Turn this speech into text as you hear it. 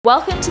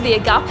Welcome to the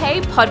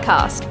Agape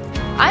Podcast.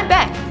 I'm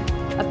Beck,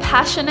 a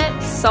passionate,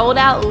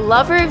 sold-out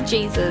lover of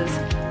Jesus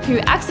who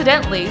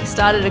accidentally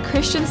started a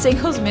Christian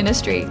singles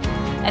ministry,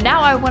 and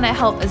now I want to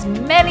help as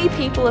many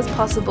people as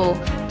possible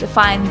to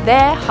find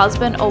their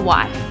husband or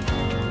wife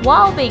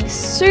while being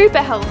super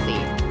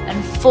healthy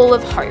and full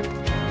of hope.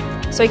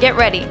 So get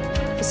ready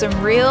for some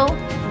real,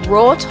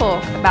 raw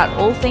talk about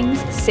all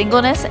things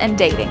singleness and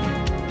dating.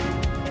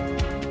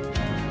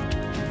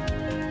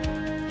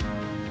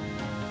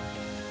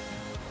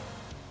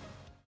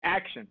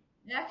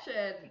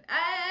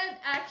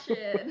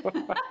 Action.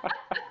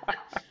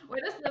 We're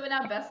just living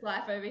our best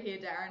life over here,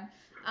 Darren.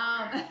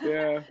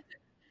 Yeah.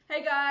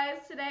 Hey guys,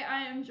 today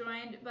I am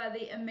joined by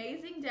the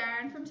amazing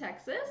Darren from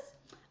Texas.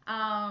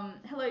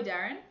 Hello,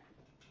 Darren.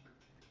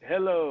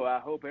 Hello. I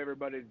hope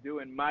everybody's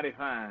doing mighty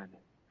fine.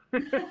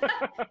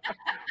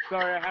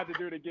 Sorry, I had to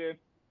do it again.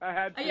 I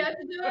had to. You had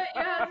to do it.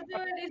 You had to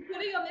do it. He's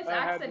putting on this I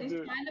had accent. to He's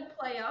do it. trying to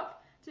play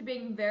up to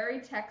being very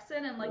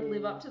Texan and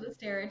live up to the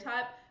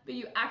stereotype, but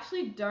you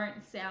actually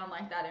don't sound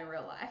like that in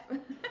real life.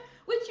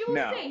 Which you will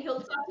No. see. He'll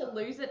start to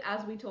lose it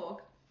as we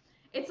talk.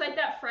 It's like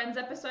that Friends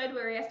episode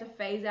where he has to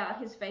phase out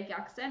his fake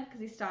accent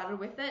because he started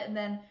with it and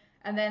then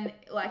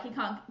like he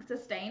can't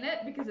sustain it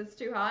because it's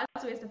too hard,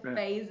 so he has to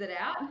phase it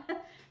out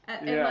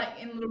and like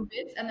in little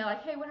bits. And they're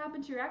like, "Hey, what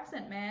happened to your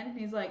accent, man?" And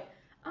he's like,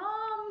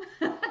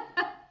 So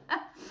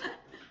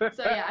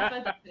yeah, I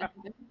feel like that's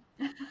good.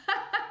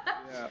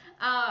 Yeah.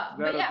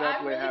 But yeah,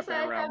 I'm really happen excited to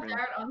have around me.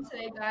 Darren on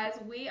today, guys.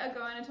 We are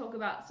going to talk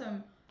about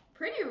some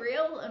pretty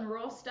real and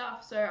raw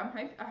stuff, so I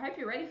hope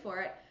you're ready for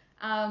it.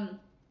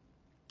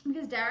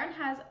 Because Darren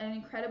has an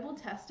incredible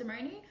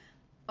testimony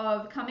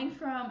of coming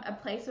from a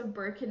place of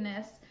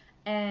brokenness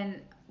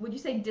and, would you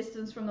say,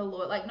 distance from the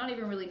Lord, like not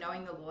even really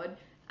knowing the Lord,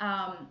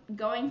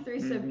 going through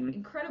some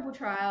incredible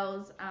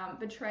trials,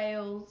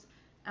 betrayals,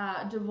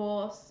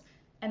 divorce,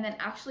 and then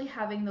actually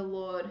having the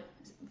Lord,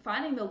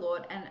 finding the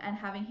Lord and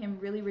having him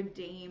really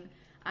redeem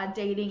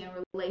dating and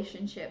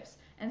relationships.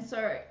 And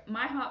so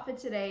my heart for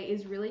today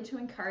is really to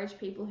encourage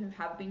people who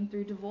have been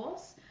through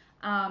divorce.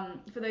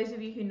 For those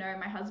of you who know,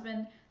 my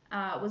husband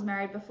was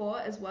married before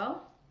as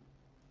well,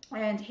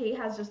 and he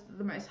has just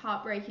the most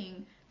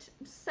heartbreaking,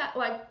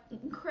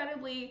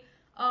 incredibly.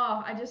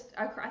 I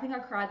think I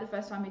cried the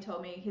first time he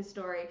told me his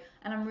story,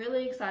 and I'm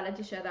really excited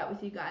to share that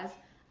with you guys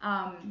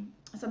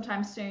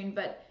sometime soon.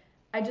 But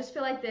I just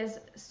feel like there's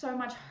so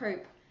much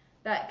hope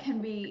that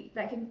can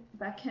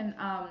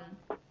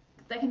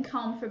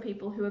come for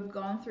people who have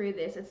gone through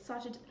this. It's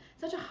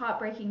such a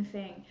heartbreaking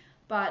thing,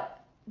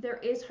 but there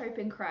is hope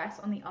in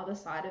Christ on the other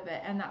side of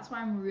it, and that's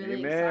why I'm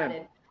really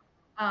excited.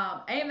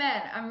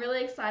 Amen. I'm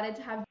really excited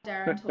to have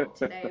Darren talk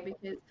today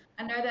because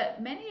I know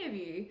that many of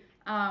you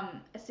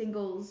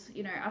singles,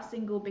 are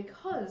single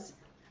because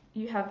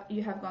you have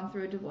gone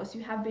through a divorce.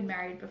 You have been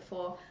married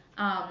before,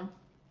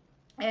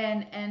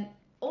 and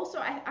also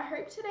I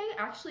hope today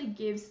actually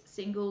gives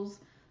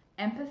singles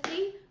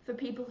empathy for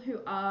people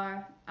who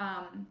are,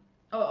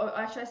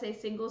 or should I say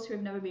singles who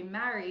have never been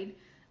married,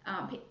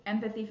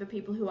 empathy for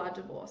people who are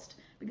divorced.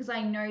 Because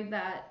I know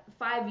that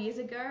 5 years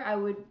ago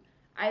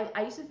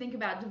I used to think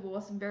about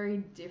divorce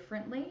very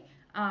differently.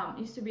 It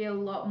used to be a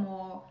lot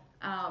more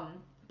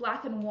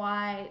black and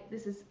white.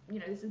 This is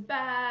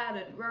bad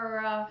and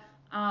rah.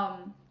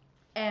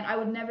 And I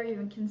would never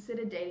even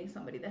consider dating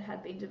somebody that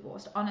had been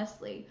divorced,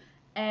 honestly.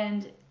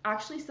 And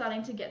actually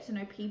starting to get to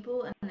know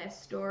people and their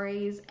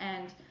stories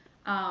and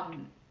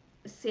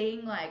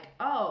seeing like,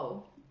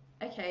 oh,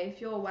 okay,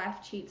 if your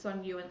wife cheats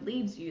on you and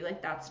leaves you,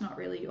 like that's not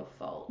really your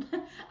fault,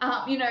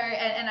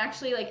 and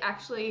actually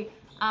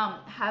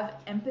have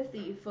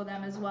empathy for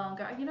them as well and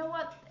go, you know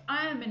what,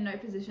 I am in no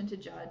position to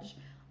judge.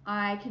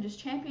 I can just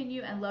champion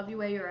you and love you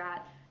where you're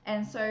at.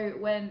 And so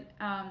when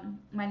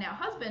my now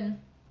husband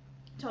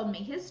told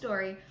me his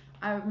story,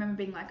 I remember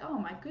being like, oh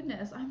my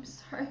goodness,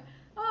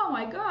 oh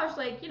my gosh,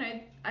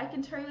 I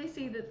can totally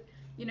see that,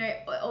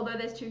 although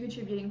there's two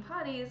contributing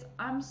parties,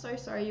 I'm so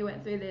sorry you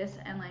went through this,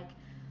 and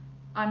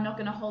I'm not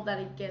going to hold that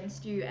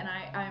against you, and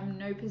I'm in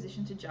no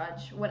position to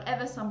judge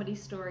whatever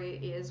somebody's story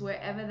is,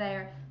 wherever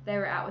they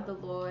were at with the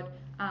Lord,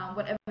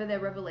 whatever their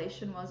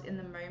revelation was in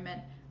the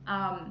moment.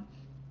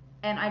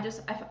 And I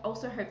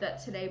also hope that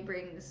today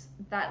brings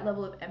that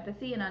level of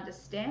empathy and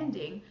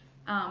understanding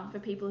for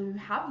people who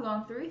have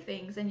gone through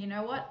things, and you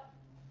know what?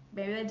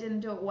 Maybe they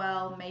didn't do it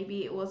well,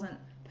 maybe it wasn't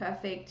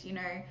perfect,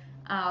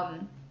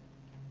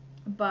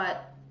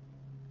 but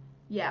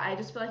yeah, I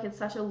just feel like it's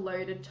such a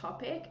loaded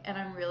topic, and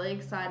I'm really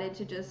excited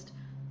to just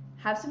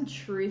have some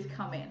truth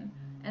come in.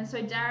 And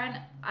so,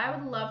 Darren, I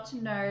would love to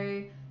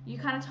know, you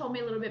kind of told me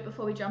a little bit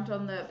before we jumped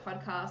on the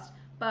podcast,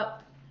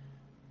 but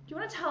do you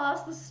want to tell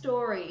us the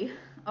story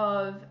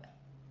of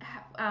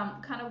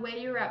kind of where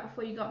you were at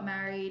before you got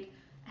married,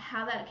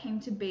 how that came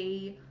to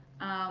be,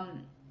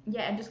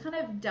 and just kind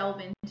of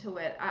delve into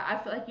it. I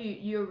feel like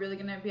you're really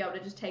going to be able to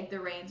just take the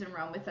reins and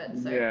run with it.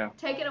 So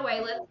take it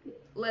away.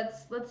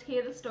 Let's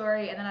hear the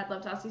story, and then I'd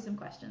love to ask you some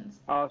questions.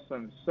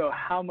 Awesome. So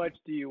how much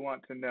do you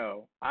want to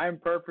know? I'm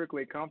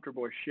perfectly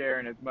comfortable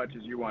sharing as much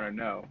as you want to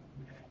know.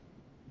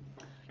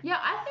 Yeah,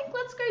 I think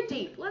let's go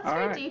deep. Let's All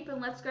go right. deep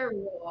and let's go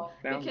raw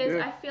Sounds because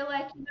good. I feel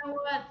like, you know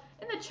what?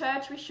 In the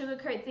church, we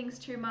sugarcoat things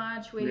too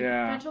much. We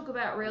Yeah. don't talk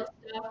about real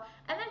stuff.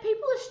 And then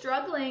people are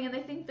struggling and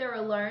they think they're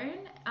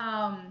alone.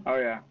 Oh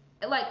yeah.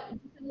 Like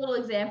just a little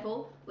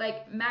example,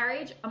 like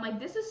marriage. I'm like,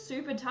 this is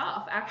super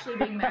tough. Actually,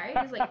 being married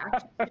is like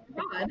actually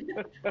super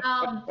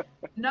hard.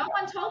 No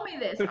one told me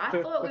this. I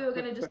thought we were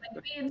gonna just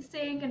like be in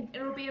sync and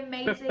it'll be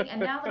amazing. And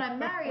now that I'm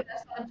married, I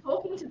started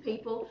talking to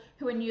people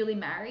who are newly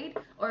married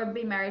or have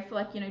been married for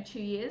like 2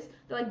 years.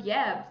 They're like,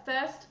 yeah,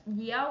 first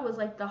year was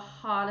like the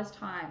hardest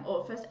time,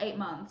 or first 8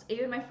 months.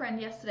 Even my friend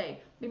yesterday,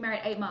 been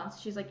married 8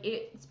 months. She's like,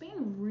 it's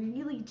been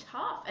really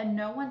tough, and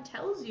no one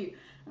tells you.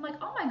 I'm like,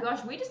 oh my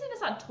gosh, we just need to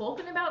start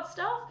talking about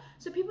stuff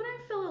so people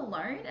don't feel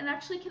alone and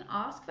actually can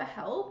ask for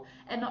help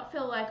and not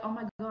feel like, oh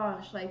my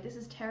gosh, like this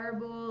is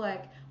terrible,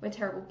 like we're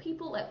terrible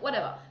people, like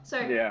whatever. So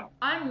Yeah.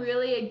 I'm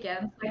really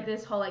against like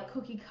this whole like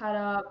cookie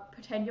cutter,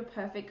 pretend you're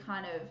perfect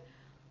kind of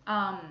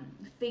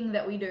thing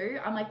that we do.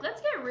 I'm like,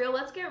 let's get real,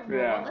 let's get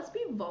raw, Yeah. let's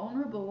be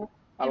vulnerable,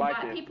 I like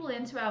invite it. people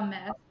into our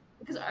mess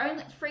because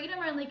only freedom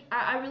only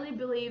I really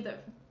believe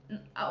that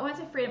I won't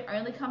say freedom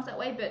only comes that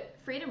way, but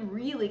freedom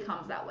really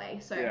comes that way.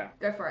 So Yeah.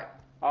 go for it.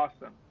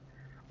 Awesome.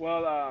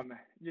 Well,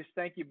 just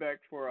thank you, Beck,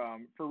 for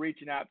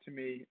reaching out to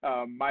me.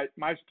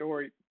 My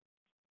story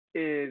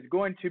is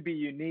going to be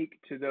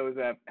unique to those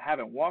that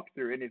haven't walked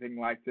through anything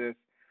like this.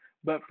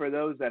 But for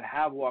those that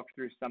have walked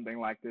through something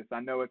like this, I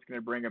know it's going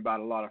to bring about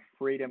a lot of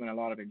freedom and a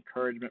lot of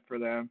encouragement for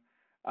them.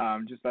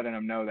 Just letting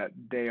them know that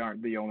they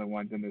aren't the only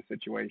ones in this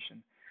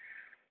situation.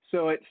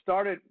 So it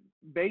started,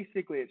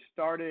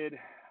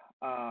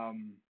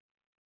 um,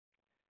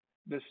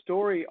 the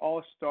story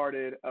all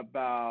started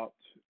about,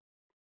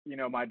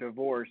 my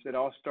divorce. It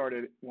all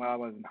started when I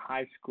was in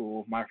high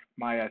school, my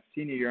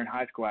senior year in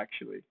high school,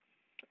 actually.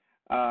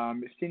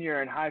 Senior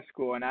year in high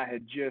school, and I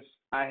had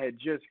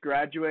just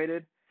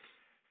graduated,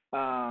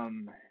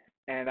 um,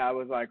 and I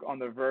was like on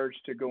the verge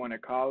to go into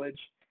college,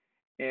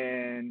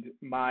 and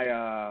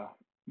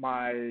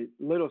my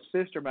little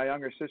sister, my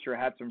younger sister,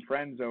 had some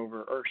friends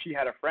over, or she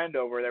had a friend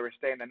over. They were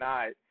staying the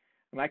night,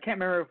 and I can't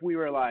remember if we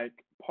were like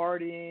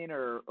partying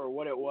or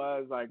what it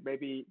was. Like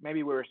maybe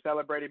we were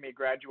celebrating me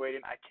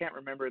graduating. I can't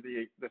remember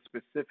the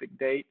specific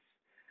dates,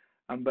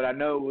 but I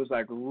know it was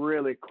like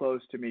really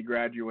close to me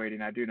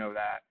graduating. I do know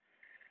that.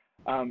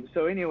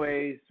 So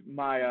anyways,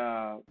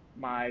 my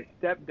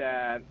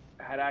stepdad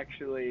had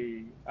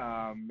actually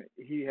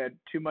he had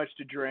too much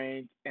to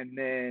drink, and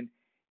then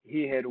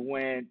he had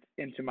went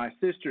into my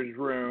sister's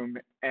room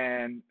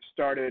and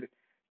started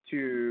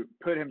to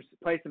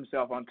place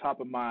himself on top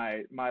of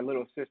my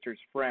little sister's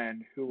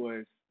friend, who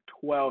was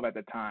 12 at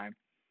the time.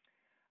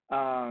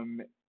 Um,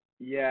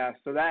 yeah,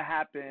 so that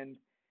happened,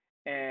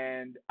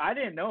 and I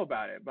didn't know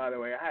about it. By the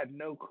way, I had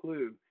no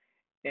clue,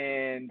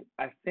 and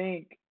I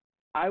think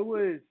I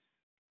was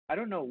I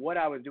don't know what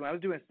I was doing. I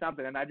was doing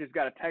something, and I just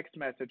got a text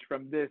message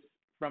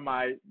from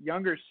my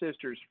younger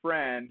sister's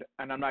friend,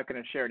 and I'm not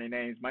going to share any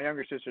names. My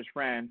younger sister's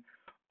friend,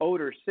 her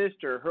older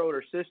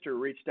sister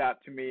reached out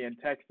to me and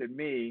texted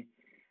me,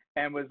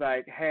 and was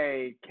like,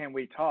 "Hey, can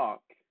we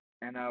talk?"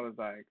 And I was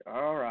like,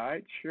 "All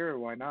right, sure,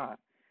 why not?"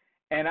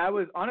 And I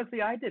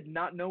did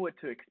not know what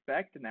to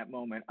expect in that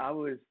moment. I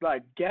was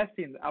like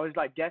guessing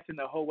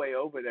the whole way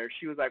over there.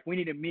 She was like, "We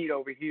need to meet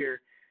over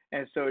here."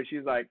 And so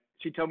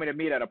she told me to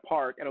meet at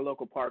a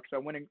local park. So I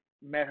went and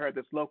met her at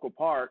this local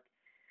park.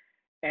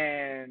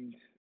 And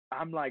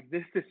I'm like,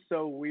 this is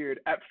so weird.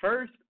 At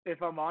first,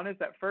 if I'm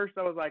honest, at first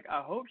I was like,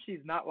 I hope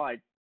she's not like,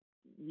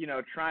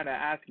 trying to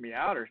ask me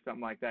out or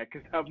something like that,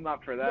 because I'm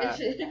not for This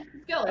that.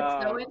 girl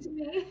is so Um, into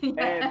me. and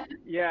Yeah.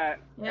 yeah,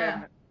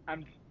 Yeah.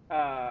 and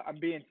I'm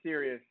being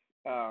serious.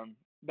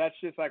 That's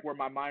just like where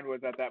my mind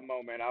was at that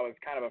moment. I was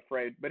kind of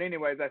afraid, but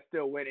anyways, I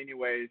still went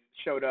anyways.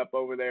 Showed up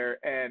over there,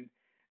 and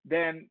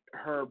then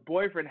her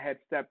boyfriend had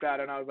stepped out,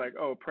 and I was like,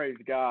 oh, praise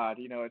God,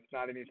 it's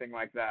not anything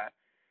like that.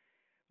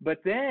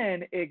 But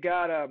then it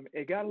got a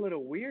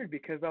little weird,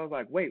 because I was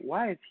like, wait,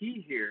 why is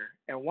he here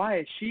and why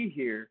is she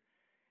here?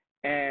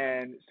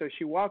 And so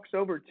she walks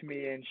over to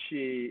me and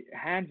she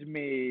hands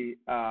me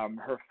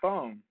her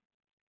phone.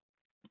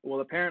 Well,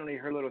 apparently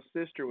her little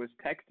sister was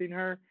texting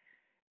her,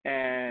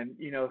 and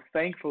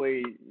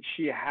thankfully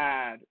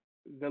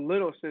the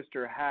little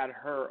sister had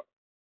her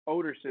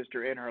older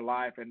sister in her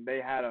life, and they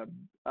had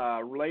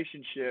a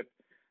relationship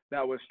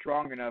that was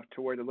strong enough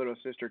to where the little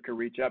sister could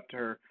reach up to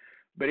her.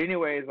 But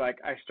anyways, like,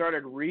 I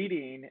started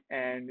reading,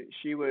 and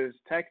she was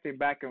texting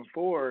back and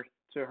forth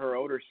to her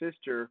older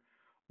sister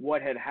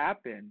what had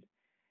happened,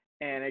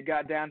 and it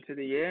got down to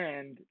the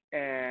end,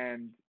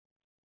 and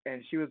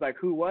she was like,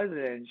 "Who was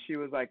it?" And she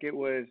was like, "It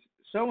was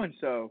so and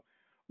so."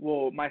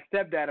 Well, my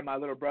stepdad and my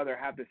little brother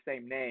have the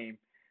same name,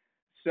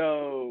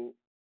 so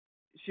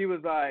she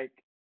was like,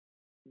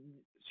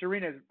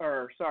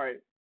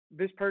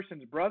 this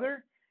person's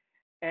brother,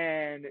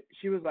 and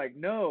she was like,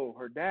 "No,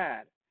 her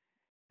dad."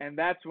 And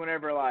that's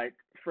whenever, like,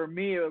 for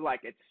me, it was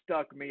like, it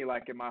stuck me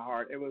like in my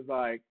heart. It was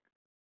like,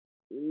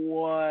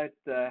 what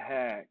the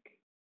heck?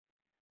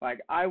 Like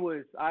I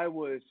was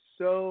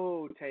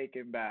so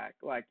taken back,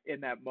 like in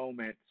that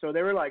moment. So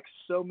there were like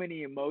so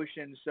many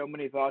emotions, so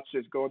many thoughts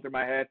just going through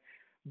my head.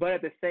 But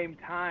at the same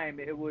time,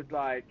 it was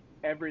like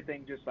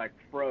everything just like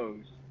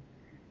froze.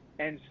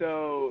 And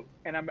so,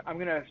 and I'm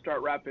gonna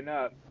start wrapping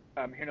up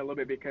here in a little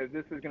bit because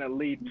this is gonna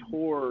lead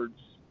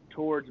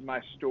towards my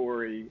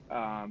story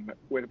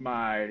with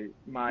my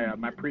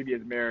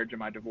previous marriage and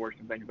my divorce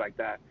and things like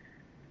that.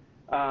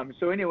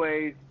 So,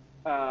 anyways,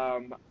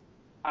 um,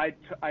 I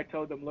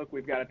told them, look,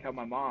 we've got to tell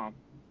my mom,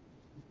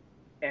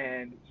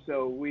 and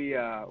so we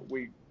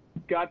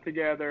got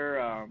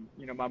together.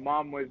 My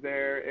mom was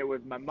there. It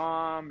was my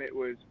mom. It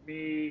was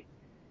me.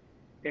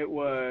 It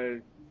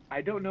was,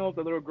 I don't know if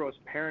the little girl's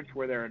parents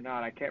were there or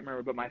not. I can't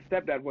remember, but my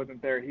stepdad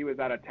wasn't there. He was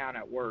out of town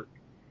at work.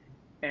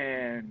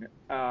 And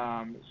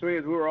so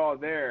anyways, we were all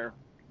there.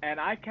 And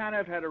I kind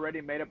of had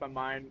already made up my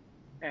mind.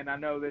 And I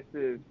know this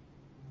is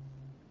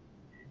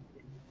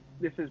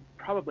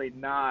probably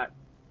not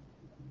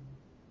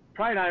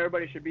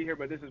everybody should be here,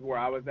 but this is where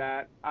I was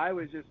at. I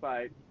was just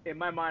like, in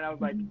my mind, I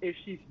was like, if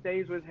she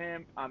stays with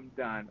him, I'm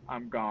done.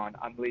 I'm gone.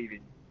 I'm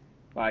leaving.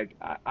 Like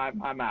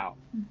I'm out.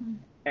 Mm-hmm.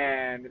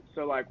 And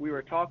so like we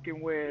were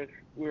talking with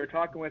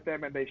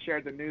them, and they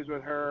shared the news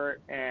with her,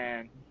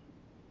 and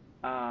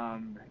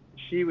um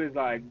she was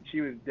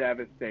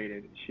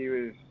devastated. She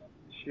was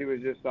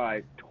just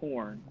like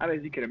torn, I mean,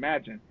 as you can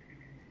imagine.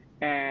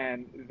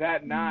 And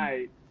that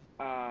night,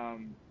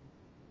 um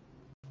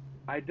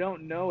I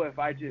don't know if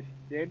I just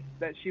sensed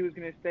that she was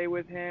going to stay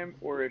with him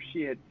or if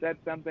she had said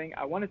something.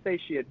 I want to say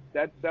she had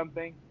said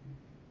something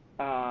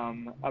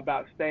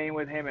about staying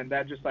with him, and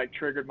that just like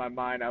triggered my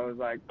mind. I was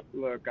like,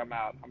 look, I'm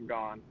out. I'm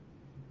gone.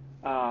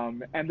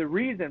 And the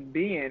reason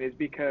being is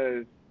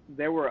because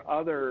there were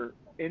other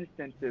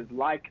instances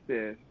like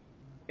this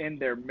in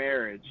their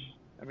marriage.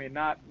 I mean,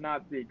 not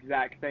the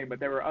exact same, but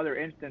there were other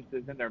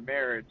instances in their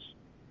marriage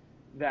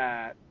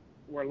that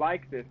were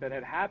like this that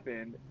had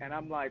happened. And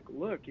I'm like,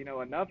 look,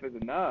 enough is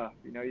enough.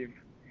 You've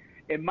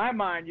in my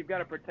mind, you've got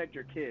to protect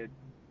your kids.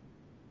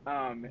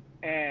 Um,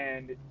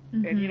 and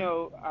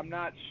Mm-hmm. I'm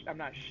not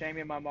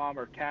shaming my mom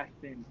or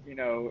casting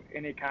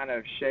any kind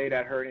of shade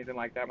at her or anything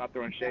like that. I'm not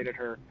throwing shade at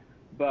her,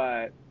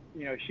 but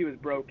she was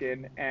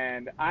broken,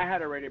 and I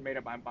had already made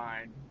up my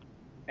mind.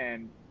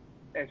 And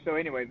so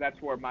anyways, that's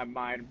where my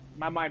mind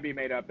being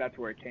made up, that's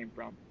where it came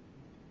from,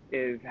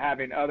 is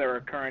having other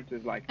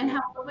occurrences like And this.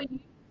 how old were you?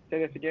 Say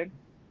this again.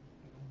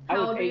 I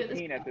How was old were you at this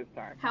 18 at point? this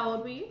time. How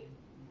old were you?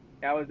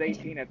 I was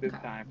 18. 18 at this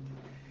Okay. time.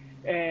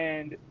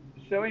 And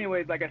so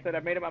anyways, like I said, I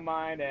made up my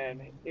mind,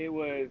 and it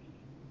was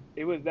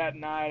that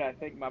night. I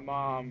think my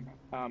mom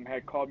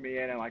had called me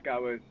in, and like I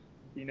was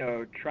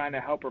trying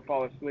to help her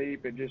fall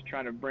asleep and just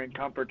trying to bring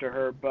comfort to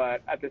her,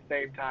 but at the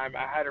same time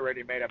I had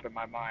already made up in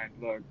my mind,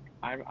 look,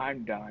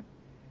 I'm done.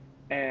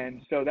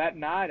 And so that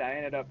night I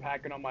ended up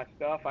packing all my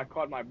stuff. I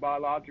called my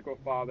biological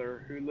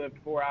father, who lived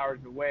 4 hours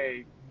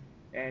away,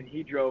 and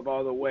he drove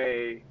all the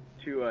way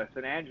to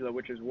San Angelo,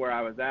 which is where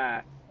I was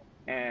at,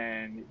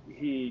 and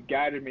he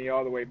guided me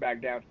all the way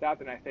back down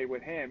south, and I stayed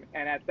with him.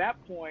 And at that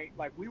point,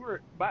 like we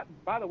were,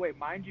 by the way,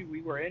 mind you,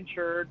 we were in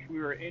church, we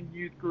were in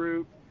youth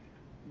group,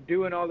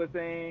 doing all the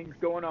things,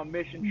 going on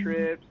mission Mm-hmm.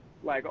 trips,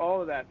 like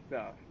all of that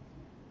stuff.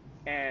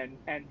 And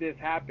this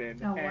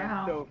happened. Oh And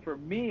wow. so for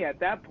me at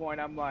that point,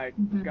 I'm like,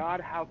 Mm-hmm. God,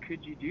 how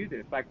could you do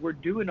this? Like we're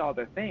doing all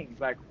the things,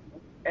 like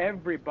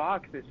every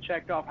box is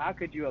checked off. How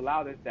could you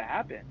allow this to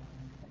happen?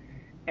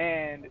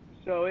 And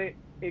so it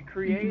Mm-hmm.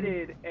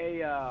 created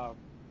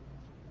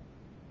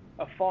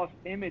a false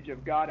image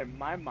of God in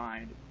my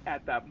mind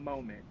at that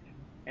moment.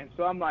 And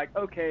so I'm like,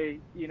 okay,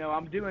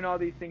 I'm doing all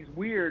these things.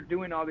 We're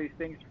doing all these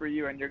things for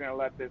you, and you're going to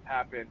let this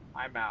happen.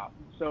 I'm out.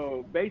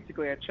 So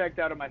basically, I checked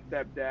out on my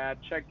stepdad,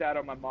 checked out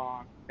on my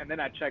mom, and then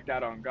I checked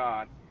out on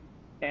God.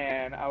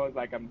 And I was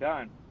like, I'm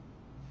done.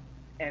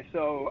 And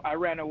so I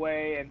ran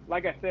away. And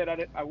like I said,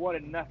 I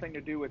wanted nothing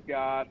to do with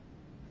God.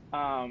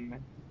 Um,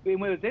 it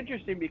was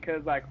interesting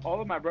because like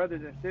all of my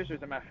brothers and sisters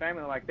and my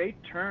family, like they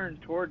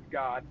turned towards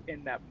God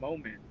in that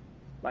moment.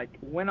 Like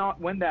when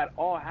that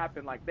all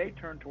happened, like they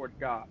turned towards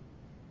God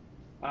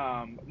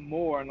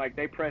more, and like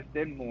they pressed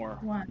in more.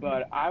 Wow.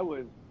 But I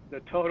was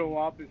the total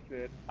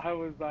opposite. I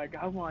was like,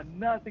 I want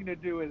nothing to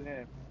do with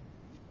him.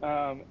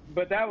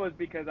 But that was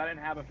because I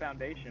didn't have a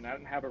foundation. I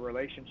didn't have a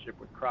relationship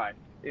with Christ.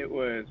 It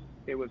was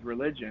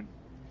religion.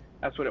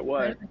 That's what it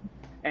was. Right.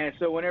 And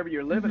so whenever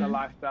you're living a Mm-hmm.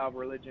 lifestyle of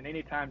religion,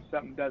 anytime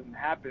something doesn't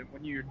happen,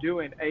 when you're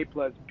doing A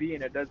plus B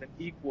and it doesn't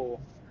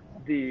equal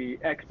the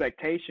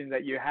expectation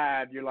that you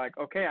had, you're like,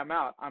 okay, I'm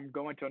out. I'm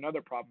going to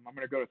another problem. I'm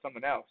going to go to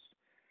something else.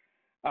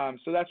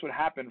 So that's what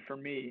happened for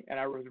me. And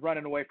I was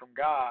running away from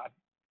God.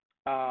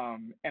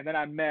 And then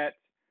I met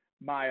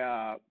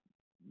my,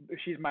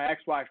 she's my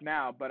ex-wife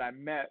now, but I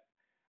met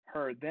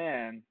her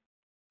then.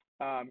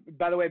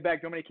 By the way,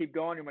 Beck, do you want me to keep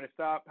going? You want me to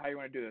stop? How do you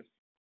want to do this?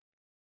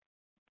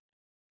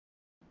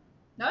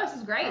 No, this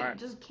is All right. great.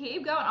 Just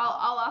keep going.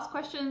 I'll ask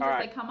questions All as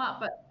they right. come up.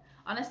 But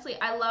honestly,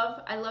 I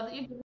love that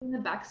you're giving the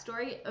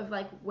backstory of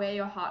like where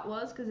your heart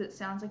was because it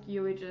sounds like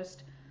you were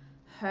just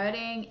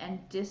hurting and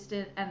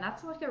distant, and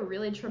that's like a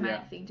really Yeah.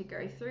 traumatic thing to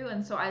go through.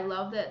 And so I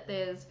love that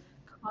there's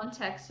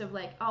context of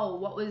like, oh,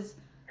 what was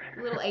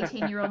little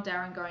 18-year-old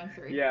Darren going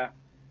through? Yeah.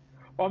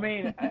 Well, I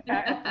mean, at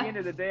the end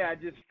of the day,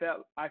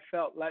 I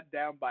felt let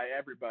down by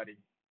everybody.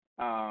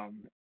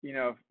 Um,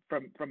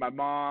 from my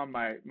mom,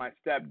 my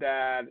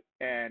stepdad,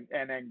 and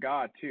then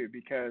God too,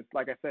 because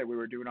like I said, we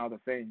were doing all the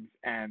things,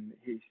 and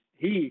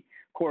he,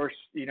 of course,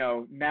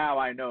 now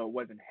I know it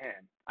wasn't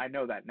him. I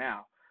know that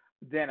now.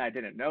 Then I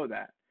didn't know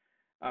that,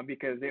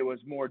 because it was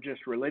more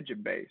just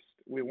religion based.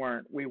 We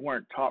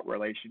weren't taught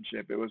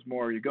relationship. It was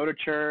more, you go to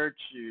church,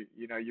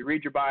 you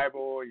read your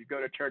Bible, you go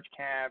to church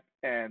camp,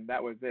 and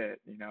that was it.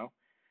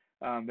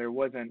 There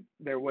wasn't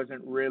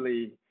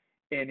really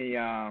any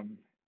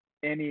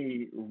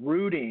any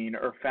rooting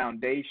or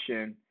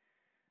foundation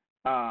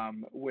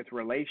with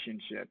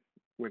relationship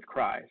with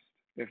Christ,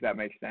 if that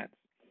makes sense.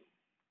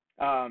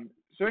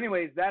 So,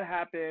 anyways, that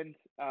happened.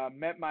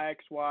 Met my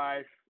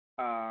ex-wife.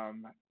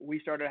 We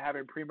started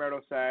having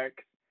premarital sex.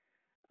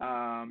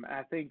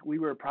 I think we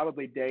were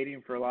probably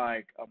dating for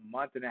like a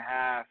month and a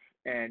half,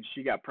 and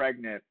she got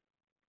pregnant.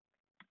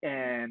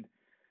 And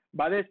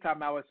by this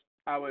time, I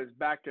was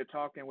back to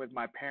talking with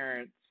my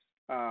parents,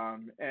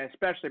 and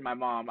especially my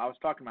mom. I was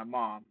talking to my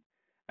mom.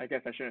 I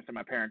guess I shouldn't say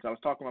my parents. I was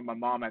talking with my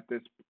mom at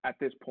this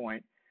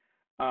point,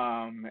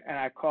 and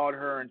I called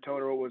her and told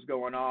her what was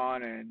going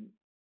on.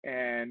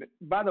 And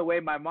by the way,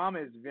 my mom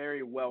is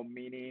very well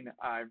meaning.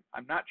 I'm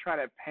not trying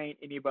to paint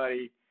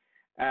anybody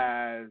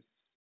as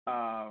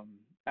um,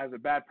 as a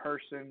bad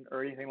person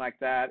or anything like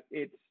that.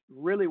 It's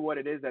really what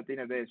it is at the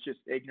end of the day. It's just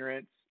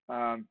ignorance.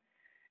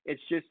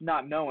 It's just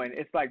not knowing.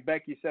 It's like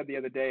Becky said the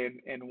other day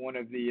in one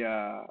of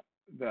the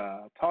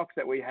talks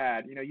that we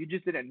had. You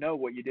just didn't know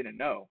what you didn't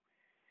know,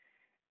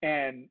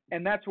 and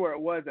that's where it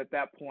was at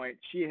that point.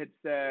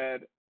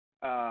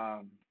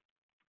 Um,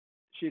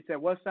 she had said,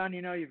 "Well, son,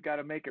 you've got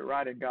to make it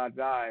right in God's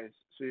eyes,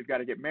 so you've got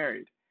to get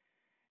married."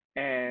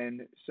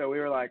 And so we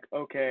were like,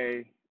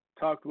 okay.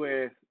 Talked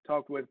with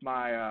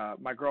my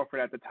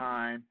girlfriend at the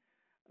time.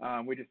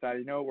 We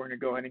decided, we're gonna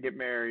go ahead and get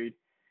married.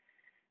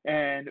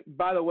 And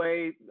by the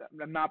way,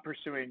 I'm not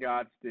pursuing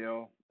God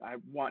still. I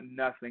want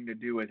nothing to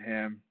do with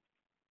him.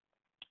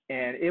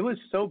 And it was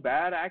so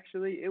bad,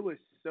 actually. It was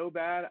so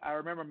bad. I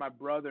remember my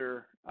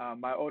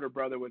older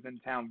brother was in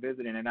town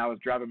visiting, and I was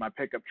driving my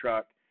pickup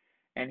truck,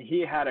 and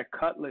he had a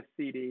Cutlass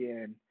CD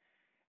in,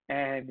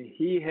 and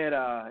he had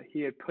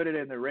put it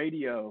in the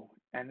radio,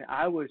 and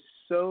I was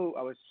so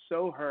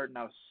hurt, and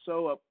I was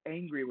so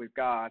angry with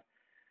God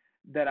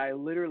that I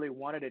literally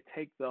wanted to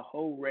take the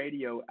whole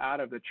radio out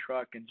of the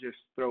truck and just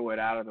throw it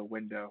out of the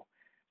window,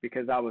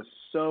 because I was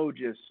so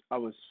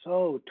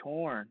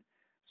torn,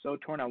 so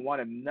torn. I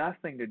wanted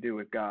nothing to do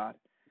with God,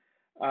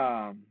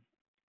 um,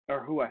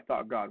 or who I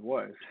thought God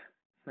was.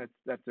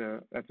 That's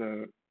a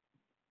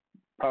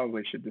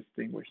probably should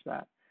distinguish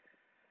that.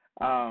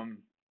 Um,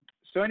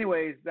 so,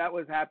 anyways, that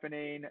was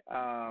happening.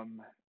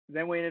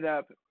 Then we ended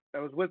up.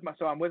 I'm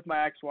with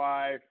my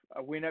ex-wife.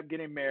 We ended up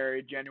getting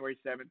married January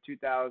 7th,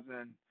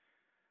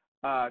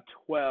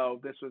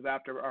 2012. This was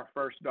after our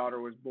first daughter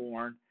was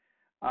born.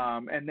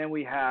 And then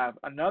we have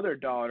another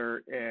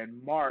daughter in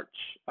March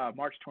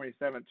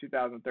 27th,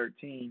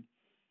 2013.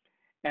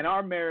 And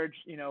our marriage,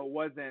 it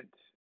wasn't,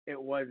 it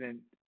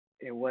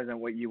wasn't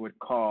what you would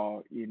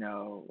call,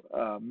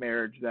 a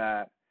marriage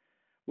that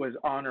was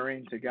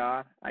honoring to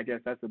God. I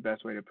guess that's the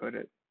best way to put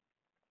it.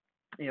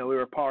 We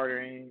were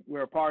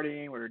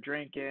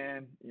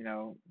drinking,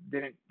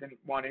 didn't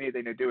want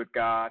anything to do with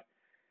God.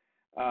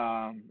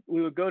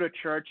 We would go to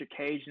church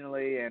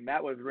occasionally, and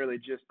that was really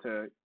just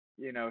to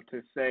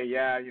say,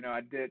 yeah,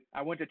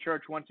 I went to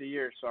church once a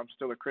year, so I'm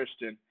still a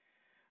Christian.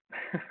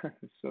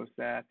 It's so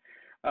sad.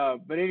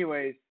 But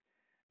anyways,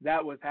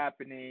 that was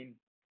happening.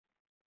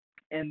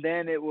 And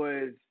then it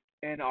was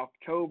in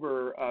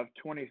October of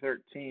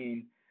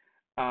 2013,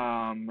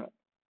 um,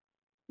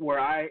 where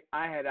I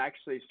had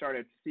actually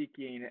started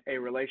seeking a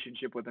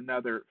relationship with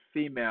another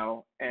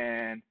female,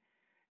 and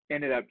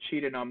ended up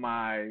cheating on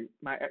my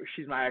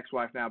she's my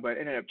ex-wife now, but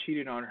ended up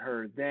cheating on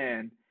her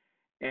then.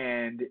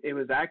 And it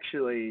was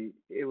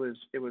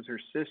her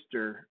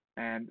sister.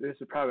 And this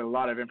is probably a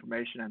lot of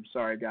information. I'm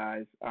sorry,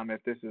 guys,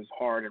 if this is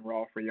hard and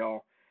raw for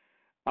y'all.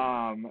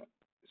 um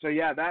so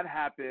yeah, that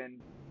happened.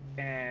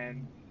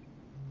 And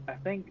I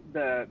think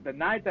the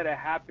night that it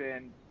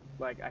happened,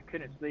 like, I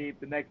couldn't sleep.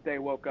 The next day,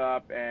 woke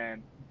up,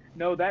 and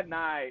no, that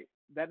night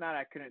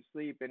I couldn't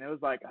sleep, and it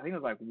was like, I think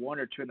it was like 1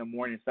 or 2 in the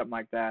morning, something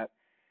like that.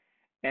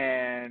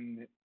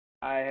 And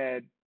I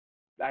had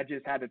I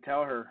just had to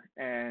tell her.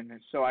 And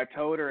so I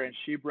told her, and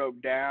she broke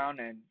down,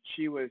 and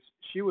she was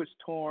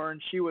torn,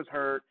 she was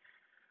hurt.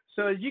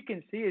 So as you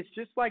can see, it's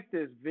just like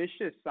this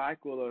vicious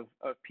cycle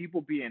of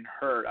people being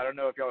hurt. I don't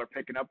know if y'all are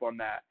picking up on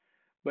that,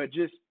 but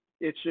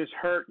it's just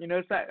hurt.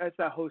 It's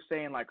that whole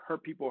saying, like,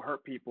 hurt people,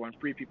 and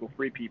free people.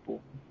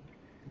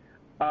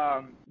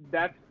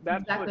 That's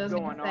Exactly, I what's was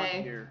gonna going on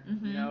say. here.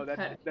 Mm-hmm. That's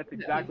Hurt, that's hurt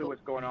exactly people.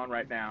 what's going on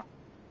right now.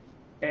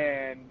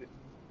 And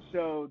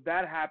so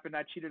that happened.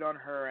 I cheated on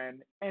her,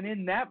 and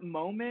in that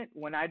moment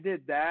when I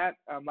did that,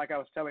 like I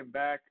was telling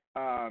Beck,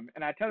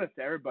 and I tell this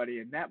to everybody.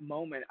 In that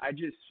moment, I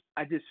just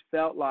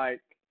felt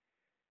like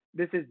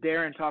this is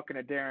Darren talking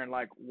to Darren.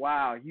 Like,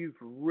 wow, you've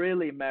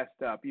really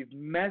messed up. You've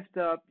messed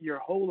up your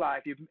whole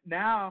life.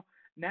 Now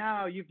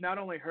you've not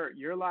only hurt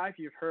your life,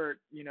 you've hurt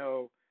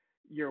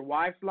your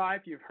wife's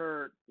life. You've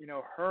hurt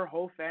her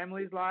whole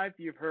family's life.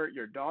 You've hurt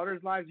your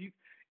daughter's lives.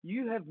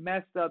 You have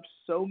messed up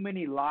so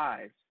many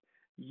lives.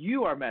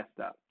 You are messed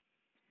up,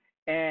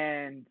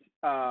 and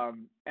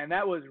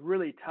that was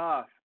really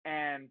tough.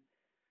 And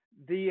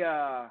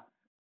the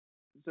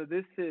so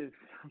this is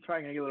I'm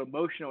trying to get a little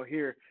emotional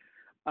here.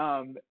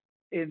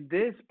 In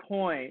this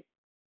point,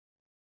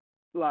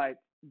 like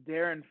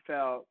Darren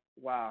felt,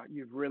 wow,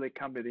 you've really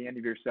come to the end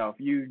of yourself.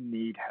 You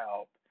need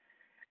help.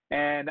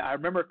 And I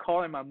remember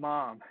calling my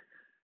mom.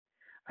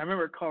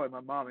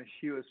 And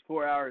she was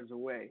 4 hours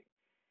away.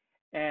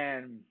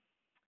 And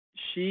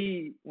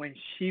when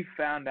she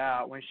found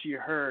out, when she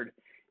heard,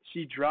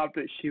 she dropped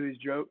it. She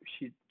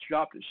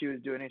dropped what she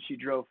was doing, and she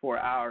drove 4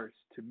 hours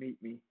to meet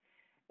me.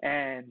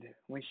 And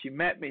when she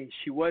met me,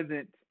 she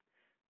wasn't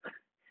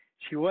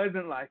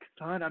like,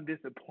 son, I'm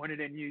disappointed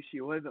in you.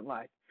 She wasn't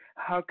like,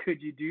 how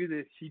could you do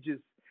this?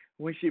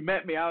 When she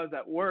met me, I was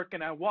at work,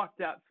 and I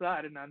walked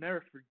outside, and I'll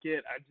never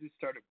forget, I just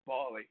started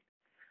bawling.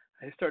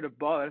 I started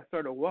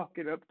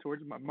walking up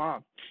towards my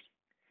mom.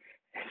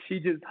 She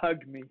just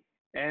hugged me,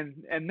 and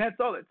that's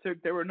all it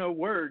took. There were no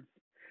words.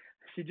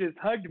 She just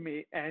hugged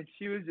me, and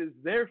she was just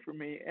there for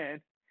me. And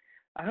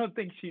I don't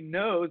think she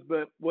knows,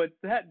 but what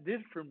that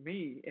did for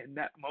me in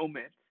that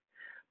moment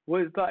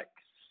was like,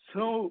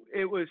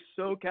 it was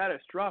so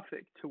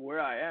catastrophic to where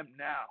I am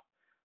now.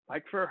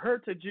 Like, for her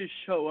to just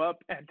show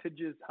up and to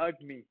just hug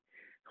me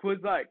was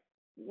like,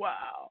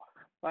 wow.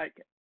 Like,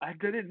 I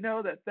didn't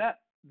know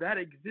that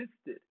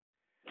existed.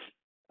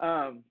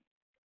 I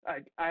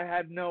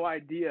had no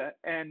idea.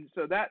 And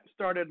so that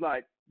started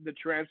like the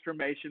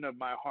transformation of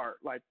my heart.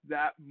 Like,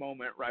 that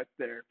moment right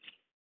there,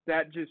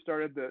 that just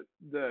started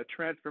the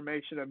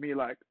transformation of me.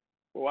 Like,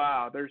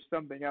 wow, there's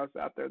something else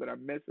out there that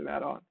I'm missing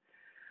out on.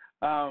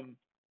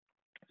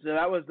 So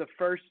that was the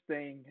first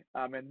thing.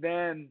 And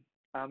then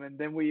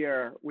we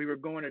were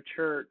going to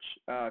church.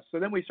 So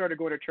then we started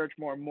going to church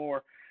more and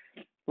more.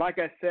 Like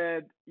I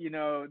said,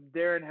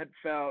 Darren had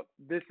felt,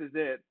 this is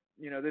it.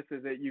 This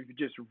is it. You've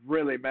just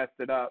really messed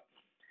it up.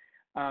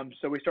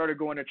 So we started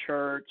going to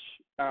church,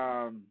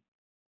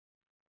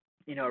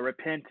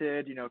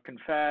 repented,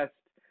 confessed,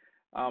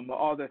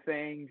 all the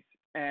things.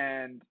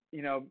 And,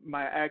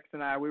 my ex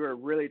and I, we were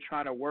really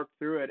trying to work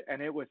through it,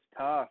 and it was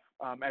tough.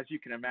 As you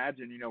can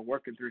imagine,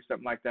 working through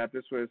something like that.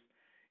 This was,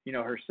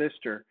 her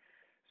sister.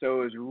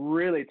 So it was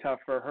really tough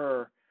for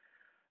her.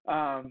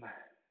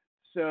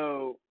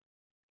 So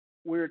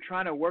we were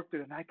trying to work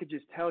through it, and I could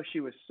just tell she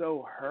was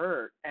so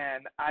hurt.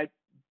 And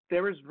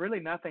there was really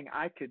nothing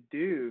I could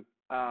do.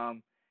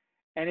 And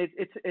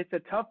it's a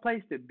tough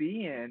place to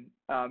be in,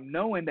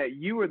 knowing that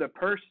you were the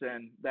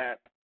person that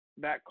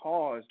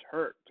caused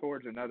hurt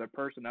towards another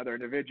person, another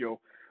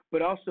individual,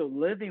 but also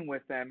living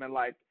with them. And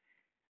like,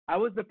 I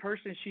was the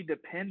person she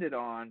depended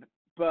on,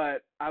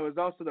 but I was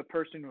also the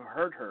person who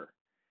hurt her.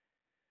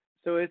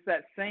 So it's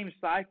that same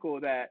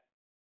cycle that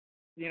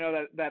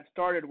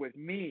started with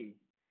me.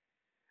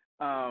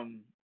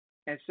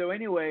 And so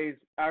anyways,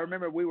 I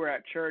remember we were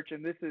at church,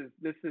 and this is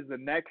the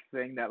next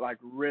thing that like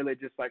really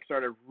just like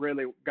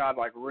God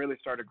like really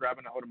started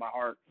grabbing a hold of my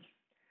heart.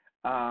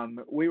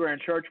 We were in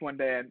church one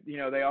day,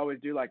 and they always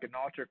do like an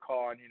altar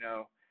call,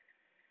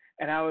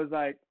 and I was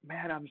like,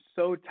 man, I'm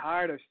so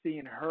tired of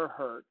seeing her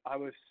hurt. I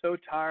was so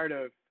tired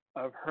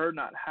of her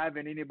not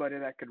having anybody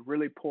that could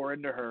really pour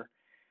into her.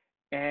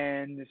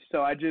 And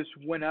so I just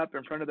went up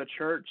in front of the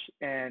church,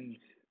 and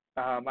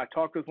I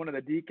talked with one of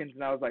the deacons,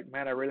 and I was like,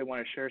 man, I really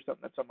want to share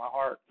something that's on my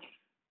heart.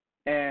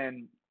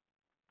 And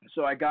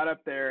so I got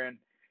up there,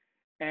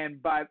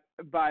 and by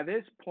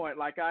this point,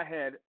 like I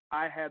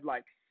had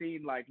like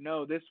seen, like,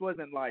 no, this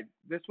wasn't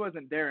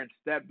Darren's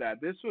stepdad.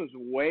 This was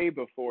way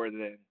before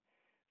then,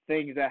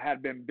 things that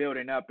had been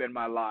building up in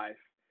my life.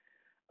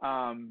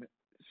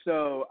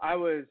 So I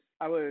was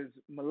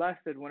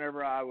molested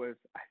whenever I was,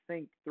 I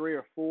think, 3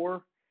 or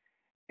 4.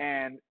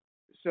 And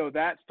so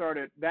that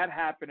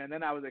happened, and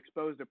then I was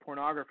exposed to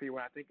pornography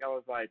when I think I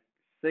was like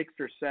 6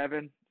 or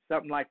 7,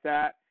 something like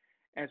that.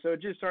 And so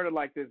it just started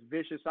like this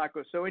vicious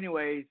cycle. So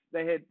anyways,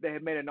 they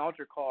had made an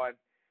altar call. And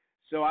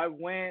so I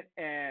went,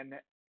 and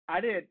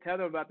I didn't tell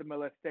them about the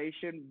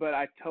molestation, but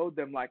I told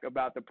them like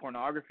about the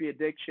pornography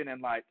addiction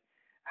and like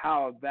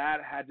how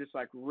that had just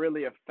like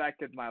really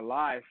affected my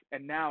life,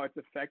 and now it's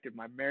affected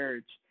my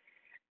marriage.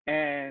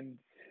 And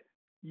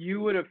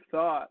you would have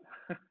thought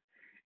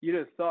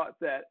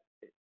that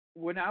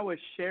when I was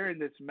sharing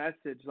this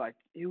message, like,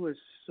 it was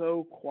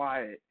so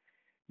quiet.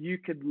 You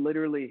could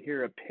literally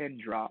hear a pin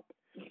drop.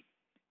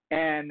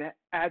 And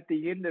at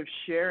the end of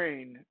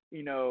sharing,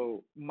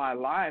 my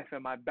life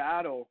and my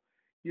battle,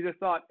 you'd have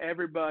thought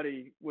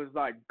everybody was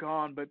like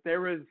gone, but it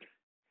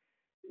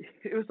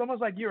was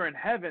almost like you were in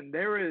heaven.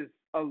 There was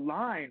a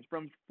line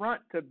from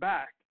front to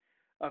back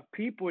of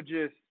people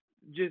just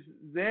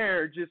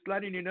there, just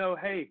letting you know,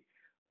 hey,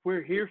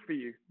 we're here for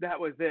you. That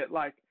was it.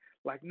 Like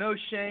no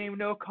shame,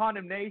 no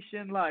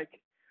condemnation. Like,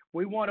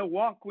 we want to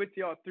walk with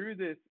y'all through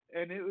this.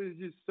 And it was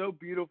just so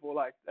beautiful.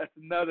 Like, that's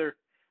another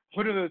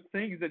one of those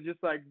things that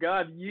just like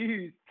God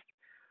used.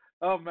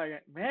 Oh my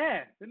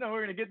man, you know,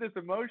 we're gonna get this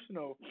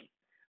emotional,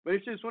 but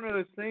it's just one of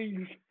those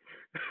things.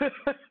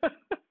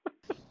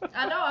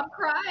 I know, I'm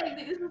crying.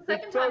 This is the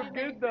It's second so time you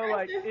made me good though. cry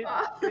Like, so it's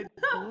far.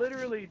 it's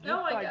literally Oh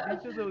just my like gosh.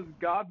 these are those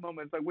God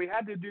moments. Like, we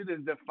had to do this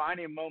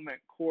defining moment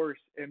course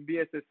in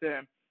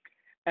BSSM,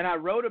 and I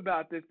wrote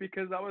about this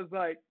because I was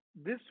like,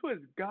 this was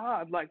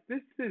God. Like,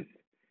 this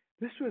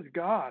was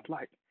God.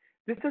 Like,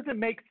 this doesn't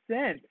make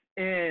sense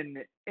in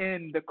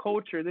the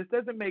culture. This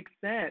doesn't make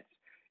sense,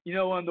 you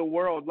know, in the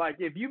world. Like,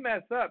 if you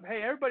mess up,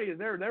 hey, everybody is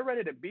there. They're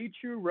ready to beat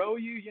you, row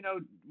you, you know,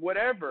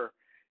 whatever.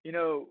 You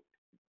know,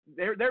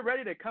 they're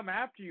ready to come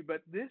after you.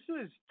 But this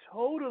was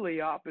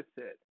totally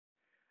opposite.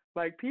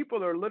 Like,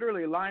 people are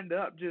literally lined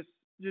up, just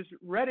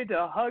ready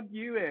to hug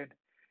you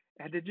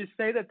and to just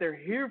say that they're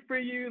here for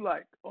you.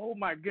 Like, oh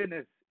my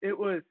goodness, it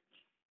was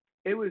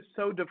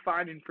so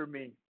defining for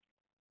me.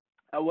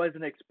 I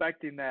wasn't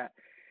expecting that.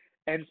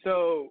 And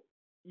so,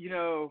 you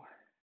know,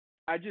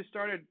 I just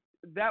started,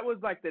 that was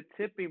like the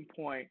tipping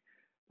point.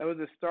 That was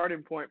the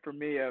starting point for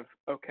me of,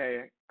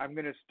 okay, I'm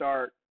going to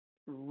start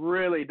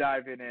really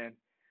diving in.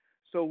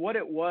 So what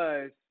it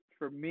was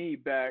for me,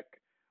 Beck,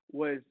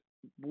 was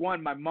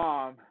one, my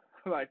mom,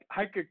 like,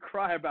 I could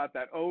cry about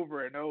that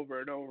over and over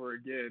and over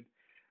again.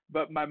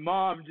 But my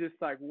mom just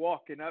like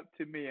walking up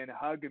to me and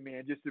hugging me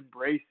and just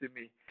embracing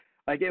me.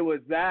 Like, it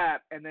was that,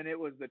 and then it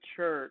was the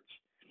church.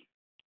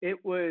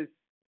 It was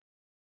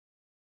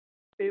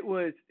it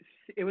was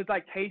it was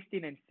like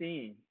tasting and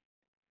seeing.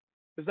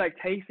 It was like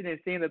tasting and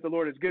seeing that the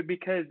Lord is good,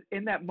 because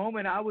in that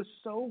moment I was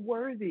so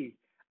worthy.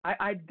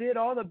 I did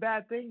all the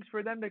bad things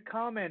for them to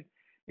come and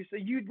you say,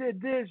 you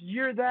did this,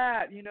 you're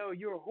that, you know,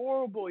 you're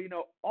horrible, you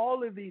know,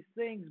 all of these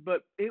things.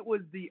 But it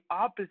was the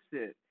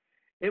opposite.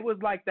 It was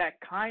like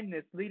that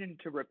kindness leading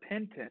to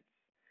repentance.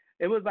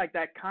 It was like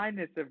that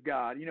kindness of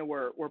God, you know,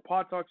 where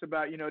Paul talks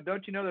about, you know,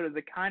 don't you know that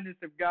the kindness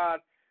of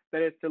God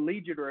that is to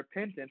lead you to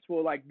repentance?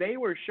 Well, like, they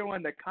were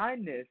showing the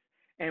kindness,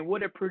 and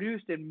what it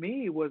produced in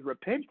me was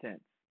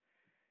repentance.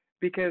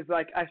 Because,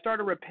 like, I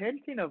started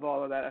repenting of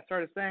all of that. I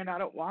started saying, I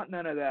don't want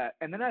none of that.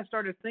 And then I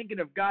started thinking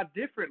of God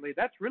differently.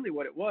 That's really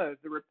what it was.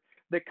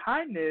 The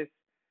kindness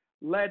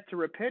led to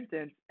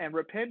repentance, and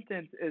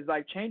repentance is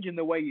like changing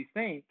the way you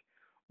think.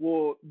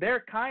 Well,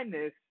 their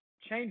kindness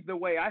changed the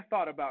way I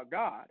thought about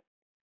God,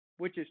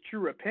 which is true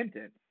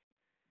repentance.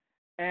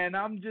 And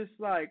I'm just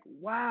like,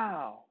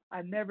 wow,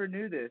 I never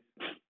knew this.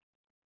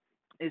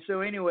 And so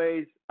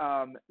anyways,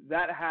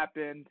 that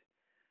happened.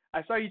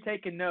 I saw you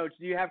taking notes.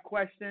 Do you have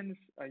questions?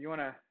 You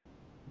want to?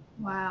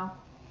 Wow.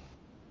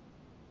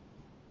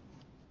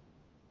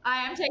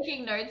 I am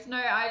taking notes. No,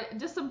 I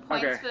just some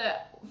points Okay.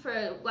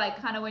 for like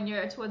kind of when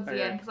you're towards the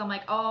Okay. end, because I'm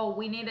like, oh,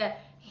 we need to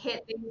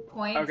hit these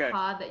points Okay.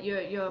 hard that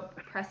you're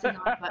pressing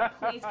on. But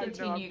please I know I'm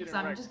continue, because getting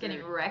I'm wrecked just getting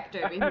too. wrecked I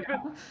over here.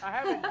 haven't I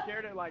haven't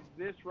shared it like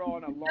this raw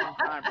in a long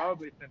time,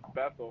 probably since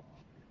Bethel.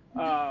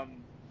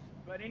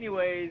 But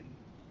anyways,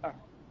 uh,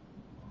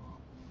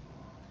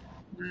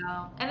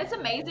 Wow. And it's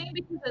amazing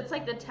because it's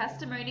like the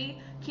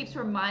testimony keeps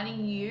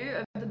reminding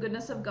you of the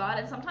goodness of God.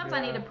 And sometimes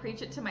I need to yeah.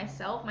 preach it to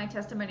myself, my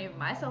testimony of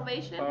my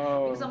salvation,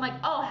 because Oh, I'm like,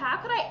 oh, how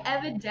could I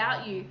ever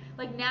doubt you?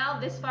 Like, now,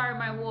 this far in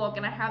my walk,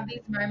 and I have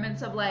these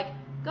moments of like,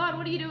 God,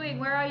 what are you doing?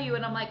 Where are you?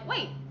 And I'm like,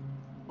 wait.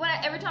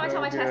 Every time I tell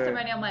so my good.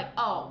 testimony, I'm like,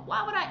 oh,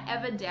 why would I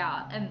ever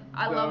doubt? And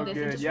I love So this.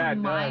 It good. just Yeah, it does.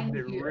 reminds It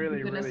you of the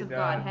really, goodness really of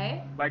God, does.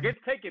 hey? Like, it's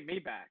taking me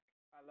back.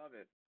 I love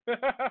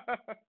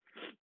it.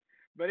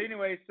 But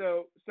anyway,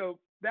 so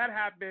that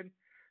happened,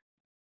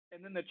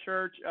 and then the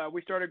church.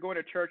 We started going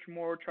to church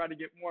more, try to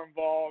get more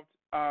involved.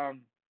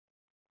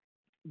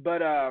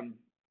 But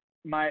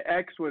my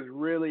ex was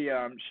really,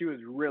 she was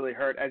really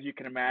hurt, as you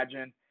can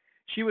imagine.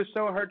 She was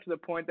so hurt to the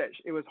point that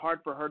it was hard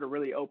for her to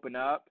really open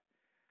up.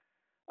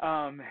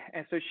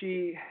 And so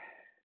she,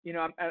 you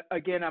know,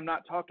 again, I'm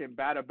not talking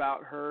bad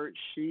about her.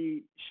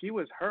 She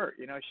was hurt.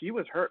 You know, she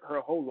was hurt her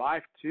whole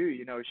life too.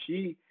 You know,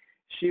 she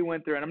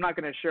went through, and I'm not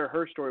going to share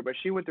her story, but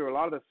she went through a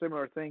lot of the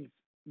similar things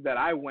that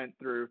I went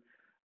through.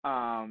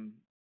 Um,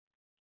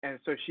 and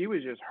so she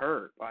was just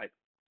hurt,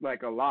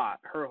 like a lot,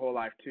 her whole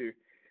life too.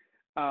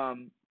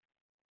 Um,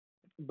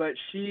 but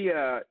she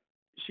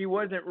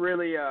wasn't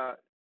really.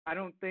 I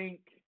don't think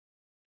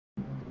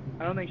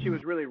I don't think she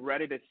was really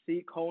ready to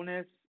seek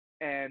wholeness,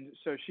 and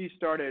so she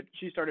started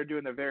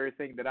doing the very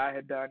thing that I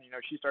had done. You know,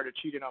 she started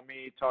cheating on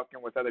me, talking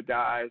with other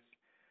guys,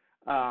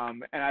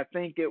 and I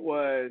think it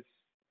was.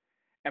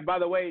 And by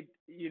the way,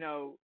 you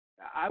know,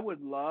 I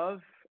would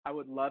love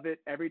it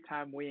every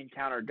time we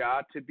encounter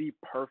God to be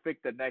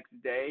perfect the next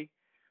day,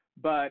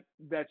 but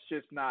that's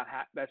just not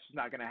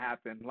going to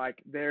happen.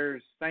 Like,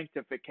 there's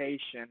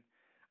sanctification.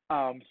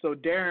 So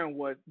Darren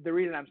was, the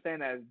reason I'm saying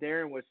that is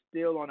Darren was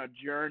still on a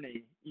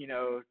journey, you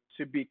know,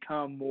 to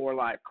become more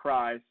like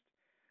Christ.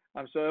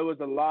 So it was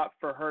a lot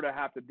for her to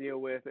have to deal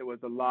with. It was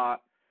a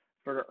lot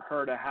for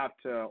her to have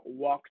to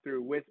walk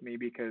through with me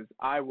because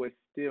I was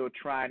still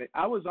trying to.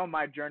 I was on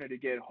my journey to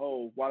get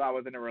whole while I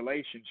was in a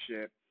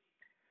relationship,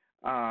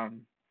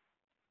 um,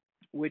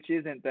 which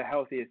isn't the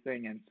healthiest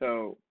thing. And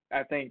so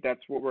I think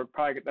that's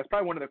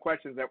probably one of the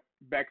questions that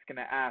Beck's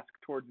gonna ask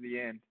towards the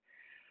end.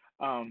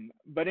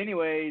 But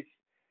anyways,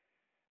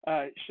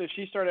 so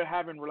she started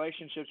having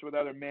relationships with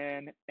other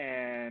men,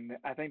 and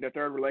I think the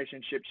third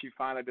relationship, she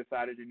finally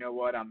decided, you know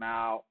what, I'm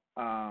out.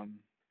 And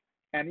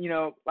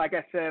like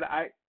I said,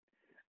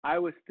 I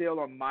was still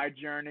on my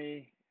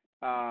journey.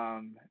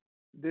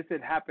 This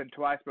had happened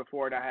twice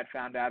before, and I had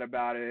found out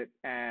about it.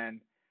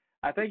 And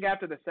I think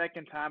after the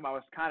second time, I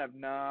was kind of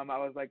numb. I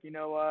was like, you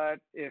know what,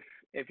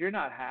 if you're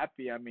not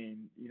happy, I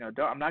mean,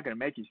 I'm not gonna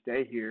make you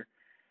stay here.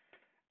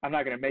 I'm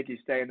not going to make you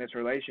stay in this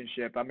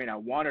relationship. I mean, I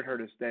wanted her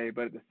to stay,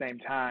 but at the same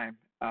time,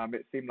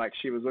 it seemed like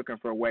she was looking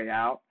for a way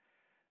out.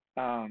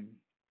 Um,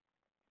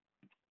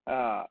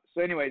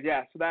 so anyways,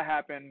 yeah, so that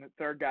happened. The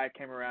third guy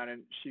came around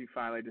and she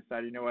finally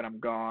decided, you know what, I'm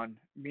gone.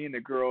 Me and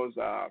the girls,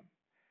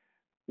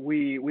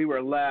 we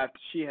were left.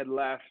 She had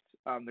left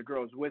the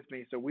girls with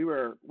me. So we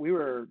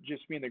were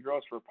just me and the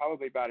girls for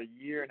probably about a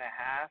year and a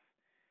half.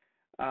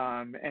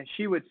 And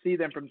she would see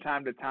them from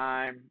time to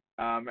time.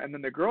 And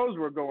then the girls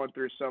were going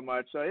through so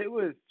much. So it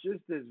was just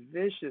this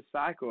vicious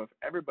cycle of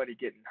everybody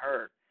getting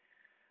hurt.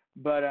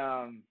 But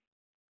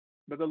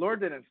but the Lord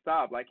didn't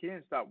stop. Like he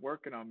didn't stop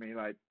working on me.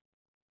 Like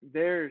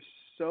there's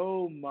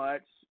so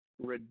much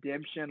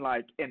redemption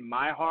like in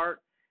my heart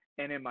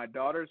and in my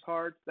daughter's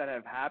hearts that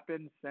have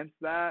happened since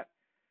that.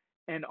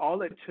 And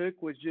all it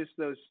took was just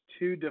those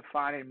two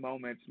defining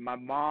moments, my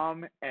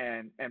mom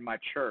and my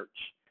church,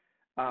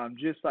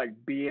 just like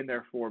being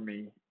there for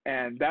me.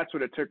 And that's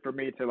what it took for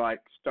me to like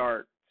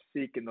start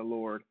seeking the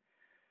Lord.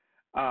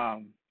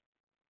 Um,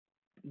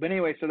 but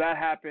anyway, so that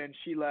happened.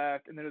 She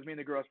left, and then it was me and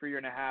the girls for a year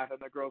and a half, and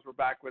the girls were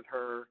back with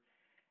her.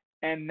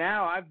 And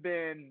now I've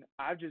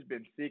just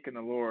been seeking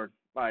the Lord.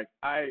 Like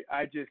I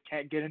just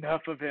can't get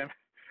enough of him.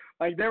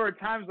 Like there were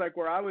times like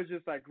where I was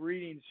just like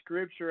reading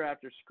scripture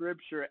after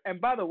scripture.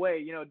 And by the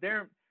way,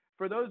 Darren,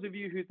 for those of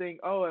you who think,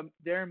 oh,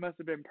 Darren must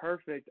have been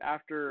perfect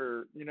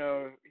after,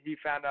 he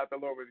found out the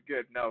Lord was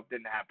good. No, it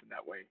didn't happen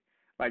that way.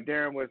 Like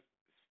Darren was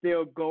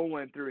still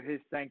going through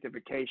his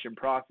sanctification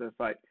process.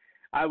 Like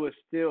I was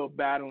still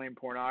battling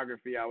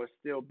pornography. I was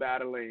still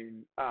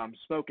battling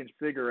smoking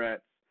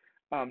cigarettes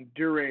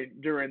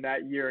during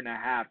that year and a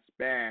half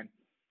span.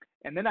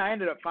 And then I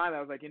ended up finally, I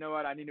was like, you know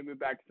what? I need to move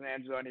back to San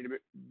Angelo. I need to be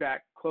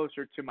back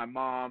closer to my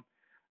mom.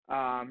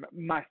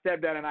 My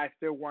stepdad and I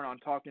still weren't on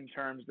talking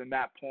terms at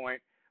that point,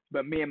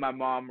 but me and my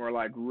mom were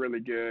like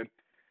really good.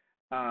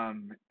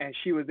 And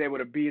she was able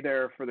to be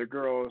there for the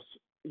girls,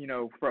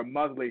 for a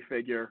motherly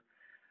figure,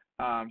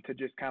 to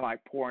just kind of like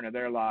pour into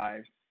their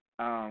lives.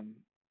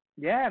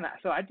 Yeah, and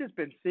so I've just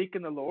been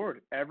seeking the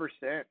Lord ever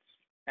since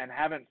and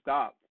haven't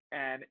stopped.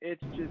 And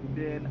it's just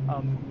been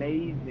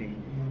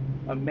amazing,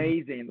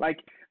 amazing. Like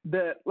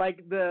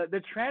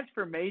the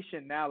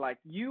transformation now, like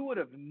you would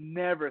have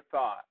never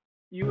thought.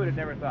 You would have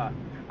never thought.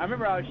 I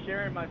remember I was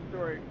sharing my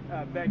story,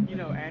 Beck. You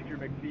know Andrew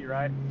McPhee,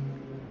 right?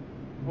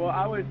 Well,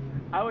 I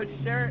was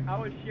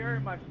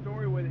sharing my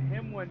story with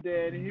him one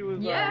day, and he was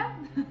like,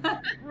 Yeah.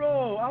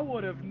 "Bro, I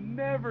would have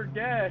never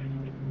guessed."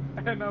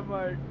 And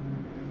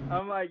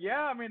I'm like,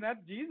 yeah. I mean, that's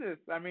Jesus.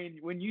 I mean,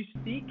 when you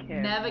seek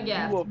Him, Never you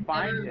guessed. will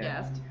find Never Him.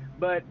 guessed.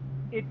 But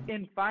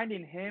in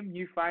finding Him,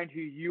 you find who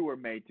you were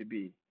made to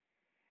be,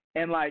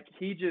 and like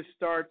He just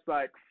starts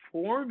like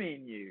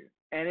forming you,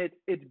 and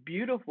it's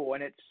beautiful,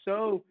 and it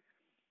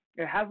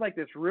has like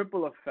this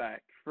ripple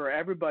effect for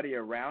everybody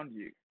around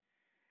you.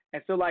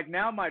 And so like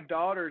now my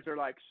daughters are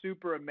like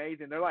super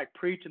amazing. They're like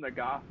preaching the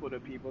gospel to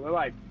people. They're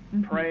like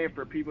praying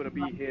for people to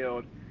be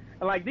healed.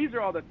 And like these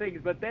are all the things,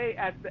 but they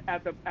at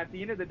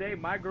the end of the day,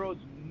 my girls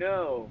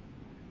know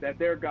that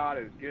their God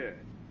is good.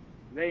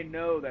 They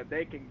know that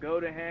they can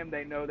go to him,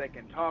 they know they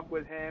can talk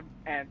with him,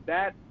 and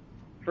that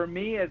for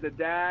me as a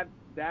dad,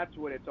 that's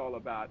what it's all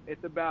about.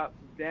 It's about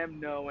them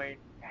knowing,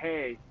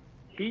 hey,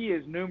 he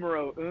is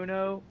numero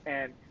uno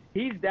and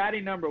he's daddy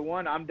number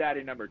one, I'm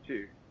daddy number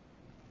two.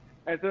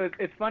 And so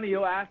it's funny.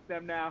 You'll ask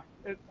them now.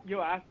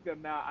 You'll ask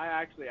them now. I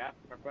actually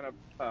asked them in front of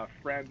a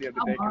friend the other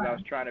day Come because I was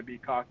on. trying to be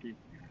cocky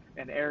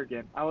and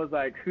arrogant. I was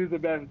like, "Who's the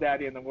best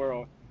daddy in the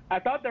world?" I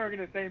thought they were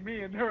gonna say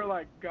me, and they were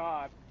like,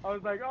 "God." I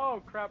was like,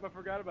 "Oh crap, I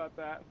forgot about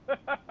that."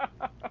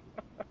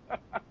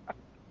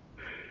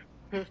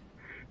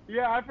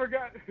 Yeah, I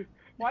forgot.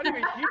 Well, I didn't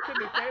even teach them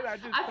to say that. I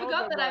just I told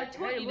forgot them that I like,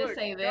 taught "Hey, you to look,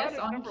 say God this is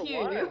on number cue.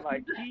 one.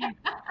 Like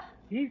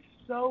he's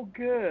so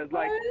good.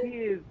 Like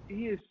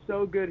he is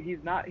so good. He's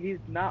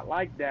not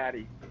like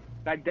daddy.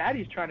 Like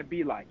daddy's trying to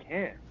be like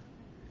him.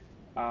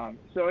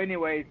 So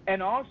anyways,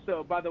 and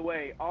also by the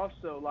way,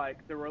 also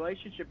like the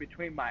relationship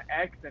between my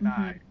ex and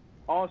I,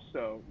 Hmm.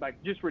 also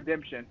like just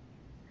redemption.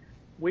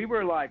 We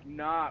were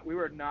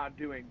not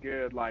doing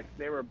good. Like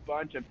there were a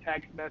bunch of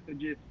text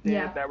messages sent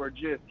Yeah. that were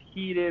just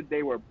heated.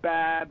 They were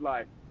bad.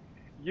 Like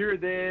you're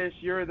this,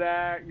 you're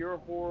that, you're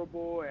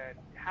horrible, and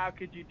how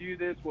could you do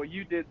this? Well,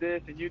 you did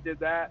this and you did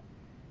that,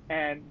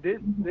 and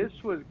this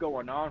was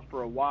going on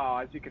for a while,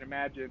 as you can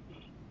imagine.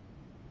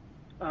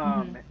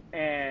 Mhm.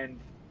 And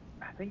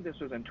I think this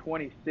was in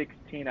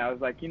 2016. I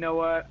was like, you know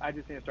what? I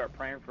just need to start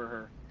praying for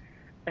her.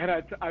 And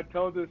I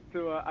told this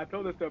to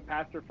a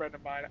pastor friend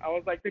of mine. I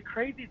was like, the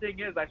crazy thing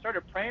is, I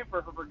started praying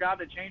for her for God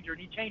to change her,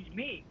 and He changed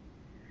me.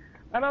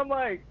 And I'm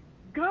like,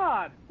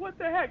 God, what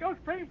the heck? I was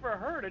praying for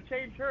her to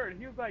change her, and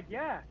He was like,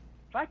 yeah,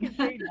 if I can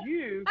change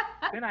you,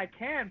 then I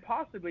can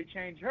possibly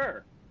change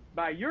her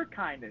by your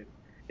kindness.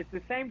 It's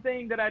the same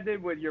thing that I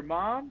did with your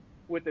mom,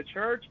 with the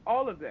church,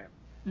 all of them.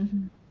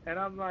 Mhm. And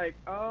I'm like,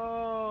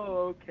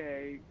 oh,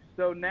 okay.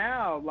 So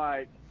now,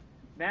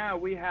 now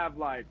we have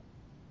like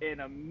an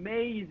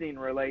amazing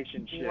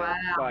relationship.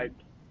 Wow.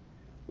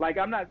 Like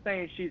I'm not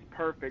saying she's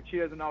perfect. She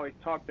doesn't always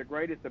talk the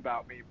greatest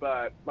about me,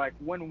 but like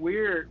when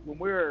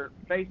we're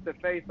face to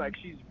face, like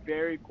she's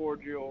very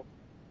cordial.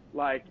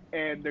 Like,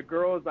 and the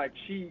girls, like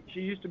she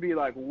used to be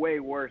like way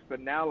worse, but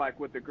now like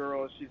with the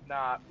girls, she's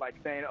not like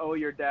saying, oh,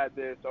 your dad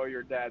this, oh,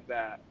 your dad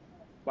that.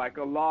 Like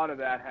a lot of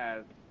that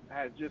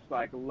has just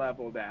like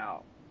leveled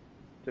out.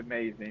 It's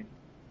amazing.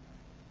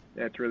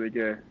 Yeah, it's really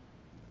good.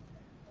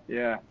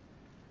 Yeah.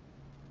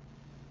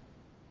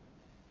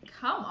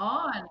 Come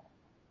on.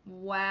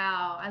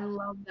 Wow. I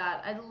love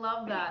that. I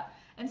love that.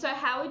 And so,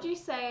 how would you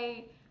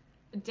say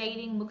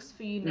dating looks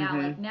for you now?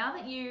 Like, Mhm. now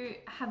that you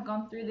have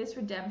gone through this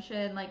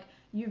redemption, like,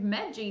 you've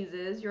met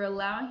Jesus, you're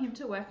allowing Him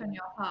to work on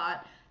your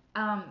heart.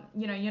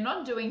 You're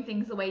not doing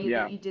things the way that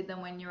Yeah. you did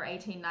them when you were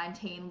 18,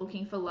 19,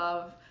 looking for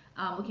love,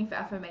 looking for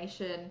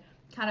affirmation,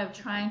 kind of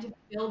trying to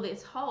fill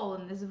this hole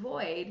and this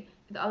void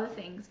with other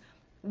things.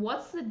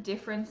 What's the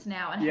difference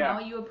now, and how Yeah.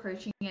 are you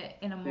approaching it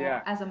in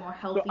Yeah. as a more So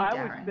healthy I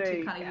would Darren, to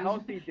say kind of use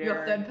healthy your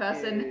Darren third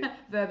person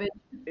verbiage?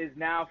 is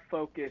now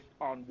focused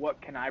on what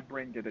can I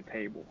bring to the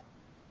table?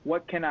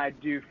 What can I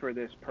do for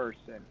this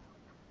person?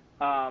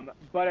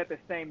 But at the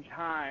same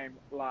time,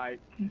 like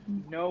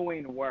Mhm.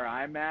 knowing where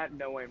I'm at,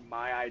 knowing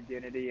my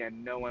identity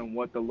and knowing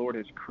what the Lord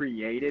has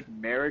created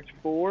marriage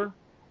for,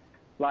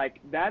 like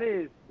that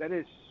is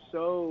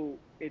so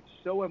it's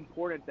so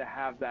important to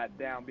have that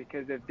down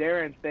because if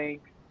Darren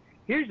thinks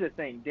here's the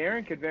thing,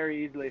 Darren could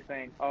very easily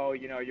think, oh,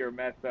 you're a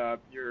mess up,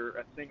 you're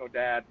a single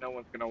dad, no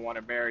one's gonna want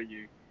to marry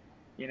you,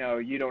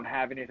 you don't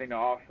have anything to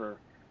offer.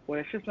 Well,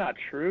 it's just not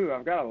true.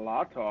 I've got a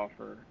lot to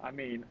offer. I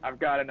mean, I've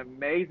got an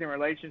amazing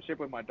relationship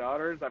with my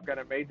daughters. I've got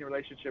an amazing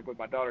relationship with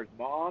my daughter's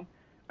mom.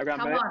 I've got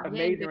Come an on,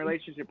 yeah, you amazing do.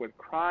 relationship with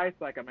Christ.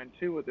 Like I'm in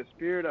tune with the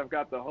Spirit. I've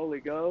got the Holy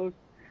Ghost.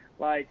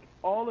 Like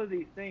all of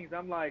these things.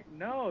 I'm like,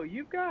 no,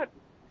 you've got,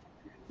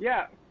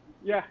 yeah,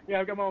 yeah.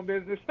 I've got my own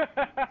business.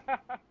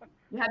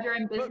 You have your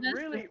own But business.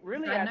 Just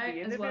really, side at note the end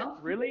as of it, well.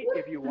 really,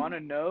 if you want to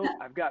know,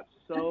 I've got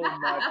so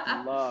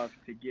much love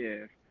to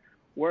give.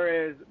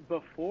 Whereas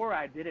before,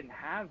 I didn't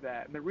have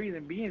that. And the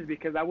reason being is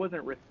because I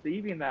wasn't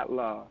receiving that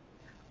love.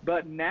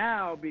 But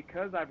now,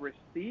 because I've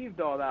received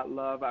all that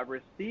love, I've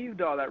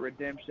received all that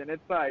redemption,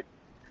 it's like,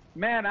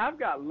 man, I've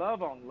got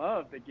love on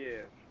love to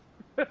give.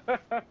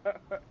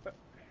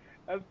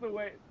 That's the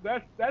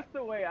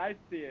way I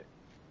see it.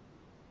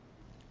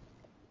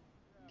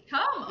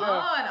 Come Yeah.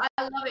 on,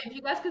 I love it. If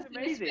you guys could It's see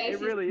his amazing. It face,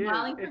 he's really is.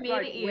 smiling from It's ear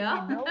like to when you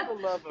ear. know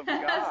the love of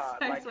God,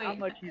 So like how sweet.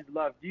 much He's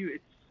loved you,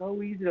 it's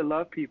so easy to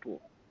love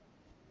people.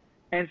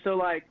 And so,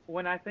 like,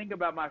 when I think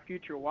about my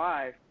future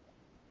wife,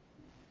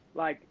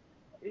 like,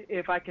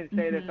 if I can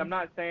say this, Hmm. I'm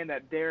not going to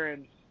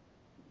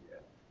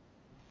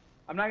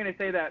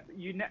say that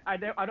I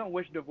don't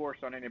wish divorce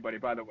on anybody,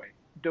 by the way.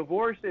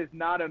 Divorce is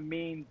not a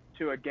means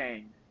to a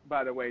gain,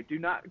 by the way. Do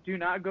not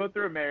go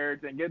through a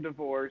marriage and get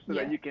divorced so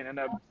that Yeah. you can end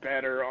up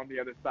better on the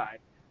other side.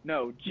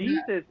 No, No.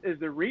 Jesus is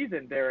the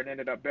reason Darren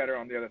ended up better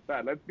on the other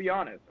side. Let's be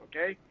honest,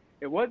 okay?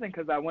 It wasn't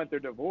because I went through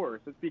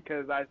divorce. It's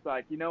because I was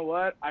like, you know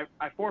what? I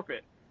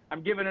forfeit.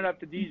 I'm giving it up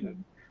to Jesus.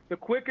 Hmm. The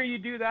quicker you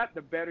do that,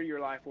 the better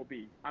your life will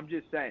be. I'm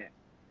just saying.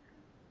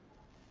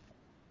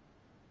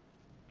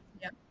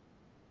 Yeah.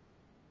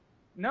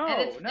 No, no,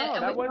 And we that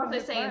can wasn't also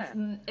the say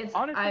plan. it's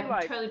Honestly, I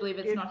like totally believe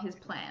it's if not his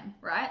plan,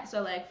 right?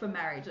 So like for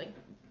marriage, like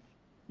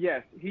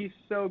yes, he's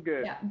so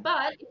good. yeah.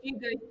 But if you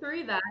go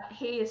through that,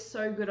 he is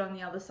so good on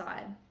the other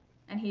side,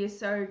 and he is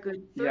so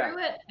good Yeah,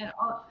 through it, and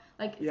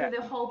like yeah. through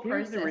the whole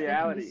Here's the process, there can be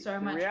reality. so The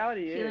much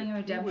reality is healing and he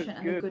was redemption,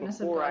 and the good goodness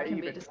of God can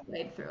be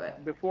displayed through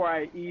it. before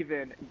I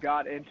even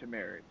got into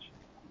marriage.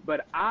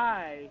 But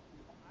I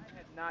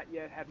had not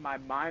yet had my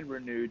mind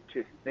renewed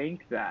to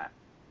think that.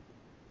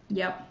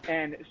 Yep.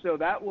 And so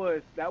that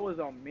was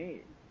on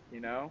me,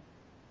 you know.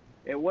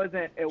 Hmm. It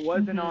wasn't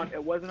Come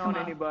on on.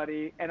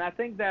 anybody. And I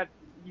think that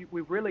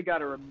we've really got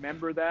to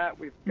remember that.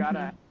 Hmm.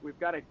 We've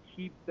got to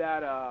keep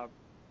that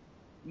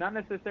not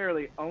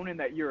necessarily owning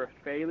that you're a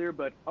failure,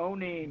 but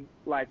owning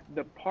like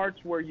the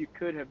parts where you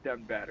could have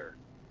done better.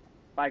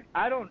 Like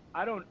I don't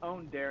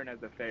own Darren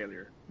as a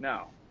failure.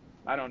 No.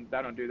 I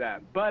don't do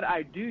that. But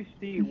I do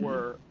see Hmm.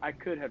 where I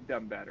could have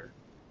done better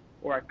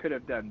or I could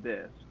have done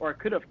this or I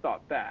could have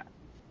thought that,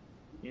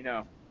 you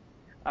know.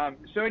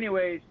 So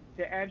anyways,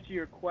 to answer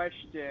your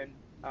question,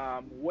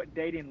 what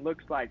dating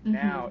looks like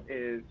now Mhm.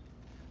 is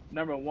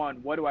number one,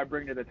 what do I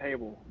bring to the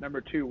table?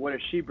 Number two, what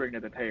does she bring to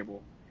the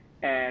table?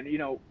 And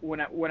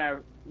when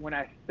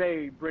I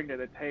say bring to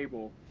the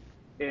table,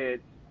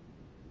 it's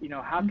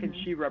how can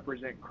Mhm. she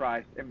represent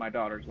Christ in my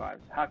daughter's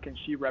lives? How can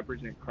she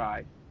represent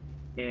Christ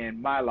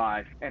in my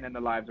life and in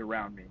the lives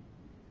around me?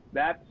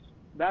 That's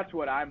that's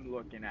what I'm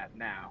looking at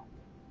now.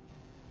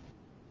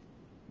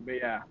 But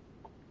yeah,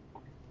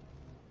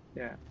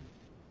 yeah.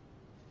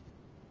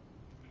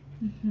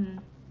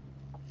 Mhm.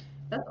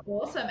 That's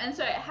awesome. And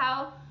so,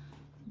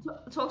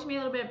 talk to me a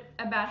little bit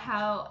about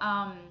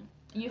how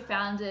you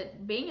found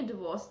it being a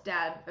divorced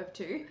dad of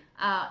two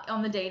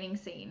on the dating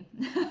scene.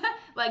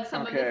 Like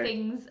some of the Okay.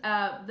 things,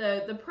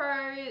 the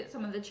pros,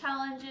 some of the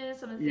challenges,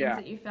 some of the things Yeah.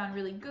 that you found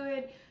really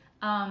good.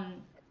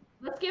 Um,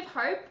 let's give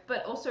hope,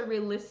 but also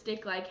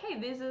realistic. Like, hey,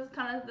 this is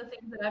kind of the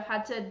things that I've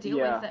had to deal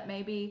with Yeah. that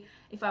maybe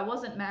if I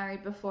wasn't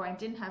married before and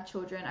didn't have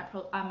children,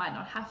 I might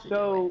not have to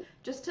deal with. So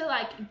Just to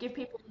like give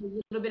people a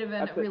little bit of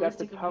a that's a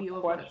realistic tough view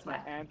of what it's question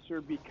like. to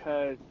answer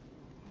because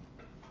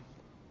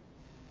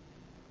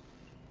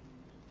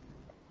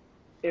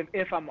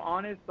if I'm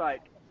honest,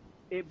 like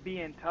it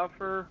being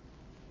tougher,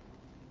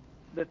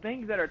 the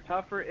things that are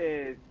tougher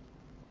is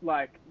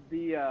like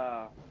the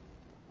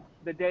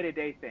day to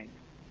day things.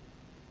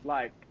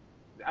 Like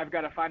I've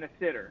got to find a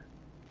sitter.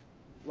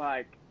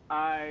 Like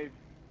I've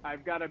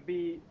I've got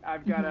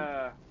Mhm.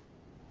 to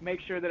make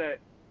sure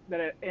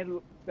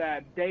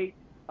that dates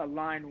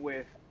align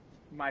with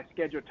my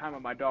scheduled time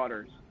of my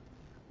daughters.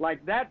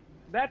 Like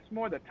that's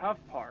more the tough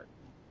part.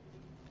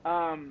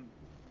 Um,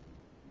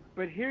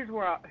 but here's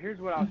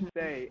what I'll Mhm.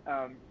 say.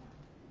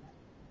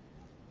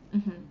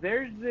 Mhm.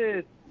 There's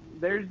this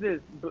there's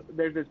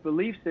this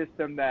belief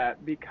system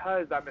that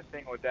because I'm a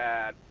single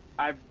dad,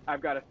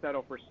 I've got to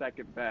settle for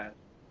second best,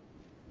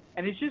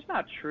 and it's just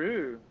not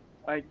true.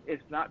 Like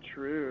it's not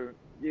true.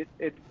 It's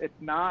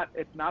not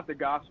the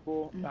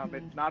gospel.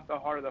 It's Mhm. not the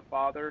heart of the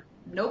Father.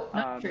 Nope,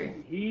 not true.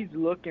 He's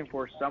looking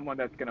for someone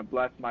that's going to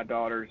bless my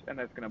daughters and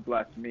that's going to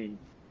bless me.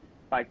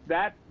 Like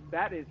that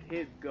is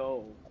his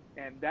goal,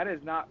 and that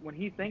is not when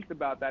he thinks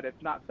about that.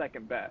 It's not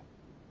second best.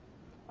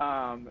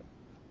 Um,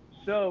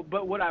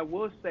 but what I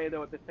will say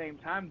though, at the same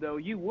time though,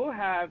 you will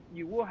have.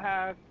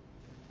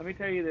 Let me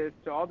tell you this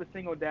to all the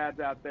single dads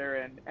out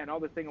there and all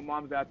the single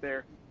moms out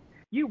there.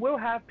 You will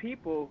have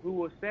people who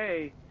will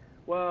say,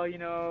 well,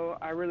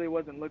 I really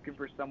wasn't looking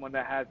for someone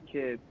that has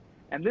kids.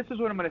 And this is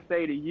what I'm going to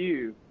say to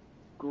you.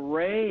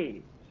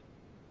 Great.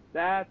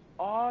 That's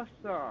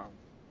awesome.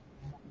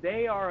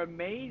 They are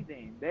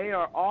amazing. They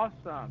are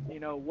awesome.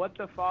 What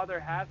the Father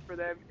has for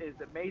them is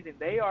amazing.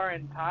 They are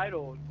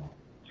entitled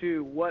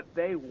to what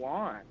they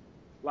want.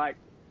 Like,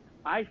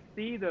 I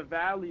see the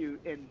value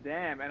in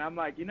them, and I'm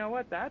like, you know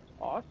what? That's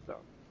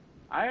awesome.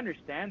 I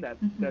understand that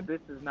Mhm.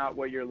 this is not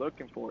what you're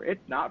looking for.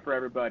 It's not for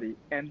everybody.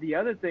 And the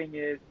other thing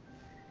is,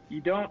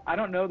 I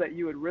don't know that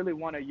you would really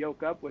want to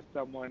yoke up with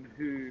someone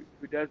who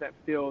doesn't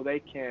feel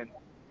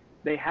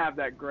they have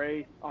that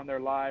grace on their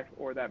life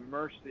or that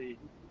mercy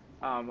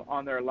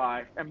on their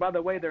life. And by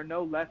the way, they're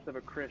no less of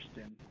a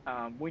Christian.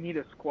 We need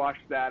to squash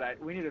that.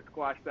 We need to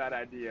squash that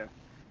idea.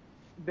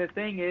 The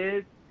thing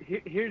is,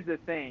 here's the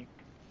thing.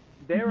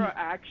 There Mhm. are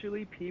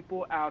actually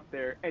people out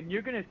there, and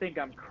you're gonna think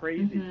I'm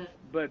crazy, Mhm.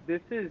 but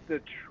this is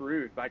the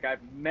truth. Like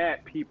I've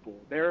met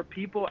people. There are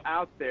people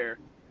out there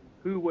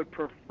who would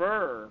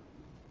prefer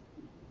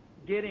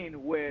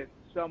getting with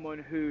someone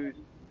who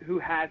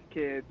has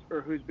kids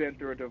or who's been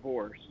through a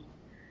divorce.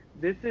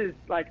 This is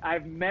like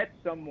I've met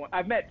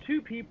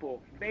two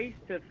people face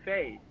to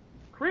face,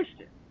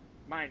 Christians,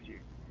 mind you,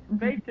 Mhm.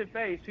 face to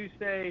face who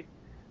say,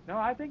 "No,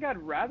 I think I'd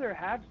rather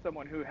have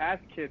someone who has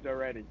kids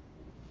already."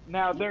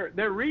 Now Yeah.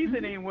 their Mhm.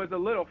 reasoning was a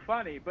little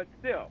funny, but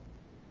still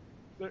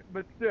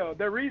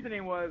their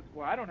reasoning was,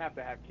 "Well, I don't have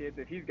to have kids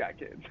if he's got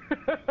kids."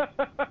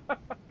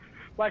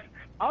 Like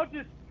I'll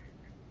just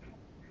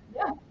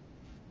Yeah.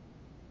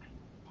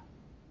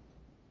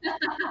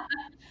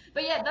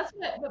 But yeah, but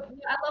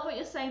I love what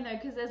you're saying though,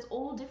 because there's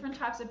all different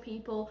types of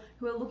people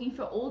who are looking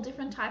for all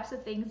different types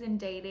of things in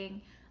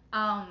dating.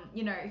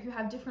 Who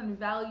have different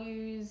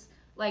values,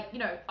 like,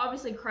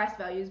 obviously Christ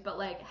values, but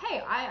like,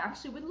 hey, I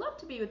actually would love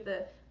to be with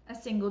a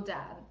single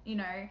dad.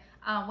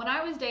 When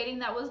I was dating,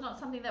 that was not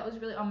something that was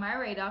really on my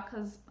radar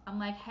because I'm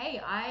like,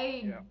 hey,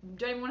 I yeah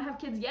don't even want to have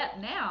kids yet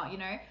now.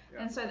 yeah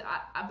And so,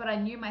 but I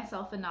knew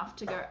myself enough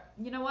to go,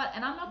 you know what,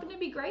 and I'm not going to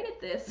be great at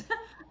this.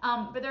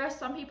 But there are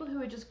some people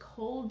who are just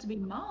called to be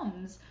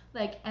moms,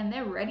 like, and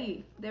they're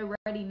ready. They're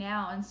ready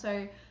now, and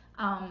so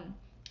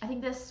I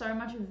think there's so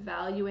much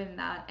value in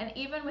that. And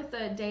even with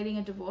the dating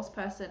a divorced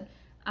person,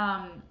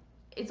 um,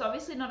 it's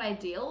obviously not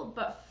ideal,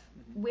 but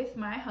hmm with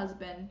my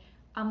husband,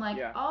 I'm like,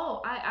 yeah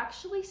oh, I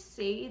actually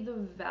see the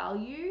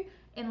value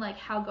in like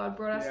how God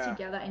brought us yeah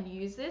together and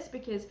use this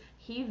because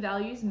he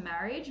values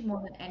marriage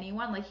more than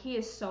anyone. Like he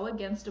is so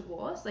against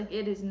divorce. Like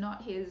it is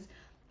not his.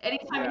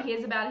 Anytime he yeah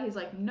hears about it, he's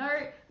like, no,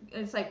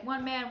 it's like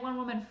one man, one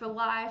woman for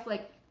life.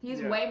 Like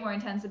he's yeah way more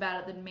intense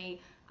about it than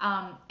me.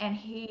 And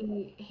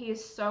he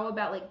is so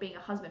about like being a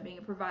husband, being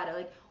a provider,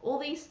 like all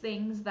these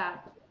things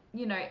that,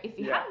 you know, if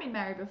you Yeah. hadn't been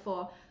married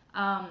before,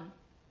 I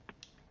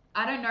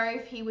don't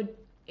know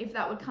if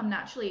that would come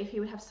naturally, if he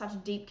would have such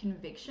deep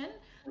conviction.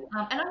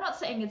 And I'm not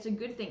saying it's a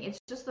good thing. It's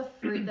just the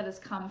fruit that has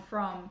come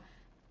from.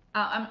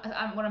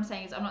 What I'm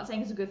saying is, I'm not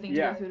saying it's a good thing to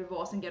Yeah. go through a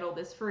divorce and get all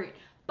this fruit,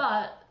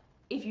 but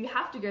if you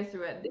have to go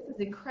through it, this is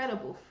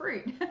incredible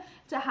fruit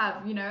to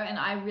have, you know. And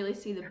I really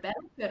see the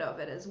benefit of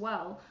it as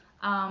well.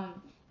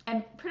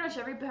 And pretty much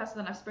every person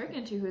that I've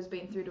spoken to who has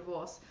been through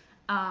divorce,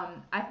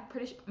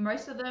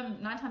 most of them,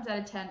 9 times out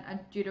of 10, are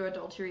due to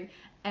adultery.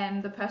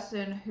 And the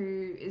person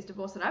who is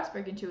divorced that I've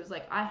spoken to is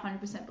like, I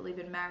 100% believe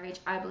in marriage.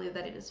 I believe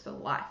that it is for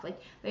life.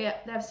 Like they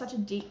have such a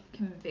deep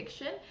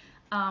conviction,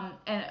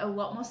 and a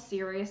lot more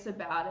serious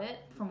about it,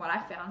 from what I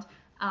found,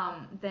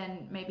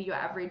 than maybe your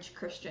average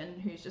Christian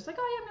who's just like,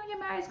 oh yeah, I'm gonna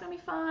get married, it's gonna be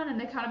fun, and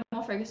they're kind of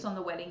more focused on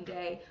the wedding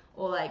day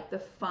or like the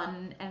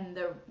fun and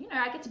the, you know,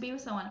 I get to be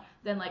with someone,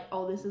 than like,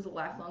 oh, this is a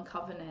lifelong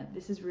covenant.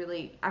 This is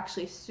really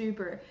actually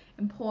super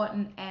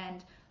important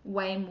and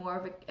way more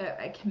of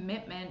a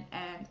commitment,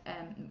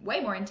 and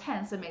way more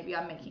intense than maybe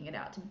I'm making it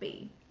out to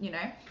be, you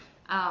know.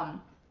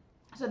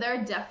 So there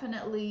are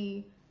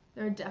definitely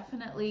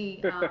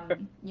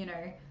you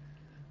know,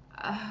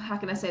 how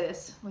can I say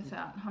this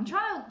without, I'm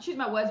trying to choose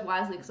my words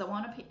wisely because I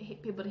want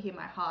people to hear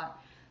my heart.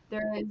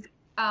 There is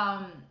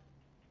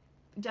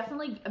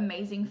definitely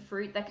amazing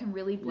fruit that can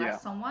really bless Yeah.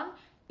 someone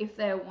if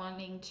they're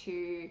wanting to,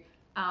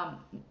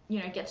 you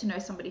know, get to know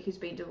somebody who's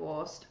been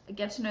divorced,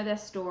 get to know their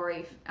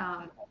story,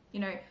 you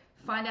know,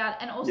 find out,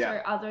 and also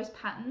Yeah. are those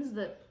patterns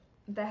that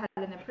they had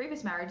in their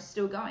previous marriage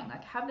still going?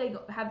 Like, have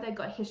they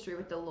got history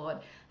with the Lord?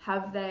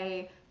 Have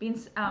they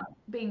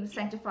been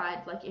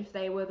sanctified? Like, if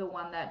they were the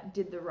one that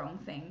did the wrong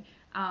thing,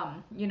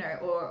 you know,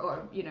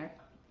 or you know,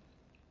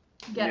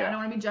 again, I Yeah. don't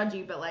want to be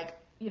judgy, but like,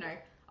 you know,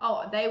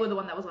 oh, they were the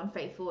one that was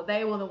unfaithful, or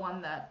they were the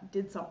one that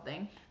did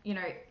something, you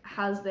know,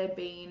 has there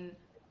been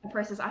a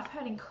process? I've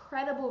heard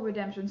incredible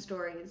redemption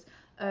stories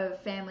of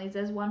families.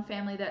 There's one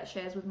family that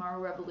shares with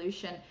Moral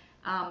Revolution,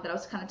 that I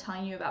was kind of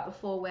telling you about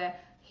before, where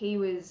he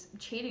was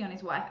cheating on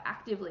his wife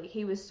actively.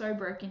 He was so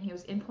broken. He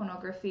was in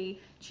pornography.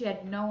 She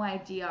had no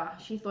idea.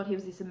 She thought he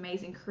was this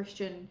amazing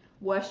Christian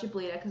worship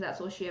leader because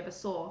that's all she ever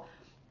saw,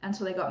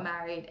 until they got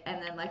married.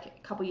 And then like a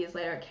couple years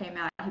later it came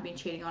out he'd been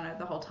cheating on her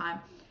the whole time,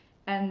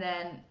 and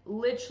then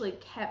literally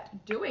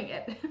kept doing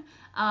it.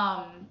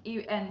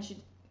 And she,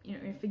 you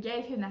know,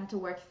 forgave him. They had to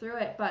work through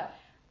it, but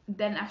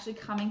then actually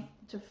coming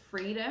to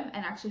freedom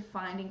and actually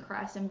finding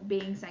Christ and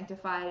being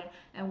sanctified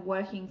and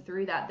working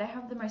through that, they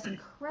have the most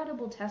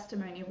incredible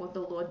testimony of what the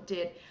Lord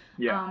did.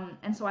 Yeah.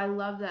 And so I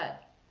love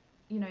that,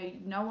 you know,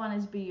 no one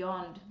is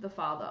beyond the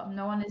Father.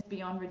 No one is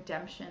beyond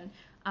redemption.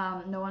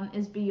 No one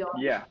is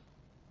Yeah.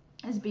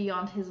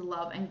 beyond his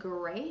love and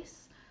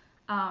grace.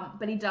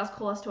 But he does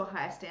call us to a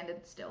higher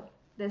standard still.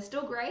 There's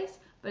still grace,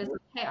 but it's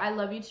like, hey, I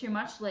love you too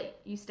much to let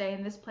you stay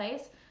in this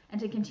place and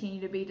to continue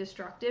to be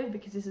destructive,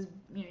 because this is,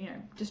 you know,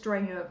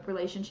 destroying your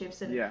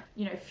relationships and, Yeah.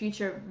 you know,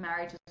 future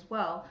marriage as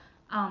well.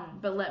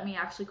 But let me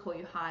actually call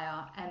you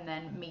higher and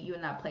then meet you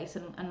in that place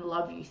and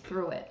love you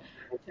through it,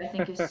 which I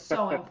think is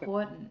so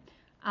important.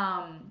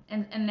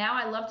 And now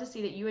I love to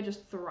see that you are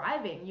just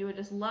thriving. You are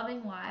just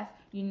loving life.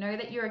 You know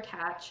that you're a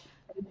catch.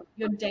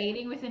 You're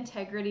dating with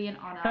integrity and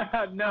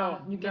honor. No.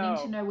 You're getting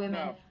to No. know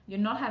women. No. You're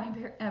not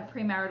having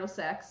premarital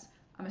sex.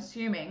 I'm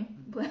assuming.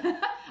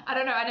 I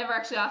don't know. I never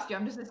actually asked you.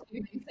 I'm just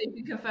assuming, so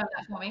you can confirm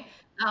that for me.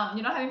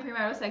 You're not having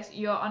premarital sex.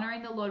 You're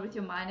honoring the Lord with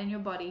your mind and your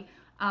body.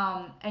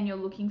 And you're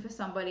looking for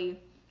somebody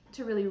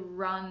to really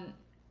run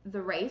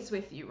the race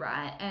with you,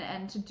 right?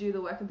 And to do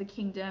the work of the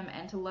kingdom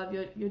and to love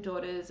your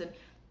daughters. And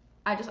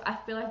I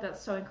feel like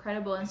that's so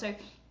incredible. And so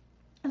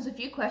there's a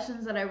few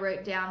questions that I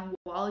wrote down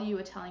while you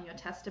were telling your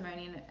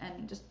testimony,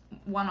 and just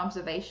one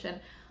observation.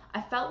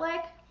 I felt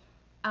like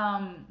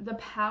the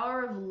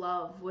power of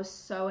love was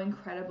so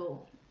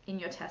incredible in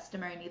your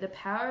testimony. The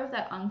power of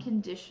that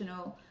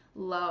unconditional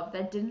love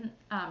that didn't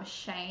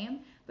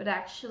shame, but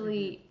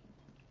actually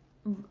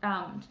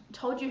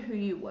told you who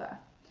you were,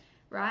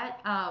 right?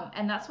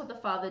 And that's what the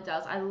Father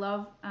does. I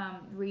love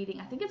reading,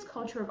 I think it's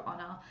Culture of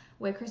Honor,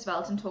 where Chris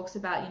Vallotton talks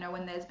about, you know,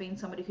 when there's been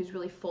somebody who's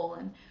really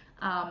fallen,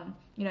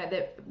 you know,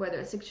 that whether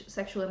it's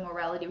sexual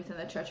immorality within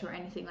the church or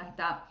anything like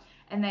that,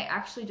 and they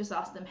actually just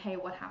ask them, hey,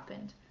 what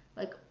happened?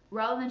 Like,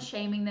 rather than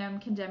shaming them,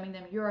 condemning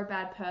them, you're a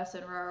bad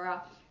person, rah, rah,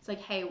 rah, it's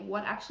like, hey,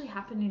 what actually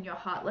happened in your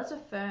heart? Let's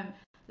affirm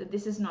that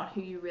this is not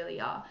who you really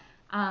are.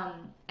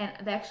 And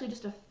they actually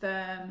just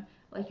affirm,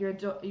 like, you're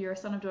a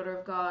son or daughter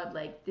of God,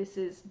 like, this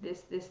is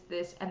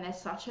this, and there's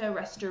such a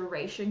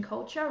restoration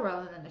culture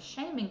rather than a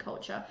shaming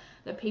culture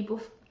that people,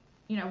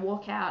 you know,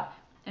 walk out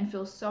and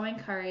feel so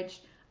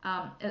encouraged.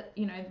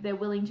 You know, they're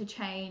willing to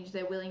change,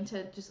 they're willing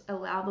to just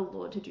allow the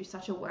Lord to do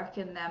such a work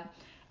in them,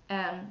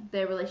 and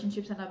their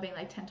relationships end up being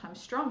like 10 times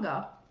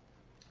stronger.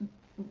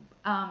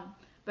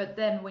 But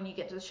then when you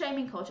get to the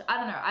shaming culture, I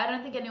don't know, I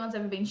don't think anyone's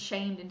ever been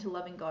shamed into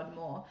loving God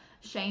more,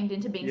 shamed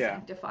into being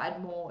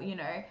sanctified more, you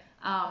know.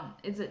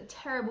 It's a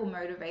terrible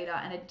motivator,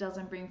 and it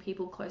doesn't bring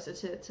people closer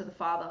to the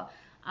Father.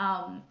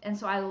 And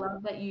so I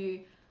love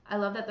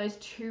that those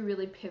two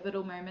really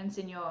pivotal moments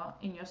in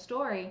your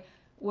story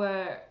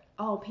were,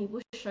 oh, people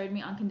showed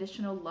me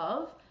unconditional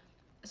love,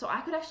 so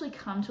I could actually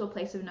come to a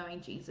place of knowing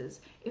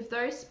Jesus. If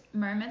those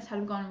moments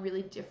had gone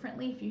really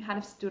differently, if you had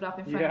have stood up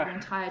in front of your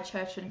entire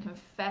church and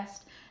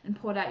confessed and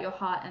poured out your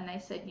heart, and they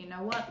said, you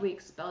know what, we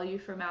expel you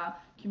from our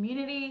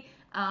community,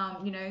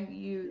 you know,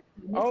 you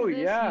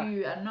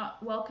you are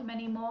not welcome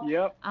anymore.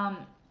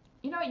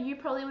 You know, you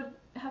probably would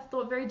have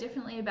thought very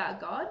differently about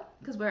God,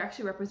 because we're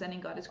actually representing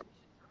God as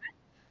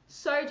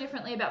so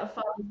differently about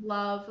the Father's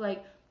love.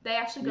 Like, they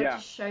actually got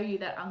to show you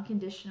that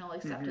unconditional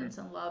acceptance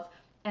and love,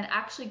 and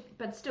actually,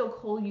 but still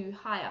call you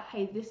higher.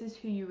 Hey, this is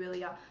who you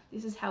really are.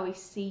 This is how we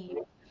see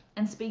you,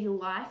 and speak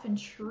life and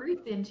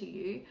truth into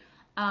you.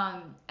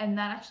 And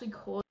that actually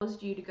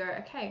caused you to go,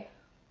 okay,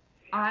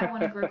 I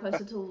want to grow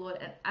closer to the Lord.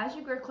 And as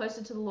you grow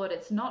closer to the Lord,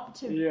 it's not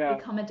to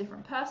become a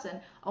different person.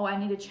 Oh, I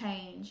need to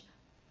change.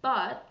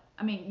 But,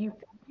 I mean, you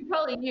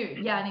probably knew,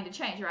 yeah, I need to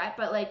change, right?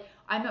 But, like,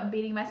 I'm not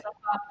beating myself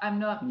up. I'm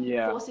not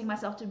forcing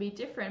myself to be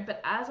different. But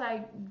as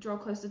I draw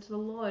closer to the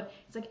Lord,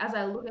 it's like, as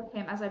I look at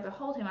him, as I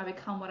behold him, I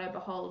become what I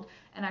behold,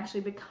 and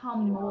actually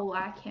become more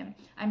like him.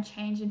 I'm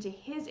changed into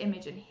his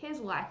image and his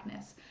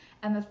likeness.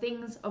 And the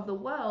things of the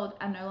world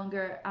are no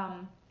longer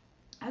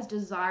as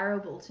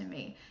desirable to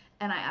me.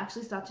 And I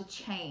actually start to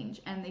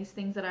change, and these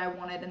things that I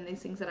wanted, and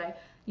these things that I,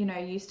 you know,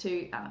 used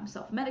to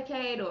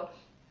self-medicate or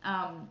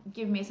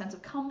give me a sense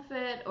of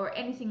comfort or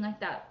anything like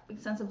that, a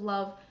sense of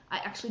love, I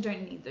actually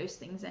don't need those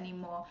things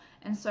anymore.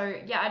 And so,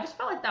 yeah, I just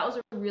felt like that was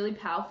a really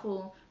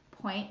powerful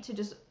point to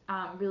just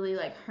really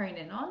like hone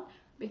in on,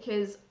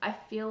 because I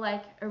feel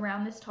like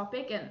around this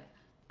topic, and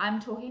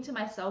I'm talking to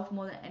myself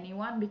more than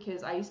anyone,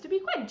 because I used to be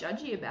quite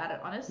judgy about it,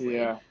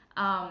 honestly.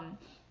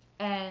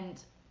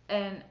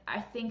 And I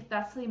think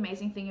that's the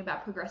amazing thing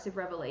about progressive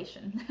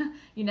revelation.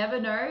 You never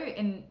know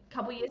in a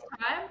couple years'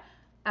 time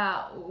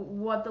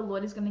what the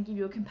Lord is going to give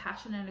you a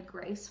compassion and a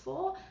grace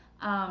for.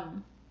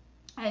 And,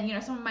 you know,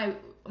 some of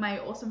my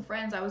awesome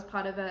friends, I was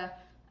part of a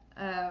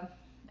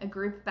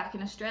group back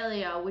in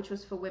Australia, which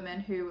was for women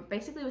who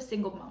basically were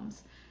single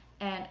mums.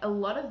 And a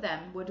lot of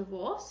them were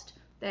divorced.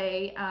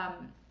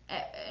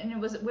 And it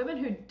was women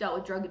who dealt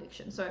with drug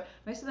addiction. So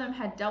most of them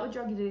had dealt with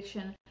drug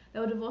addiction. They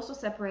were divorced or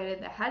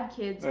separated. They had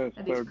kids. They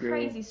had these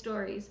crazy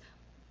stories.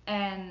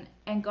 And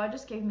God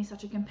just gave me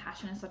such a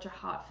compassion and such a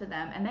heart for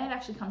them. And they had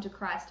actually come to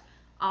Christ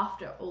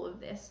after all of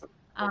this.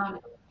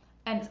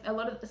 And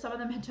some of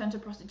them had turned to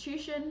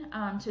prostitution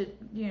to,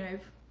 you know,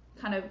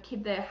 kind of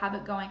keep their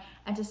habit going,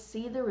 and to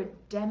see the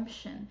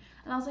redemption.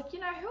 And I was like, you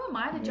know, who am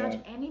I to judge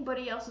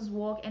anybody else's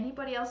walk,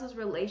 anybody else's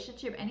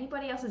relationship,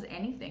 anybody else's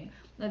anything?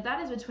 Like,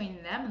 that is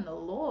between them and the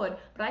Lord.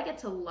 But I get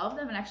to love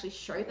them and actually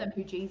show them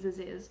who Jesus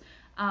is.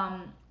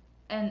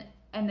 And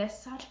there's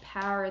such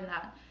power in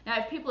that. Now,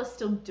 if people are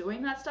still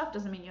doing that stuff,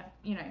 doesn't mean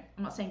you know,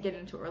 I'm not saying get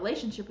into a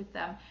relationship with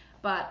them,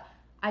 but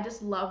I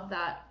just love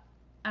that,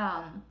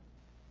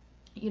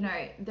 you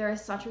know, there is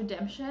such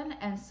redemption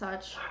and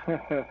such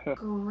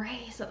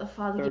grace that the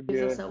Father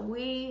gives us, that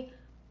we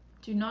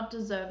do not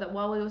deserve, that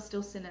while we were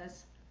still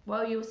sinners,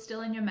 while you were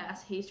still in your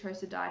mess, he chose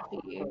to die for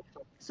you,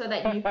 so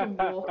that you could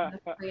walk in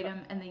the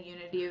freedom and the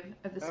unity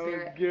of the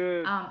Spirit.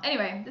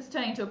 Anyway, this is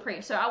turning into a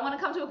preach, so I want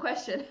to come to a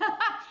question.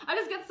 I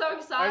just get so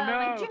excited.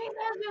 I'm like, Jesus,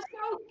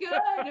 you're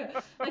so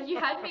good. Like, you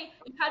had me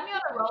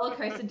on a roller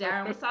coaster,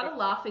 Darren. We started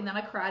laughing, then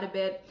I cried a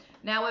bit.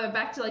 Now we're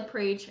back to like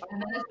preach,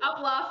 and then I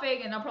stop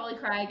laughing, and I'll probably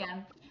cry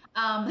again.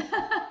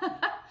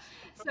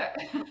 So,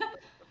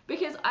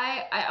 because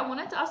I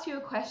wanted to ask you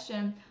a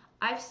question.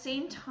 I've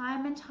seen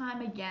time and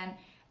time again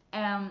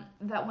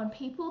that when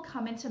people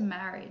come into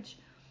marriage,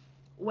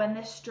 when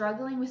they're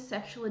struggling with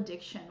sexual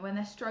addiction, when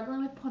they're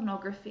struggling with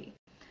pornography,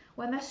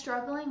 when they're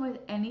struggling with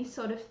any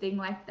sort of thing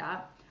like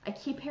that, I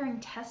keep hearing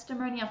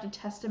testimony after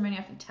testimony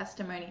after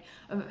testimony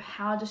of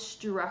how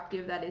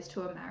destructive that is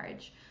to a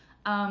marriage.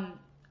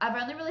 I've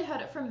only really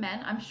heard it from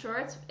men. I'm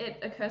sure it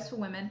occurs for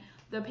women.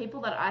 The people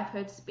that I've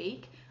heard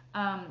speak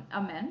are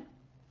men.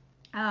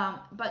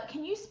 But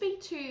can you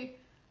speak to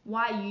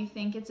why you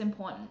think it's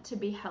important to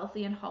be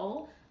healthy and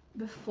whole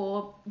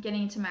before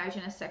getting into marriage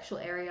in a sexual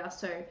area?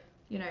 So,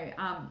 you know,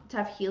 to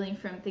have healing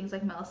from things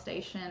like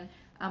molestation,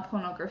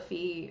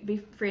 pornography, be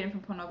freedom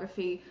from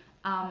pornography,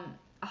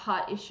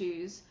 heart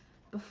issues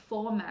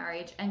before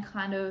marriage, and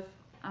kind of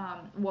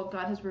what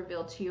God has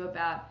revealed to you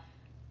about,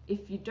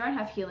 if you don't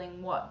have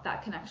healing, what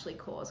that can actually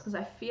cause. Because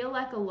I feel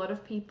like a lot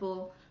of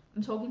people,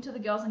 I'm talking to the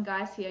girls and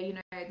guys here, you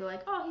know, they're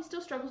like, oh, he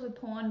still struggles with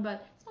porn,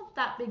 but it's not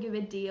that big of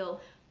a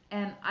deal.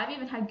 And I've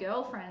even had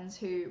girlfriends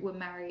who were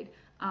married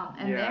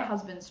and their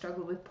husbands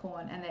struggled with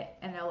porn, and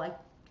they're like,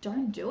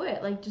 don't do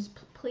it. Like, just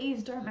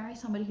please don't marry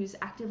somebody who's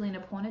actively in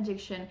a porn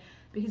addiction,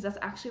 because that's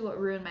actually what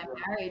ruined my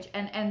marriage.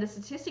 And the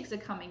statistics are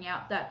coming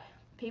out that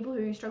people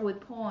who struggle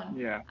with porn,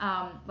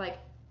 like,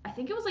 I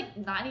think it was like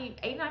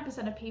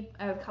 89%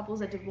 of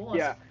couples that divorced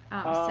said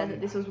that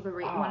this was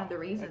one of the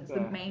reasons, the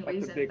main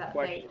reason that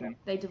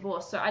they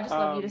divorced. So I just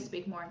love you to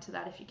speak more into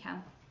that if you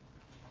can.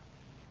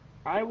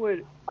 I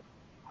would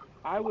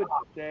I would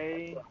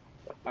say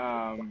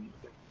um,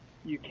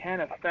 you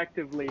can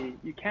effectively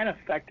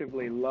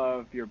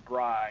love your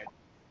bride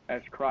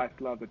as Christ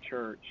loved the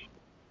church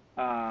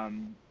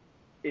um,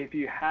 if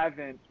you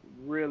haven't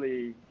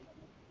really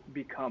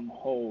become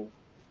whole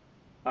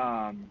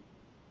um,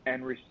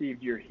 and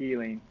received your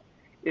healing.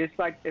 It's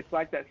like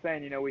that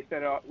saying, we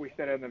said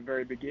it in the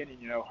very beginning,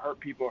 hurt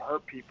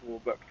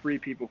people, but free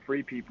people.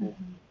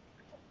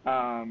 Mm-hmm.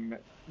 Um,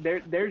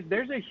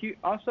 there's a huge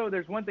also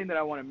there's one thing that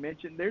I want to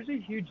mention. There's a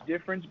huge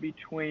difference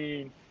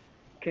between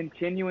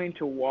continuing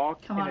to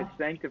walk Come in a on.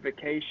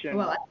 sanctification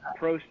Well,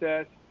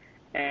 process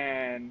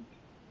and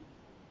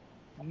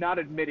not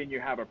admitting you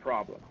have a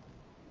problem.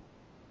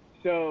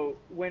 So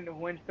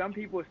when some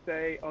people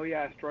say, "Oh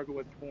yeah, I struggle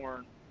with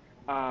porn,"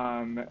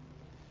 um,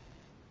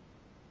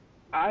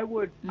 I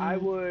would I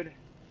mm, would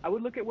I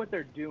would look at what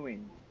they're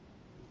doing.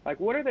 Like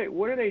what are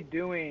they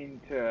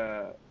doing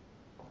to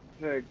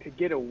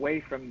get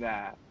away from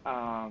that?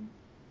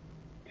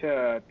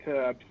 To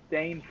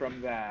abstain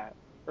from that,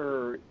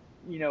 or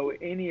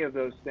any of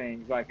those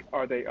things. Like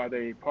are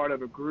they part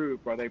of a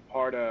group? Are they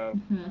part of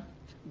mm-hmm.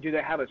 Do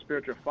they have a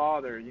spiritual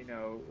father?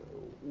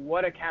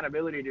 What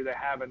accountability do they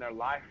have in their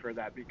life for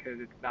that? Because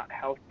it's not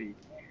healthy.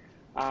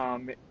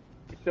 um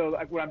so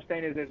like what I'm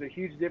saying is there's a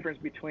huge difference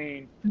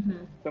between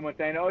Mm-hmm. someone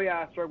saying, "Oh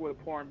yeah, I struggle with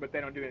porn," but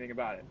they don't do anything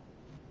about it.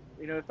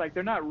 It's like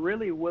they're not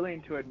really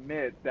willing to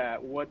admit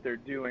that what they're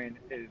doing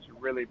is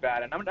really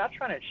bad. And I'm not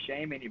trying to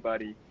shame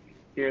anybody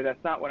here.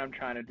 That's not what I'm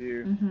trying to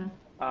do.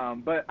 Mm-hmm.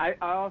 But I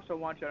also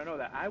want you to know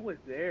that I was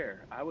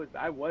there. I was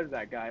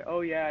that guy.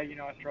 Oh yeah,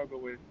 I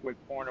struggle with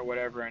porn or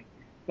whatever, and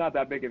it's not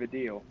that big of a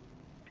deal.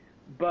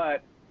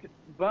 But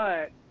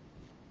but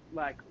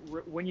like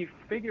when you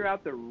figure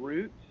out the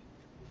root,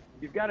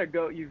 you've got to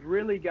go. You've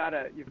got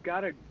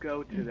to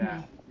go to Mm-hmm.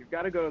 that. You've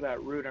got to go to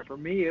that root. And for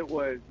me, it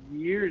was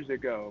years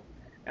ago,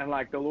 and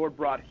like the Lord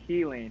brought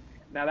healing.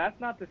 Now that's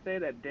not to say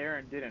that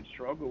Darren didn't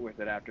struggle with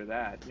it after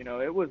that.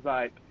 It was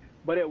like,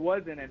 but it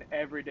wasn't an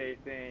everyday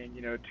thing.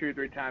 2 or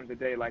 3 times a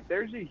day. Like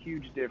there's a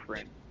huge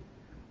difference.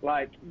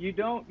 Like you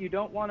don't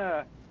want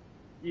to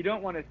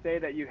say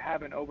that you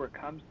haven't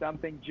overcome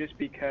something just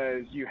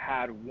because you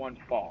had one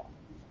fall.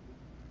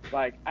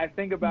 Like I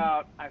think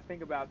about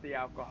the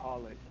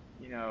alcoholic.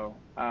 You know,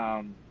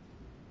 um,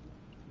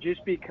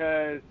 just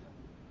because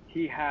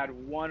he had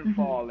one Mm-hmm.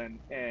 fall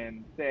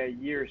in say a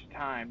year's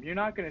time, you're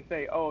not going to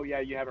say, "Oh yeah,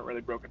 you haven't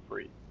really broken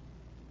free."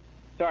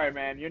 Sorry,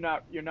 man, you're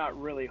not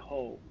really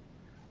whole.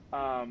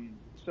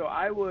 So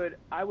I would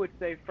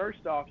say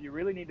first off, you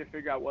really need to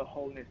figure out what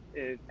wholeness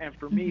is, and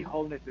for me, Mm-hmm.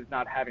 wholeness is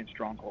not having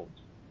strongholds.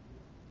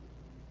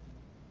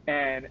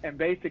 And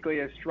basically,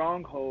 a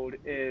stronghold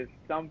is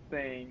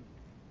something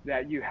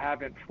that you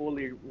haven't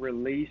fully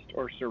released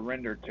or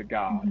surrendered to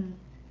God. Mm-hmm.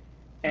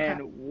 Okay.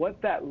 And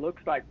what that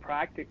looks like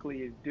practically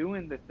is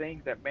doing the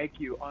things that make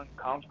you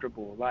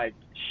uncomfortable, like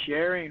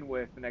sharing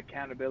with an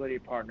accountability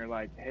partner,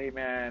 like, "Hey,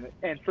 man."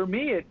 And for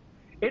me,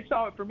 it's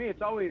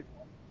always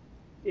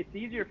it's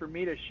easier for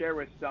me to share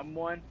with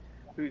someone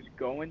who's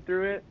going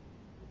through it.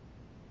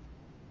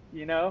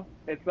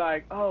 It's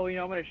like, "Oh,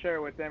 I'm going to share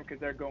it with them because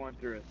they're going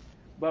through it."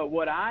 But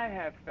what I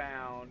have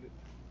found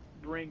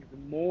brings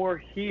more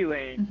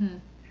healing. Mm-hmm.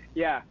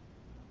 Yeah,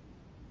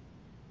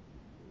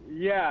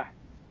 yeah.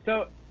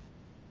 So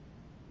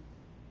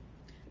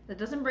That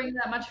doesn't bring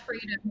that much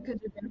freedom because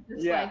you're both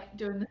just yeah, like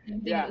doing the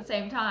same thing at yeah. the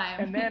same time.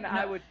 And then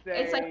I would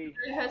It's like say,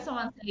 I heard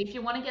someone say, if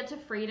you want to get to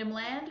freedom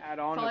land, add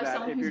on to follow that,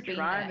 someone if who's you're been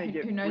trying there, to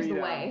get who knows the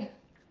freedom, way,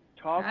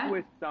 talk right?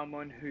 with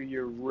someone who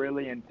you're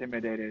really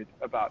intimidated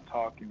about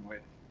talking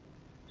with.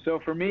 So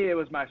for me, it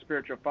was my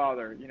spiritual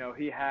father.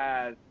 He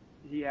has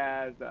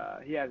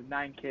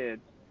 9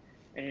 kids,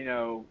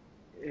 and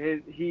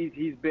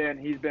he's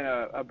been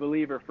a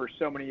believer for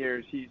so many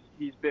years.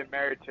 He's been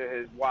married to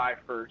his wife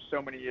for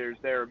so many years.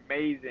 They're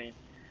amazing.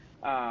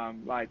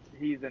 Like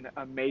he's an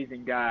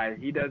amazing guy.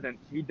 He doesn't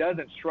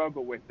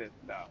struggle with this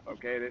stuff.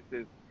 Okay, this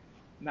is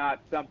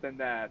not something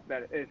that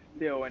is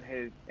still in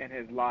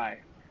his life.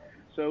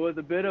 So it was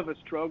a bit of a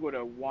struggle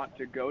to want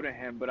to go to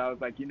him, but I was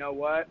like, you know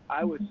what?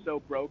 I was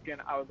so broken.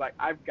 I was like,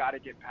 I've got to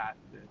get past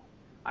this.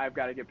 I've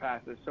got to get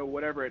past this. So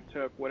whatever it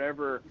took,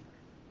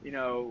 you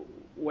know,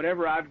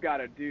 whatever I've got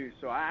to do.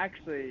 So I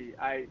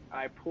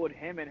pulled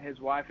him and his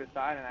wife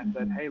aside and I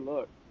said, Mm-hmm. hey,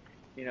 look,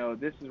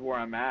 this is where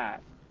I'm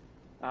at.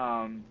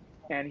 Um,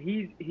 and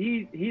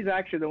he's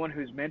actually the one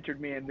who's mentored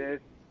me in this.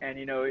 And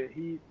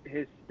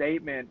his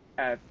statement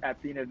at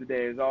the end of the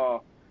day is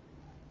all,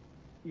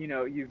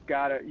 you've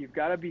got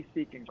to be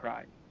seeking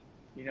Christ.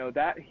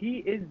 That he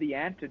is the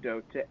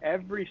antidote to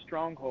every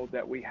stronghold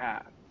that we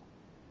have.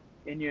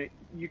 And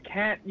you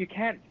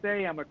can't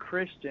say I'm a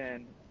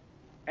Christian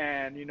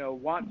and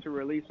want to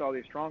release all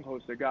these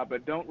strongholds to God,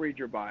 but don't read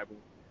your Bible.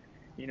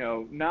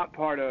 Not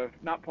part of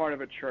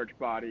a church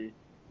body,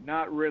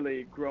 not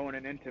really growing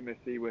in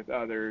intimacy with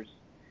others.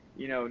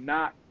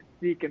 Not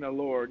seeking the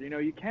Lord.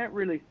 You can't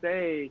really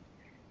say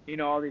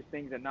all these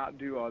things and not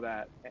do all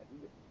that.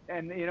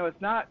 And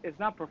it's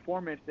not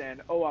performance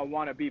and, oh, I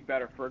want to be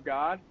better for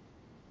God.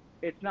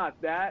 It's not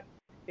that.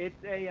 It's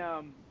a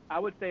I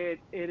would say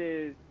it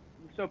is.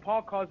 So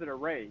Paul calls it a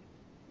race.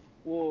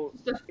 Well,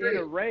 It's the in a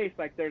fruit. race,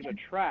 like there's a It's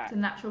a track.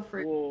 natural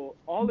fruit. Well,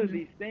 all of Hmm.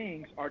 these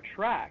things are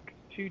tracks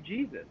to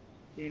Jesus.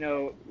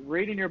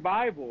 Reading your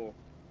Bible,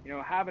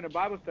 having a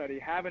Bible study,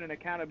 having an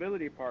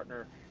accountability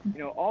partner,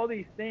 all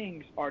these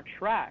things are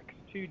tracks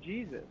to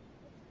Jesus.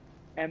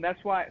 And that's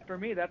why, for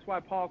me, that's why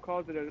Paul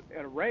calls it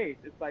a race.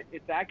 It's like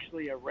it's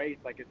actually a race,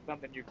 like it's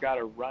something you've got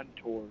to run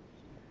towards.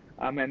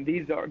 And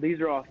these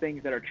are all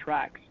things that are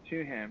tracks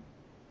to him.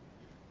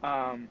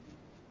 Um,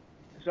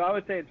 so I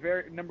would say it's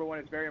very number one.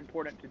 It's very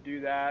important to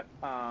do that.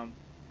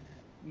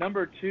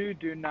 Number two,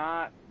 do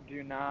not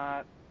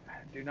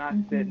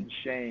sit Hmm. in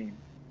shame.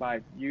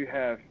 Like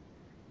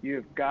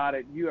you've got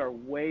it. You are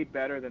way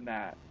better than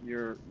that.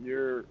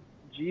 You're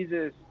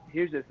Jesus.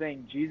 Here's the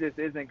thing. Jesus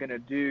isn't going to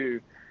do,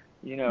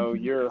 Hmm.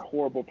 you're a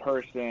horrible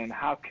person.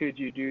 How could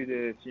you do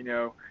this?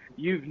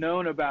 You've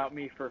known about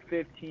me for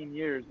 15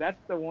 years. That's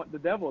the one. The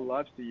devil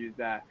loves to use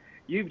that.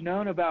 You've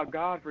known about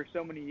God for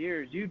so many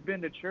years. You've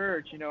been to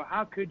church.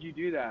 How could you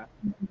do that?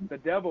 The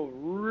devil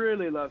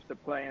really loves to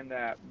play in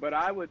that. But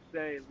I would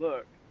say,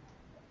 look,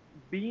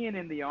 being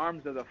in the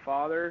arms of the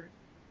Father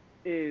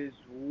is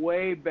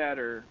way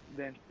better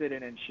than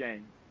sitting in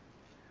shame.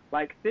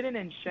 Like sitting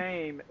in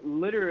shame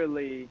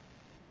literally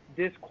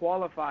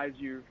disqualifies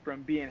you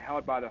from being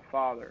held by the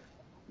Father.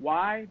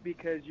 Why?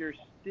 Because you're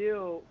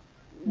still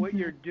what Hmm.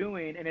 you're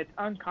doing, and it's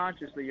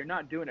unconsciously. You're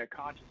not doing it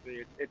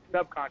consciously. It's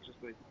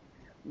subconsciously.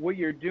 What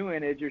you're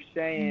doing is you're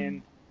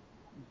saying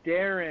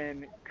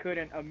Darren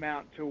couldn't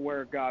amount to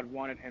where God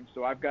wanted him,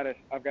 so I've got to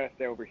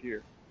stay over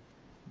here.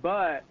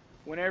 But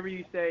whenever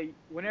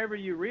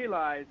you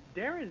realize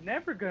Darren's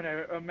never going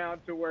to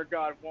amount to where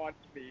God wants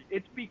me,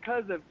 it's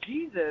because of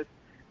Jesus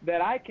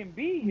that I can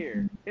be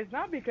here. It's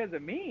not because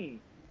of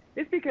me.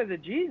 It's because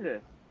of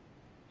Jesus.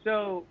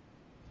 So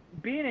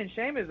being in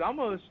shame is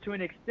almost to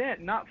an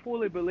extent not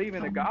fully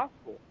believing the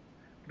gospel.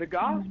 The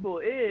gospel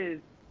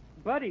is,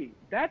 buddy,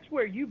 that's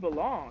where you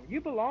belong.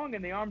 You belong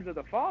in the arms of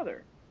the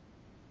Father.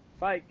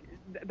 Like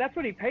that's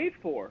what he paid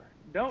for.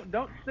 Don't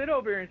sit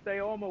over here and say,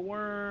 "Oh, I'm a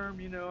worm."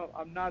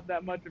 I'm not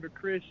that much of a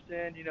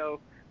Christian.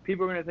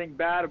 People are going to think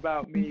bad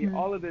about me. Hmm.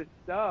 All of this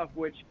stuff,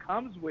 which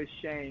comes with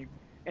shame.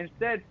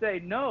 Instead, say,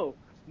 "No,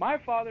 my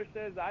Father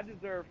says I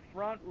deserve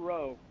front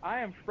row. I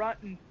am front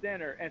and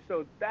center, and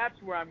so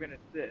that's where I'm going to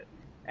sit."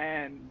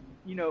 And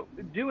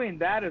doing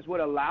that is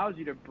what allows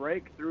you to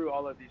break through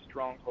all of these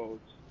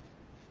strongholds.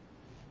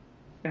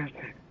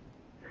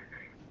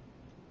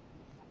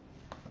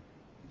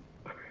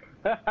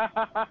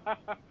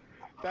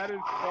 That is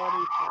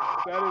funny.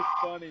 That is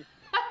funny.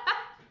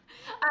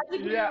 I had to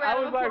give you Yeah, a I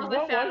round was of like, applause. I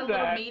what found was a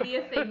little that?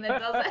 media thing that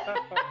does it.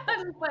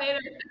 I just played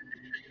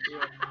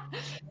Yeah,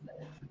 it.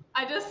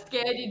 I just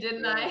scared you,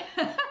 didn't yeah.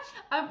 I?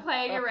 I'm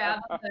playing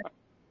around with it.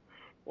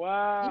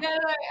 Wow. Yeah,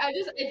 no,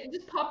 it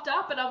just popped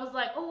up and I was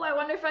like, oh, I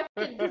wonder if I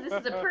can, because this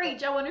is a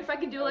preach. I wonder if I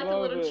can do I like a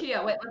love little it.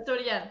 cheer. Wait, let's do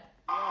it again.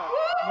 Yeah.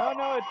 No,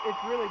 no, it's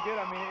really good.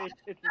 I mean,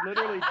 it's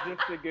literally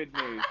just the good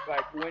news.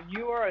 Like when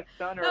you are a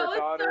son That or a was so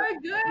daughter,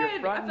 you're good.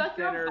 I front feel and like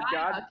you're on center.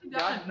 fire. Keep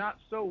God's going. not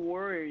so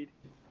worried.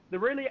 The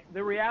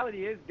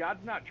reality is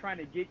God's not trying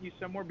to get you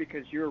somewhere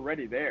because you're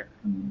already there.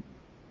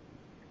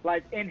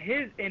 Like in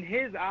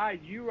his eyes,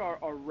 you are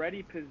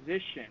already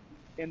positioned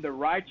in the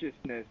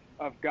righteousness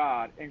of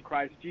God in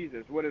Christ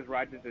Jesus. What is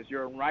righteousness?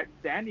 You're in right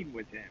standing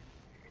with him.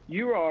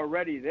 You are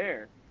already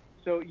there.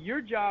 So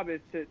your job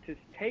is to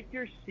take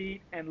your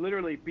seat and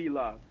literally be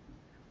loved.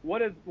 What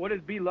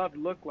does be loved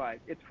look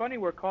like? It's funny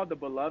we're called the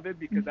beloved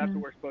because that's Hmm.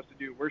 what we're supposed to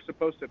do. We're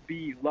supposed to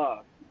be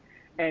loved.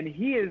 And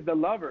he is the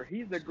lover.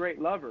 He's the great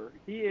lover.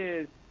 He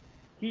is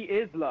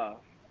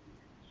love.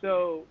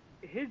 So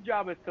his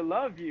job is to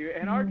love you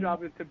and our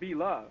job is to be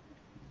loved.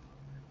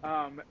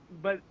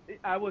 But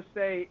I will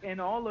say in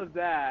all of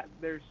that,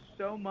 there's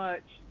so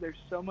much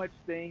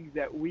things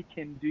that we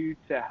can do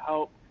to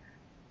help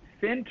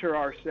center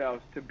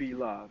ourselves to be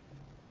loved.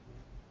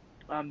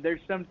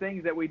 There's some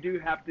things that we do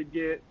have to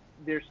get.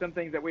 There's some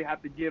things that we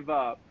have to give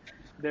up.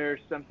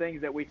 There's some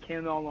things that we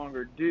can no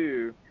longer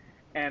do,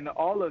 and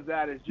all of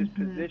that is just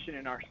Hmm.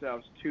 positioning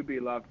ourselves to be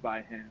loved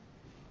by Him.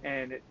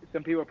 And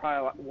some people are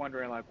probably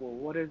wondering, like, well,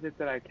 what is it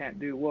that I can't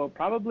do? Well,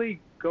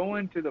 probably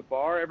going to the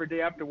bar every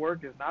day after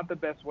work is not the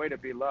best way to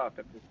be loved.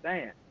 I'm just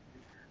saying.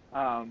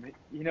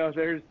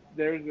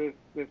 There's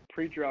this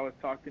preacher I was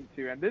talking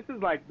to, and this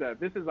is like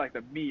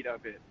the meat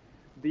of it.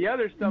 The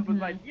other stuff was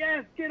Hmm. like,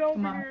 yes, get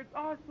Come over on. here, it's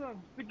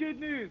awesome, it's the good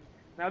news.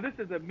 Now this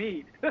is the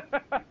meat.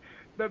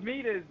 The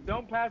meat is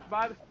don't pass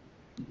by.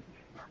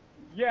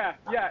 Yeah,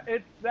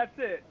 that's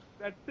it.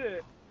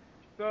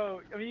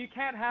 So I mean, you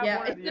can't have Yeah,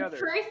 one or it's the the other.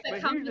 truth that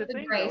But comes here's the with the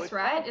thing, though, grace, it's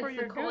right? all for It's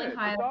the your calling good.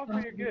 higher It's that all for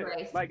comes your with the good.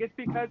 grace. Like it's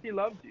because He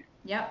loves you. It's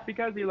Yep.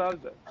 because He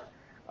loves us.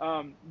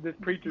 This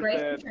preacher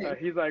Grace and said, truth.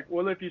 he's like,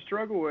 well, if you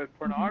struggle with Hmm.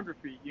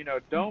 pornography,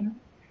 don't,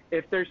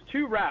 if there's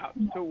two routes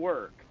to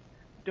work,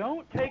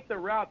 don't take the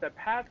route that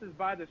passes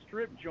by the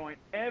strip joint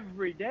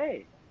every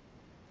day.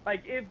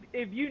 Like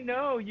if you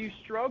know you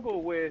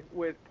struggle with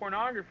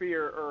pornography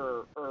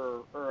or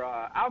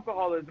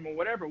alcoholism or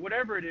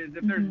whatever it is,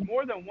 if there's Mm-hmm.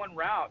 more than one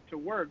route to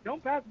work,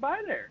 don't pass by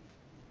there.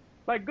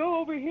 Like go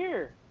over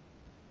here.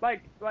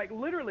 Like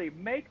literally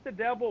make the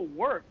devil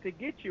work to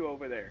get you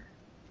over there.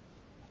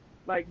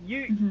 Like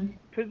you Mm-hmm.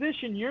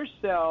 position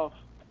yourself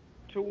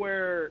to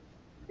where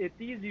it's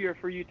easier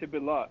for you to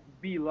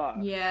be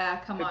loved, Yeah,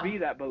 come to on. be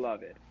that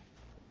beloved.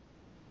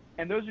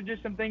 And those are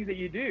just some things that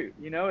you do.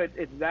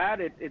 It's that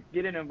it's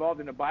getting involved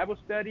in a Bible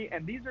study,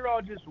 and these are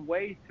all just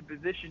ways to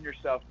position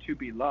yourself to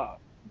be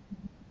loved.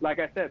 Like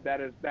I said,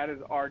 that is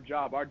our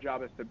job. Our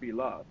job is to be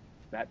loved.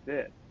 That's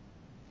it.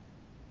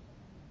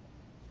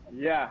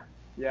 Yeah,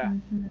 yeah,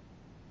 Mm-hmm.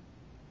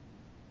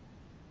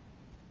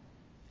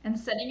 And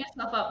setting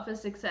yourself up for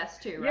success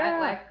too, right? yeah.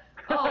 Like,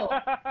 oh,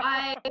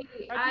 I That's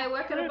a I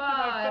work at a truth,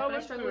 and I bar, fell but I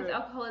struggle into with it.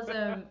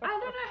 alcoholism. I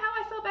don't know how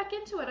I fell back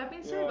into it. I've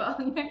been Yeah, sober.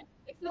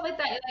 Stuff like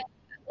that. You're like,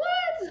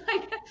 what?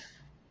 Like,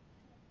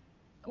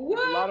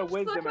 there's a lot of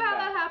whoops, look wisdom in how that.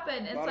 that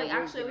happened. A It's lot of like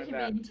actually wisdom we in can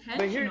be that.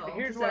 But intentional to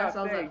here's set what I'll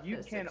ourselves say. up You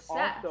for can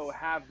also success.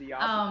 have the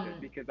opposite,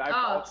 because I've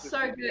Oh, also so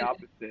seen the good.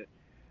 opposite.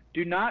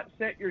 Do not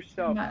set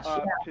So yourself much.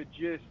 up Yeah. to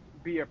just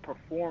be a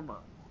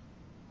performer.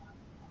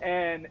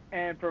 And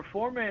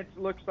performance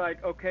looks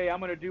like, okay, I'm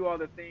going to do all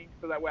the things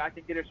so that way I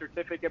can get a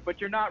certificate, but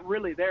you're not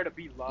really there to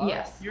be loved.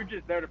 Yes. You're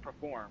just there to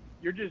perform.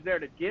 You're just there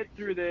to get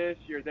through this.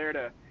 You're there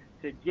to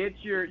get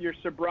your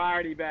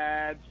sobriety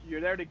badge.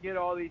 You're there to get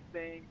all these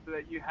things so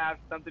that you have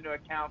something to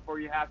account for.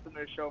 You have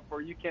something to show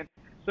for. You can.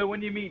 So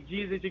when you meet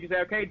Jesus, you can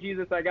say, okay,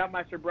 Jesus, I got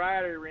my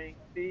sobriety ring.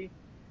 See,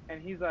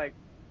 and he's like,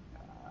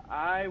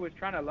 I was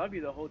trying to love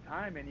you the whole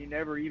time, and you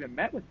never even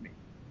met with me.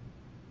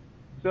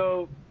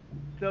 So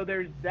so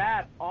there's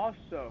that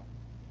also.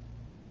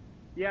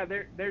 Yeah,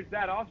 there's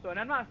that also. And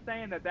I'm not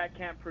saying that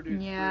can't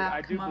produce fruit. Yeah,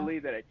 I do come on.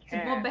 believe that it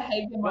It's more can.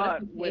 behavior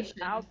But modification.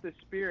 without the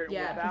spirit,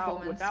 Yeah,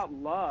 performance. without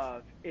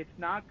love, it's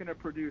not going to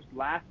produce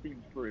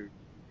lasting fruit.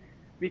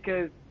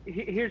 Because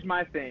here's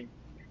my thing.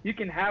 You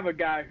can have a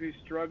guy who's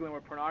struggling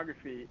with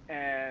pornography,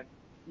 and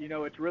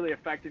it's really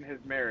affecting his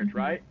marriage, Hmm.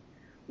 right?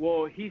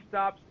 Well, he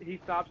stops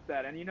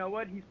that, and you know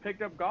what? He's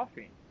picked up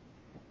golfing.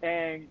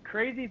 And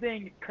crazy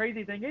thing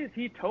is,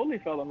 he totally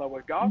fell in love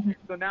with Hmm. golfing.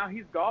 So now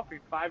he's golfing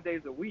 5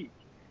 days a week,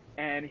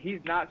 and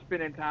he's not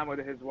spending time with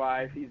his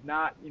wife. He's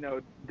not,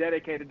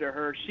 dedicated to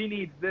her. She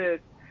needs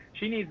this.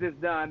 She needs this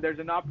done. There's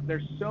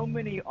so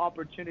many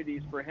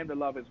opportunities for him to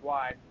love his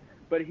wife,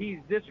 but he's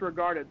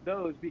disregarded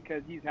those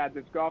because he's had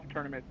this golf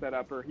tournament set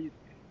up, or he's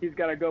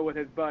got to go with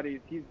his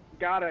buddies. His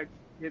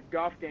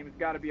golf game has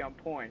got to be on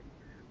point.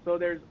 So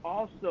there's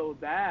also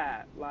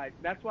that. Like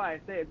that's why I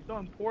say it's so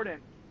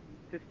important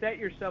to set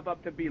yourself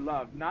up to be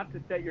loved, not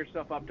to set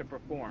yourself up to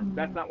perform.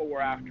 That's not what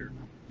we're after.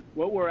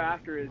 What we're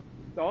after is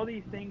all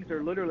these things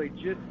are literally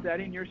just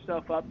setting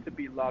yourself up to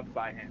be loved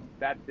by Him.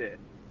 That's it.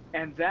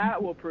 And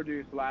that will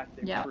produce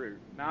lasting Yeah.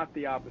 fruit, not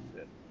the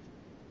opposite.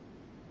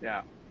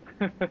 Yeah.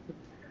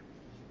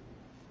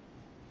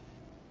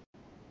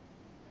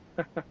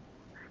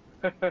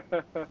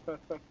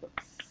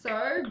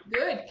 So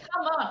good.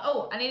 Come on.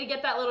 Oh, I need to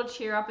get that little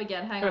cheer up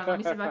again. Hang on. Let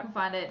me see if I can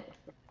find it.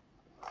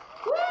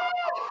 Woo!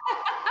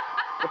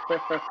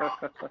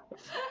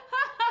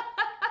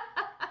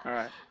 All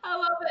right. I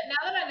love it.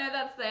 Now that I know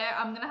that's there,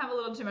 I'm gonna have a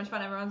little too much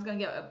fun. Everyone's gonna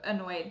get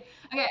annoyed.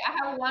 Okay,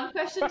 I have one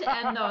question to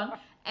end on,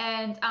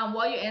 and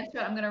while you answer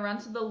it, I'm gonna run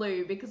to the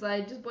loo because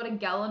I just bought a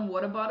gallon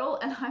water bottle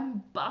and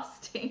I'm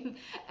busting.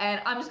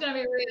 And I'm just gonna be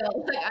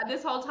real. Like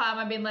this whole time,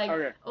 I've been like,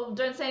 Okay. "Oh,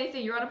 don't say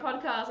anything. You're on a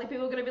podcast. Like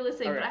people are gonna be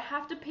listening." But Okay. I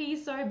have to pee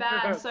so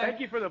bad. So Thank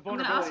you for the I'm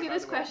gonna ask vulnerability, you by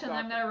this the way. question, It's and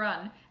I'm awesome. gonna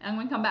run, and I'm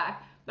gonna come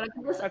back. But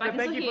I I said can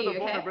thank still you hear for the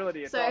you. Okay.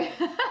 vulnerability. It's So awesome.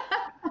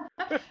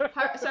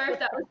 sorry if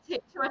that was too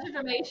much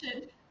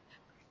information.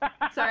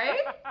 Sorry.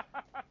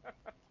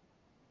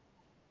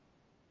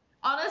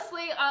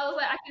 Honestly, I was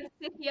like, I can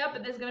sit here,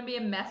 but there's gonna be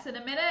a mess in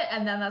a minute,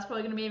 and then that's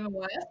probably gonna be even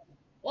worse.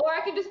 Or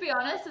I can just be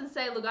honest and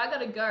say, look, I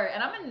gotta go.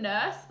 And I'm a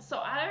nurse, so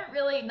I don't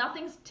really,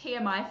 nothing's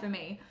TMI for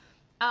me.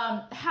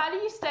 How do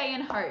you stay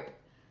in hope?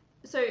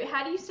 So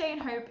how do you stay in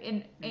hope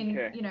in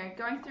Okay.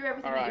 going through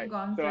everything All that you've right.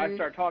 gone So I through?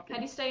 start How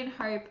do talking. you stay in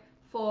hope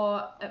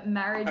for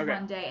marriage Okay.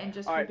 one day and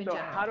just All right. hope in So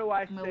general?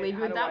 I'm gonna leave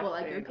you how with do that I while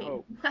I stay go in pee.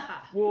 hope?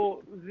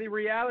 Well, the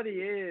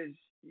reality is,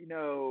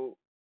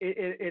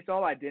 it's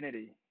all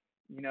identity.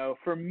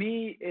 For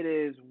me, it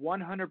is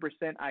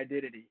 100%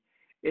 identity.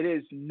 It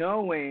is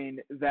knowing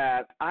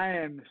that I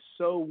am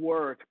so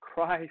worth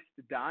Christ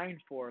dying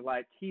for.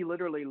 Like he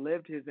literally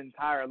lived his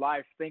entire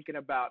life thinking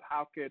about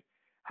how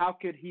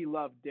could he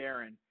love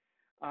Darren.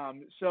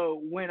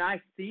 So when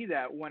I see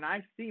that, when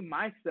I see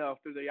myself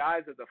through the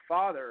eyes of the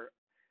Father,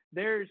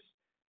 there's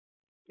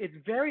it's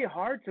very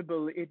hard to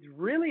believe. It's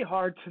really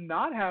hard to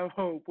not have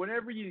hope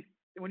whenever you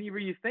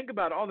think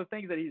about all the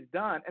things that he's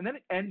done, and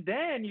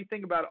then you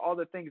think about all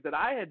the things that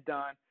I had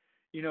done,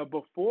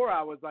 before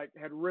I was like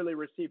had really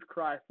received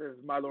Christ as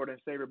my Lord and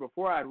Savior,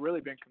 before I had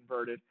really been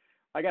converted.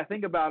 Like I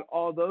think about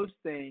all those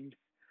things,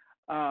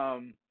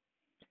 um,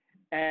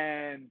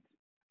 and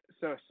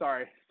so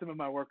sorry, some of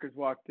my workers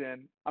walked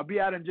in. I'll be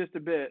out in just a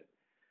bit.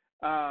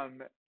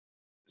 Um,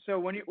 so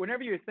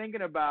whenever you're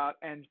thinking about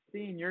and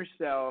seeing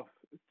yourself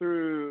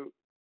through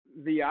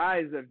the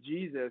eyes of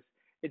Jesus,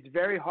 it's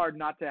very hard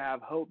not to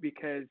have hope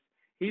because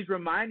he's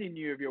reminding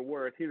you of your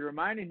worth. He's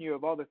reminding you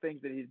of all the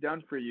things that he's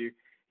done for you.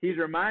 He's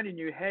reminding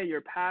you, hey,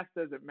 your past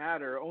doesn't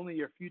matter. Only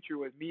your future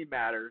with me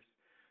matters.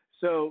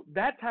 So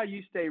that's how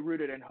you stay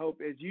rooted in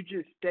hope is you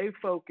just stay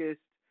focused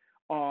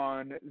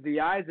on the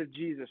eyes of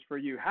Jesus for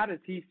you. How does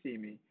he see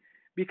me?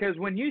 Because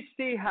when you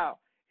see how,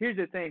 here's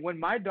the thing, when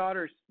my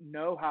daughters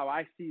know how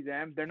I see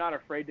them, they're not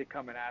afraid to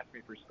come and ask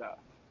me for stuff.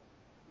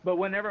 But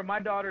whenever my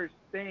daughters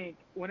think,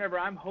 whenever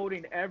I'm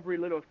holding every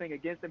little thing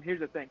against them, here's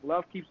the thing: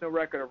 love keeps no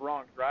record of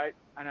wrongs, right?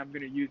 And I'm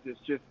going to use this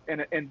just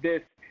in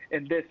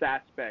this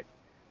aspect.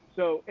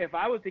 So if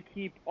I was to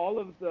keep all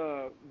of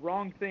the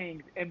wrong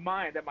things in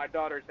mind that my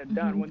daughters had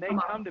done, when they Come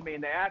come on. to me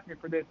and they ask me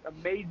for this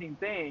amazing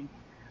thing,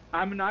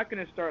 I'm not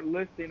going to start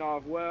listing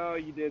off, well,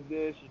 you did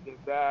this, you did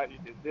that, you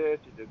did this,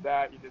 you did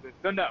that, you did this.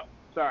 So no,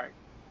 sorry,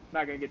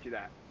 not going to get you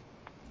that.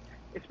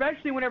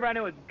 Especially whenever I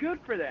know it's good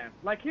for them.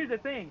 Like here's the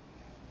thing: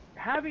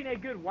 having a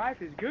good wife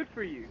is good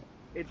for you.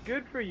 It's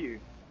good for you.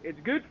 It's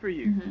good for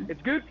you. Hmm.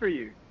 It's good for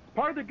you. It's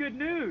part of the good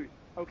news,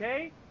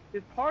 okay?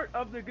 It's part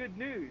of the good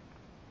news.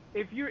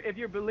 If you're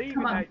Come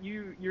believing on. that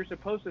you're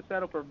supposed to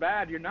settle for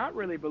bad, you're not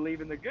really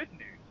believing the good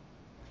news.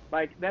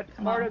 Like that's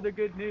Come part of on. the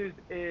good news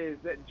is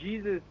that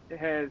Jesus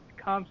has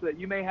come so that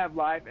you may have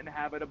life and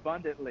have it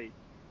abundantly.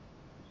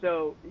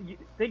 So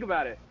think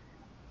about it.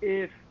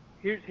 If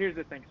here's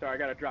the thing. Sorry, I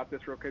got to drop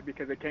this real quick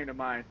because it came to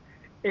mind.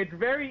 It's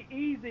very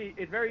easy.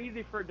 It's very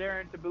easy for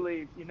Darren to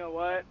believe. You know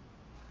what?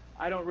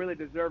 I don't really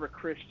deserve a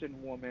Christian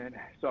woman,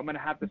 so I'm gonna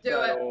have to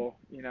Do it. settle.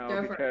 Go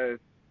for it. Because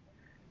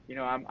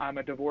I'm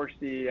a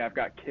divorcee. I've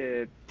got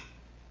kids.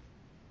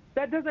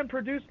 That doesn't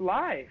produce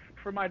life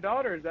for my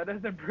daughters. That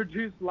doesn't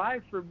produce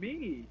life for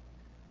me.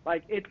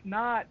 Like it's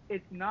not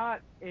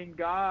in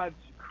God's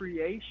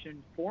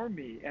creation for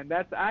me. And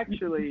that's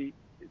actually,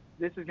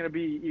 this is going to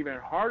be even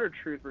harder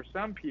truth for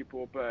some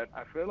people, but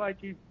I feel like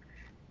you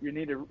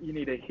need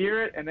to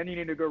hear it, and then you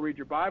need to go read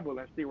your Bible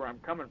and see where I'm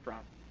coming from.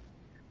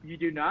 You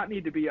do not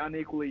need to be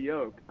unequally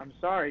yoked. I'm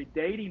sorry,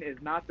 dating is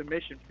not the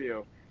mission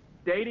field.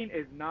 Dating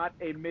is not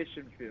a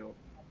mission field.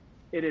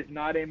 It is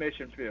not a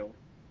mission field.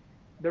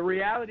 The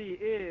reality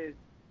is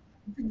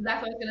That's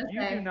exactly what I was gonna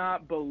you do say. not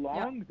Yep.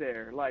 belong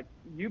there. Like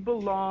you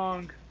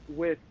belong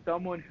with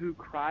someone who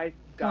Christ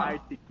Come died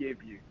on. to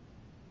give you.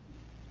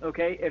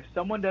 Okay? If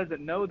someone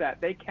doesn't know that,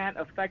 they can't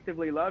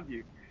effectively love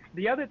you.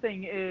 The other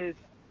thing is,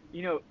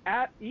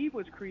 Eve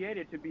was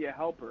created to be a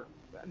helper.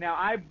 Now,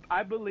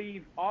 I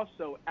believe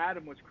also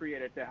Adam was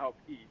created to help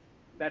Eve.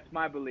 That's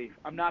my belief.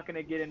 I'm not going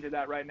to get into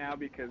that right now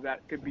because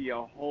that could be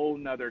a whole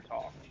nother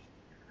talk.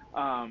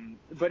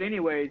 But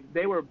anyways,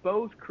 they were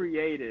both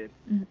created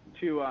Hmm.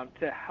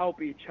 to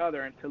help each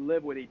other and to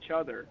live with each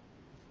other.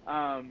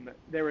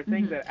 There were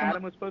things that Come on.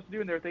 Adam was supposed to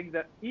do, and there were things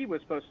that Eve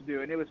was supposed to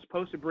do, and it was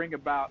supposed to bring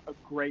about a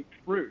great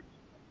fruit.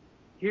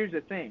 Here's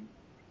the thing: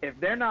 if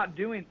they're not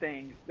doing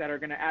things that are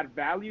going to add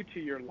value to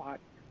your life,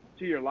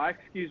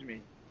 excuse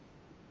me,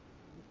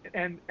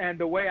 and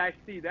the way I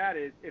see that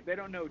is, if they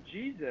don't know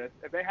Jesus,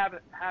 if they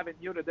haven't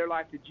yielded their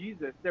life to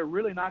Jesus, they're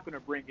really not going to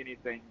bring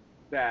anything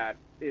that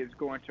is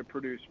going to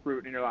produce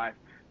fruit in your life.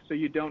 So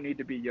you don't need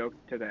to be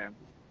yoked to them.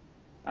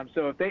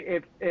 So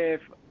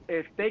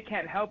if they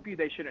can't help you,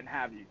 they shouldn't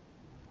have you.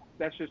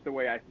 That's just the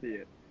way I see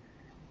it.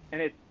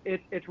 And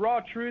it's raw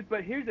truth.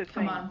 But here's the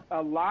Come thing: on.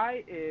 a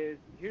lie is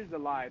here's the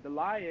lie. The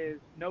lie is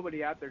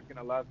nobody out there is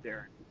gonna love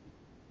Darren.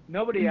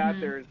 Nobody out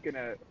Hmm. there is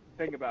gonna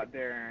think about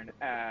Darren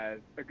as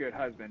a good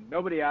husband.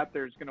 Nobody out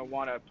there is gonna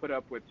want to put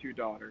up with two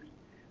daughters.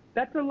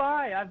 That's a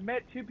lie. I've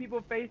met two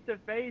people face to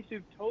face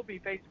who've told me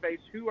face to face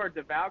who are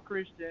devout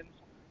Christians,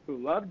 who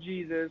love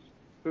Jesus,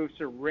 who've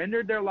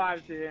surrendered their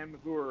lives to Him,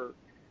 who are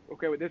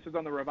okay. Well, this is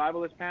on the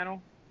revivalist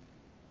panel.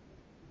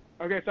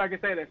 Okay, so I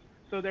can say this.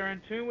 So they're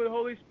in tune with the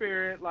Holy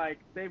Spirit, like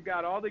they've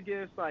got all the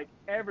gifts, like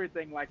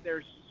everything, like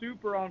they're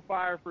super on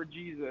fire for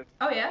Jesus.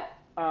 Oh yeah.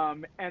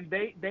 And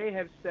they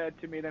have said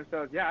to me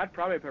themselves, yeah, I'd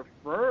probably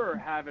prefer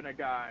having a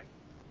guy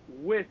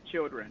with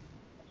children.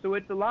 So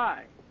it's a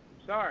lie.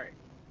 I'm sorry.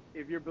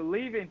 If you're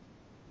believing,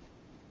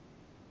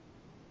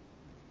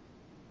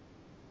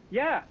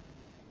 yeah,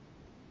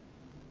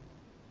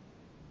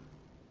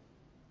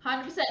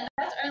 100%.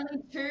 That's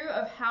only two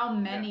of how yeah,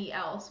 many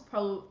else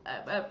probably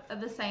are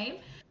the same.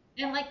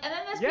 And then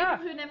there's people yeah,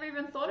 who never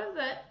even thought of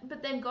it,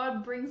 but then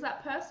God brings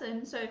that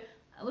person. So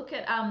look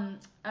at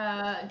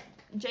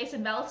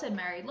Jason Valentine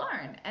married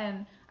Lauren,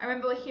 and I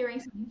remember hearing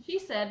something she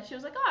said. She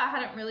was like, "Oh, I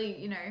hadn't really,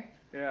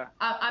 yeah.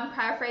 I'm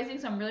paraphrasing,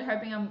 so I'm really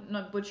hoping I'm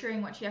not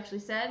butchering what she actually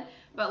said.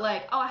 But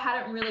like, oh, I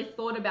hadn't really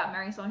thought about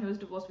marrying someone who was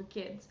divorced with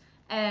kids.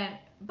 And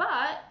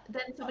but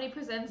then somebody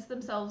presents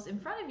themselves in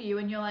front of you,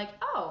 and you're like,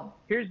 oh,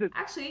 Here's the,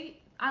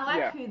 actually, I like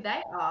yeah, who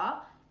they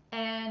are,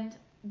 and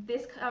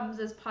this comes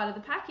as part of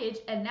the package.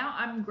 And now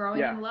I'm growing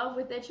yeah. in love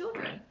with their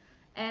children,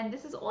 and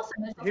this is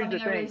awesome. It's not Here's the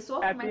something I really thing. saw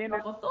for At the end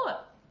myself of or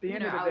thought, the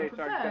end of the I would day,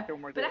 sorry, just got prefer. to say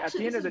one more But thing. At actually,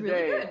 the end this of is the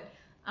really day, good.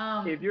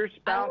 If your I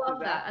spouse is love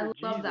that. after I love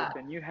Jesus that.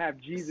 and you have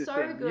Jesus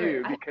So in good.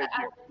 you because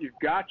you've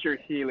got your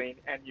healing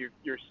and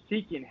you're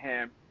seeking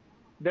Him,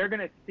 they're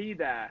gonna see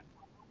that,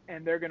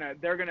 and they're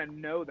gonna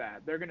know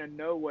that. They're gonna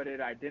know what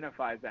it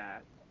identifies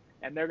as,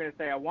 and they're gonna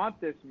say, "I want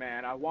this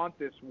man. I want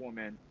this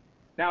woman."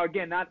 Now,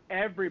 again, not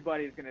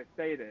everybody's gonna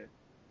say this,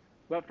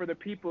 but for the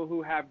people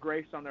who have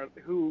grace on their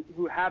who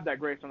have that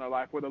grace on their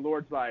life, where the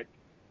Lord's like,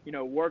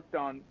 worked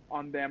on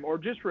them or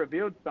just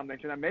revealed something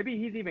to them. Maybe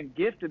He's even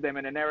gifted them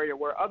in an area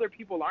where other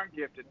people aren't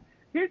gifted.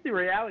 Here's the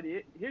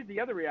reality. Here's the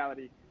other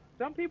reality.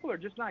 Some people are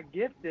just not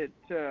gifted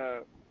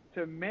to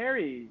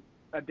marry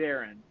a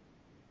Darren.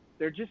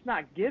 They're just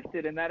not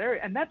gifted in that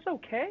area, and that's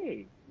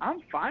okay.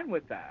 I'm fine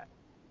with that.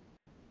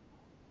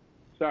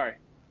 Sorry.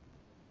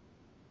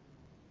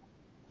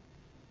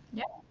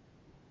 Yeah.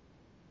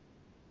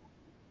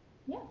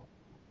 Yeah.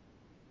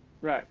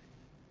 Right.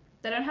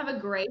 They don't have a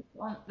grace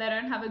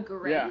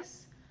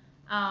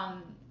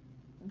um,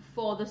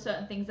 for the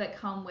certain things that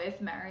come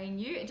with marrying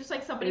you. Just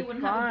like somebody It's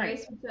wouldn't have a fine.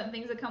 grace for certain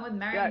things that come with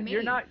marrying Yeah, me.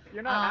 you're not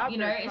out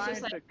there It's trying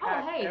just like, to oh,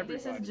 catch hey, everybody.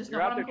 this is just You're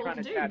not out what I'm there called trying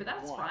to to do, catch but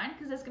that's one. fine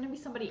because there's going to be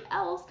somebody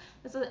else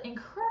that's an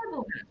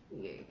incredible match for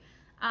you.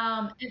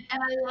 And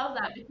I love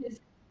that because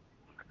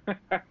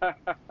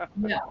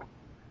yeah,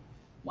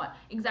 what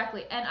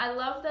exactly. And I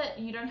love that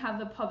you don't have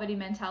the poverty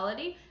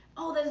mentality.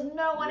 Oh, there's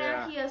no one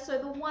out here, so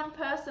the one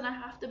person I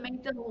have to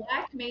make them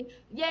like me.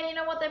 Yeah, you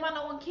know what? They might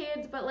not want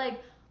kids, but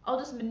like I'll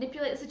just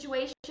manipulate the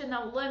situation.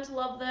 I'll learn to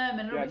love them,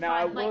 and it'll Yeah, be now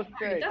I fine. will Like, no,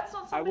 say, that's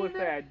not I somebody will say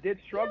that I did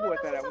struggle with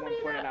that that's at not one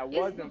somebody point, and I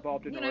that was is,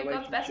 involved in a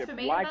God's best relationship for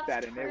me, and like that's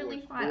that, and it was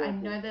totally fine. I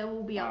horrible. know there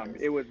will be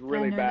others, It was and I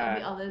really know there'll be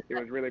bad. others. It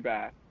was really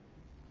bad.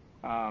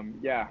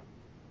 Yeah,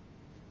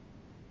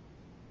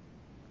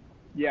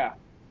 yeah,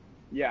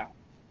 yeah,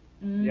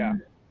 yeah.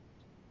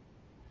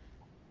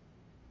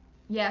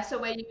 Yeah, so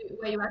where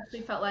you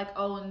actually felt like,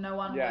 oh, no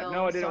one Yeah,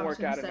 no, will, it so didn't I'm just work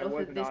gonna out, and it settle for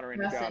wasn't this honoring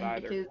to God person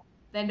either. because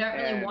they don't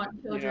really And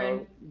want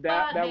children,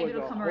 that but maybe was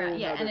it'll a come whole around.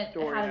 Yeah, and nother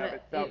story in and of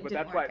itself. it But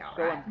didn't that's why work it's out,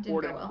 so right? It didn't go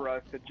important well. for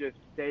us to just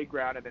stay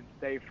grounded and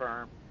stay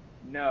firm.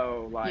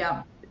 No, like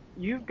Yeah.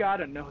 you've got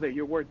to know that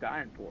you're worth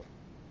dying for.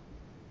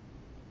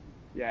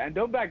 Yeah, and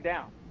don't back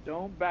down.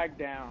 Don't back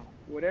down.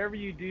 Whatever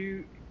you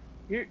do,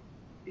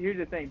 here's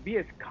the thing: be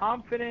as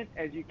confident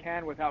as you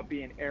can without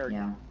being arrogant.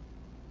 Yeah.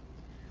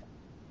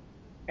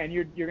 And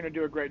you're going to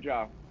do a great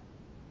job.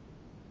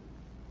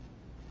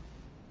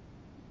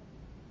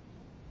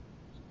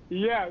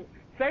 Yeah,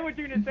 say what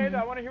you're going to say, though.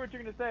 I want to hear what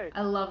you're going to say.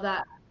 I love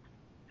that.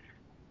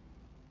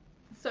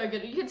 So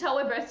good. You can tell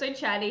we're both so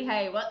chatty.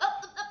 Hey, what?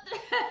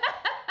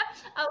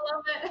 I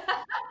love it.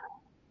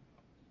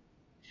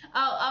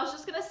 Oh, I was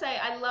just gonna say,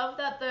 I love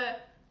that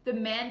the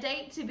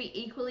mandate to be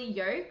equally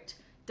yoked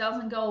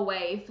doesn't go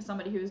away for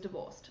somebody who is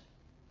divorced.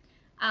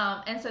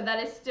 And so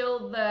that is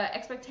still the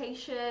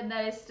expectation.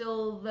 That is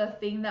still the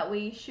thing that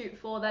we shoot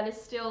for. That is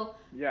still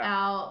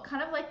our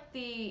kind of like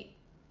the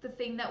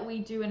thing that we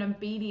do in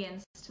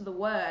obedience to the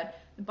word.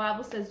 The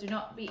Bible says, "Do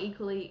not be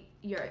unequally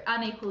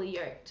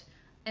yoked."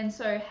 And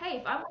so, hey,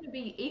 if I want to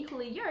be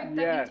equally yoked,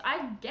 that means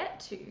I get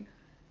to.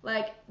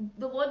 Like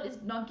the Lord is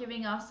not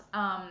giving us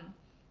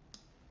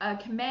a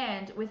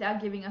command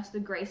without giving us the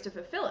grace to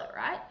fulfill it,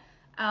 right?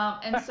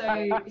 And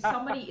so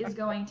somebody is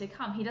going to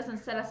come. He doesn't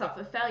set us up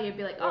for failure.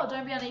 Be like, oh,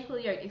 don't be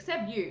unequally yoked,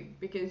 except you,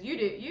 because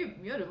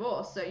you're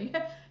divorced, so you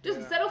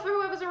just settle for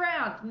whoever's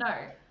around. No,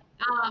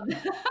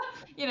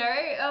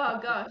 oh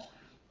gosh.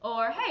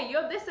 Or hey,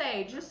 you're this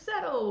age, just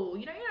settle.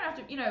 You don't have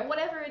to,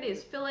 whatever it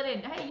is, fill it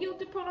in. Hey, you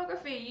looked at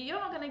pornography. You're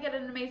not gonna get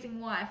an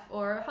amazing wife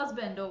or a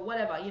husband or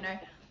whatever.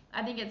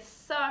 I think it's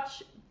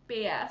such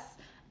BS.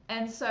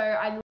 And so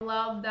I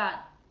love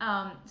that.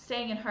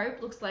 Staying in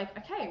hope looks like,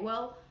 okay,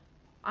 well,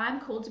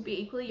 I'm called to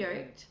be equally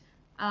yoked.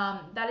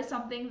 That is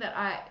something that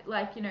I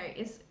like,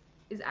 is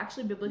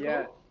actually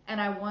biblical,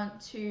 and I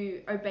want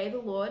to obey the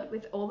Lord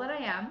with all that I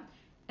am.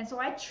 And so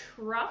I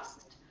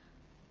trust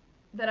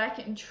that I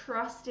can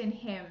trust in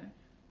Him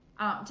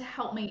to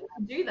help me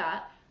do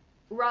that,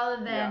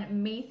 rather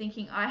than me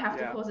thinking I have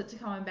to cause it to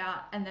come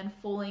about and then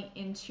falling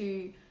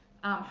into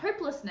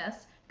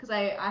hopelessness because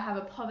I have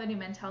a poverty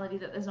mentality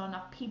that there's not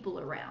enough people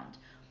around.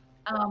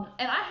 And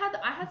I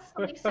had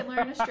something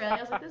similar in Australia.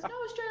 I was like, there's no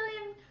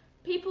Australian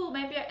people,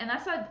 maybe. And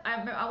that's why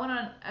I went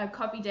on a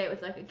coffee date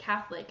with like a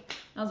Catholic.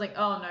 And I was like,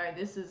 oh no,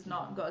 this is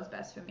not God's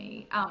best for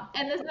me.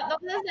 And there's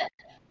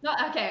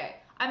not okay.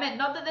 I meant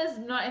not that there's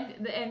not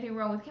anything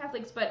wrong with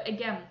Catholics, but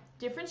again,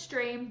 different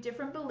stream,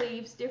 different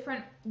beliefs,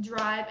 different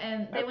drive,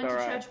 and they went to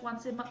church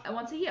once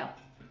a year.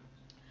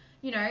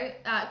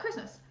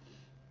 Christmas.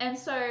 And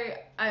so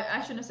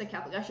I shouldn't have said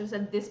Catholic. I should have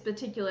said this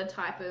particular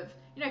type of,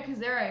 because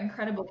there are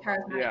incredible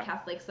charismatic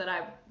Catholics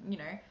that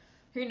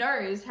who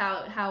knows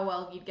how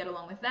well you'd get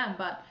along with them.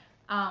 But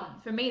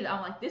for me,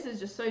 I'm like, this is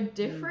just so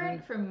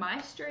different from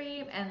my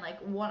stream and like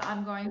what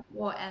I'm going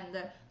for,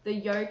 and the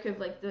yoke of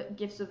like the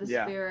gifts of the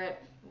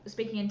Spirit,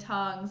 speaking in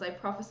tongues, like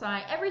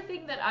prophesying,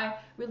 everything that I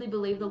really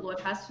believe the Lord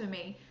has for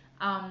me.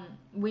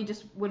 We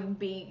just wouldn't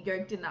be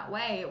yoked in that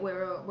way.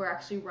 We're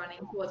actually running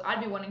towards. I'd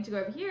be wanting to go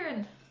over here,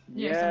 and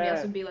somebody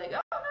else would be like, oh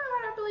no,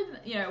 I don't believe in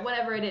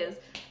whatever it is.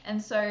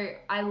 And so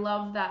I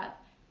love that.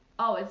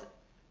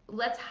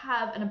 Let's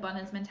have an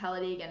abundance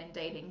mentality again in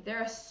dating. There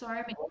are so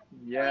many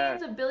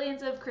millions of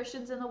billions of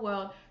Christians in the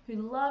world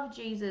who love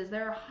Jesus.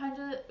 There are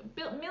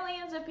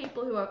millions of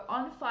people who are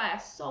on fire,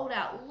 sold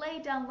out,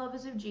 laid down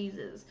lovers of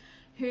Jesus,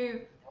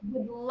 who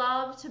would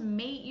love to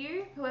meet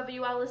you, whoever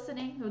you are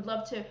listening, who would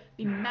love to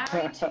be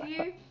married to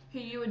you, who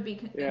you would be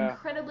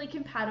incredibly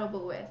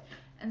compatible with.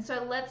 And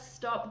so let's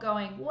stop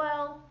going,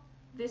 well,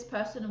 this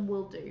person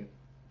will do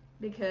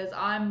because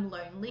I'm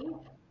lonely.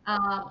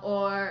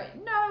 Or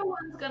no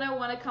one's gonna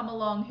want to come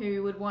along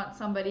who would want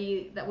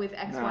somebody that with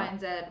X, Y, and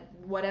Z,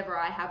 whatever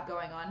I have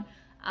going on.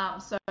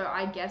 So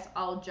I guess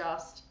I'll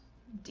just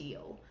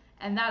deal.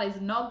 And that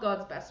is not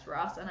God's best for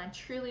us. And I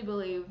truly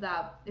believe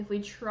that if we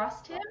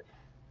trust Him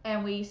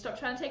and we stop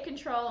trying to take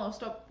control or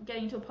stop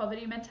getting into a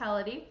poverty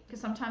mentality,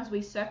 because sometimes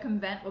we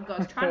circumvent what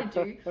God's trying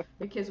to do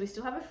because we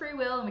still have a free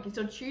will and we can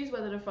still choose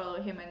whether to follow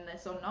Him in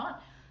this or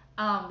not.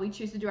 We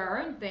choose to do our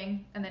own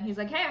thing, and then He's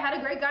like, hey, I had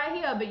a great guy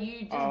here, but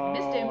you just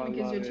missed him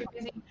because you're too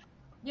busy.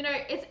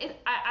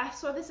 I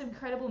saw this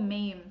incredible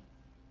meme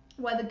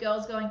where the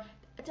girl's going,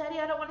 Daddy,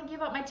 I don't want to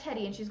give up my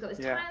teddy, and she's got this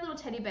tiny little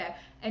teddy bear,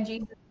 and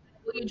Jesus says,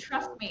 will you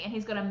trust me? And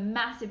He's got a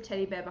massive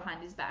teddy bear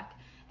behind his back,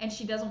 and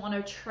she doesn't want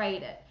to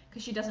trade it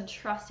because she doesn't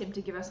trust Him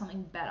to give her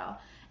something better.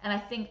 And I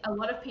think a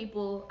lot of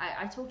people,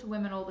 I talk to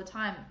women all the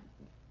time,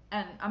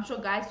 and I'm sure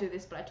guys do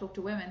this, but I talk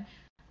to women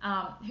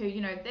who,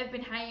 they've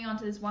been hanging on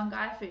to this one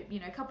guy for,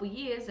 a couple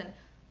years, and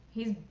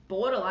he's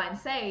borderline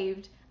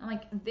saved. I'm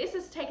like, this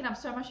has taken up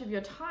so much of your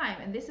time,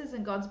 and this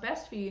isn't God's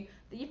best for you,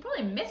 that you've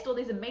probably missed all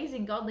these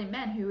amazing godly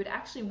men who would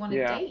actually want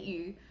to date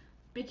you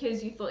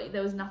because you thought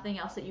there was nothing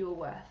else that you were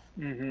worth.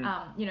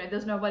 Mm-hmm.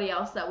 There's nobody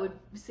else that would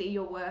see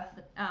your worth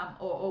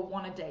or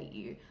want to date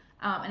you.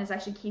 And it's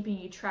actually keeping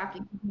you trapped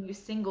and keeping you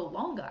single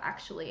longer,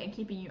 actually, and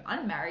keeping you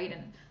unmarried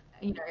and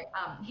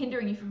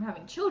hindering you from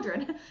having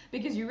children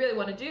because you really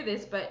want to do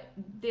this, but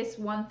this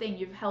one thing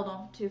you've held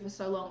on to for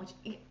so long,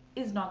 which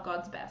is not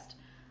God's best.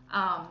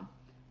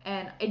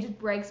 And it just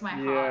breaks my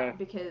heart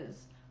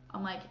because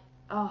I'm like,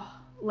 oh,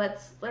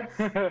 let's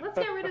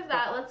get rid of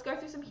that. Let's go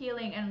through some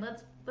healing and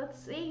let's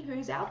see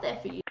who's out there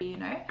for you.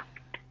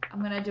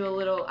 I'm gonna do a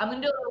little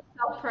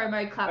self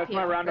promo clap. That's here.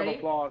 my round Ready? of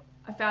applause.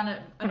 I found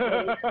it.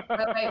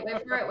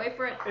 Wait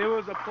for it. It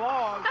was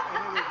applause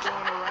and it was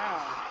going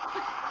around.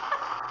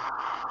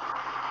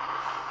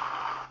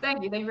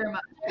 Thank you very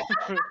much.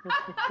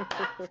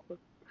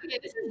 Okay,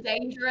 this is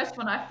dangerous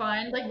when I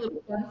find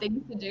little fun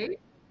things to do.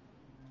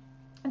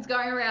 It's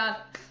going around.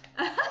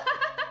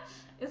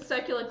 It's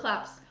circular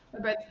claps.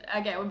 We're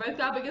both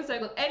clapping in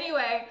circles.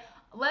 Anyway,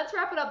 let's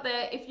wrap it up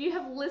there. If you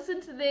have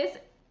listened to this,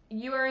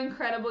 you are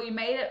incredible. You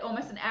made it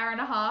almost an hour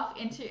and a half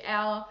into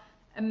our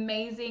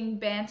amazing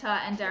banter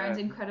and Darren's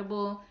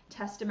incredible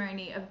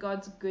testimony of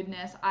God's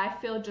goodness. I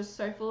feel just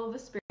so full of the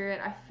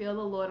Spirit. I feel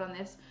the Lord on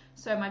this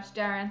so much.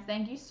 Darren,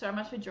 thank you so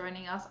much for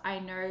joining us. I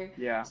know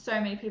so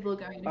many people are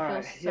going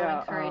to feel so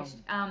encouraged.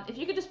 If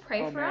you could just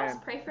pray for us,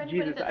 pray for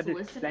anybody that's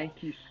listening.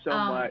 Thank you so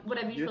much.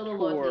 Whatever you feel the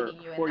Lord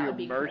leading you in, for that your would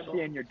be mercy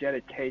incredible. and your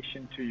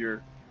dedication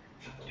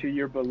to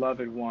your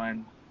beloved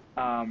one.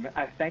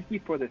 I thank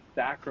you for the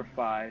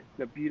sacrifice,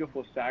 the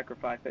beautiful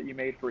sacrifice that you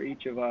made for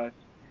each of us,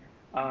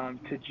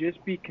 to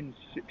just be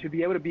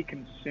able to be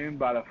consumed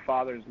by the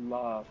Father's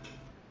love,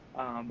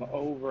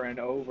 over and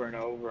over and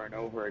over and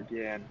over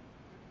again.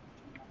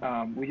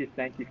 We just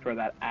thank you for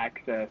that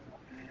access.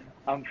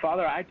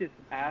 Father, I just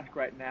ask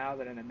right now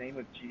that in the name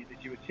of Jesus,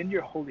 you would send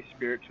your Holy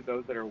Spirit to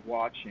those that are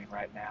watching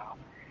right now.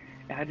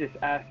 And I just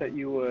ask that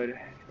you would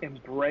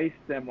embrace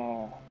them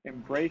all,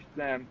 embrace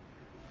them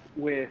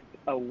with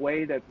a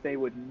way that they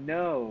would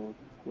know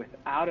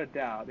without a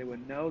doubt, they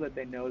would know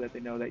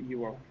that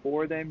you are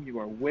for them, you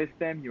are with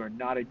them, you are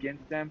not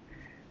against them,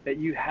 that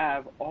you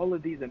have all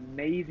of these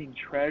amazing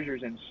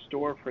treasures in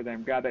store for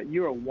them, God, that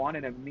you are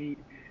wanting to meet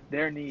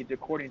their needs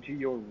according to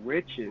your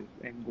riches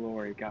and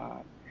glory,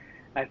 God.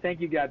 I thank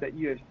you, God, that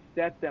you have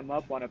set them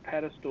up on a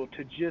pedestal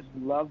to just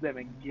love them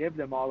and give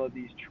them all of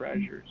these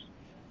treasures.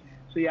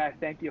 So, I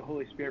thank you,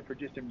 Holy Spirit, for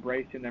just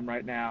embracing them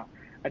right now.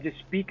 I just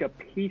speak a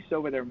peace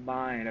over their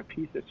mind, a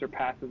peace that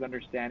surpasses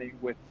understanding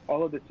with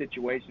all of the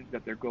situations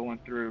that they're going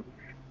through,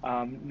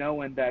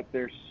 knowing that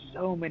there's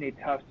so many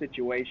tough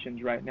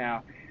situations right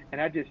now.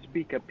 And I just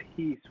speak a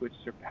peace which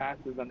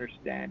surpasses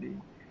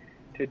understanding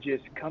to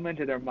just come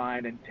into their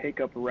mind and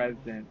take up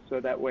residence, so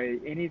that way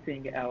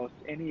anything else,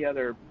 any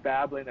other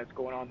babbling that's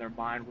going on in their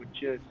mind would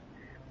just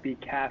be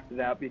casted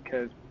out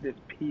because this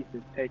peace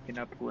is taking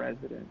up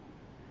residence.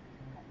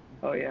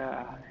 Oh,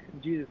 yeah.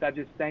 Jesus, I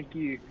just thank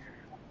you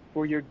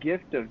for your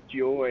gift of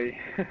joy,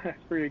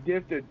 for your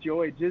gift of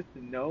joy, just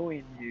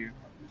knowing you.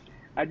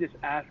 I just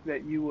ask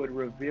that you would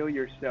reveal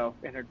yourself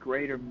in a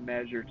greater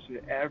measure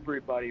to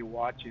everybody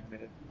watching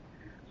this,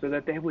 so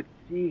that they would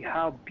see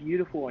how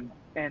beautiful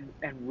and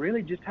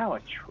really just how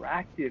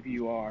attractive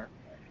you are,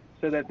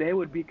 so that they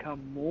would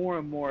become more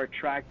and more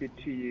attracted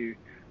to you,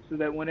 so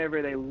that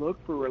whenever they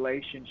look for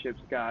relationships,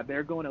 God,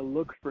 they're going to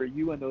look for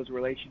you in those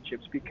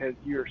relationships because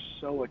you're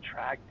so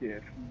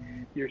attractive.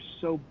 You're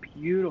so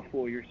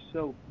beautiful. You're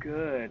so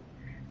good.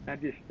 I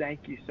just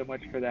thank you so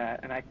much for that.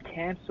 And I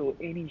cancel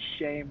any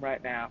shame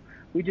right now.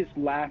 We just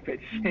laugh at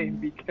shame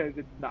because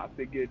it's not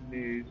the good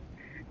news.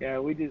 Yeah,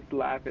 we just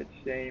laugh at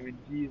shame in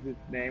Jesus'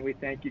 name. We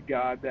thank you,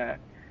 God, that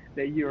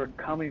you are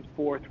coming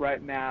forth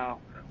right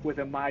now with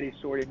a mighty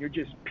sword, and you're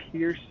just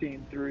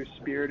piercing through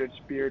spirit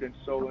and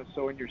soul,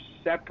 and you're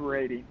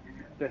separating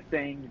the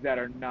things that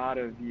are not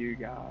of you,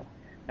 God.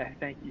 I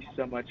thank you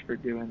so much for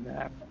doing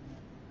that.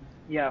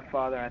 Yeah,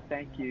 Father, I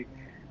thank you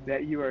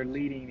that you are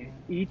leading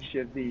each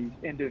of these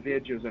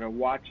individuals that are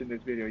watching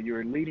this video. You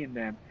are leading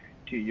them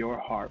to your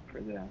heart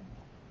for them.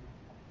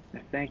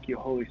 I thank you,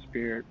 Holy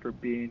Spirit, for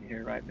being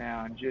here right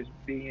now and just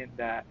being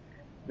that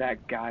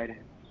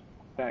guidance,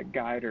 that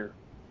guider.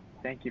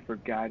 Thank you for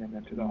guiding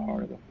them to the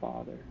heart of the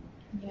Father.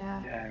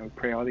 Yeah. Yeah, we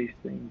pray all these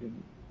things in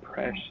the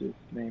precious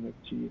name of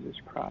Jesus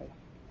Christ.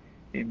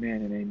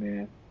 Amen and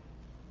amen.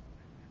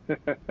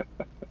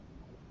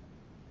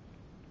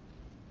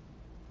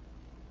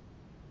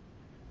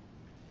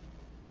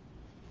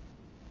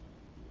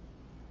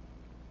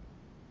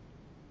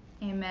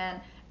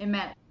 Amen.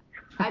 Amen.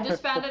 I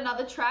just found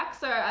another track,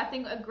 so I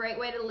think a great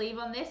way to leave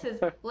on this is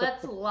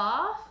let's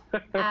laugh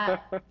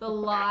at the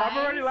lies. I'm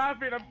already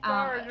laughing. I'm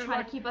sorry.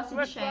 Trying to keep us in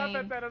let's laugh shame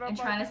at that, and I'm and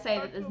like, trying to say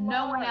that such there's a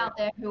no one lie. out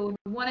there who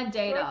would want to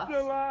date us.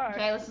 Such a lie.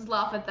 Okay, let's just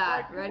laugh at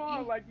that. Like, Ready? come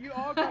on, like you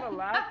all gotta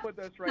laugh with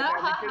us right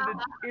now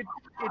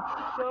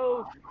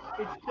because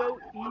it's so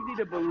easy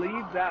to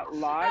believe that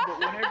lie, but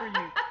whenever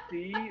you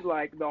see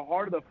like the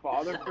heart of the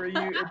Father for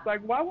you, it's like,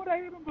 why would I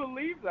even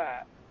believe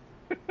that?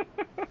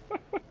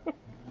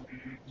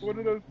 One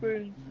of those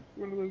things.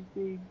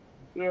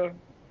 Yeah.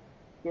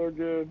 So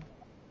good.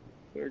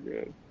 So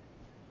good.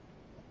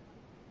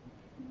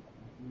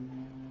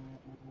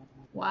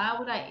 Why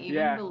would I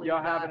even believe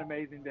y'all that? have an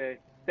amazing day.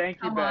 Thank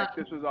you, Come Beck. on.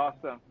 This was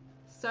awesome.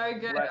 So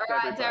good. Bless All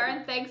right, everybody.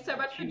 Darren, thanks so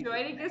much for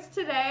joining us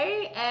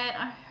today, and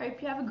I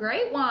hope you have a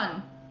great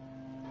one.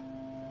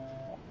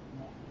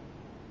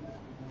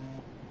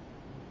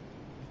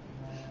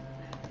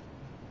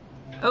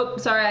 Oh,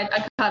 sorry,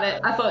 I cut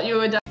it. I thought you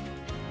were done.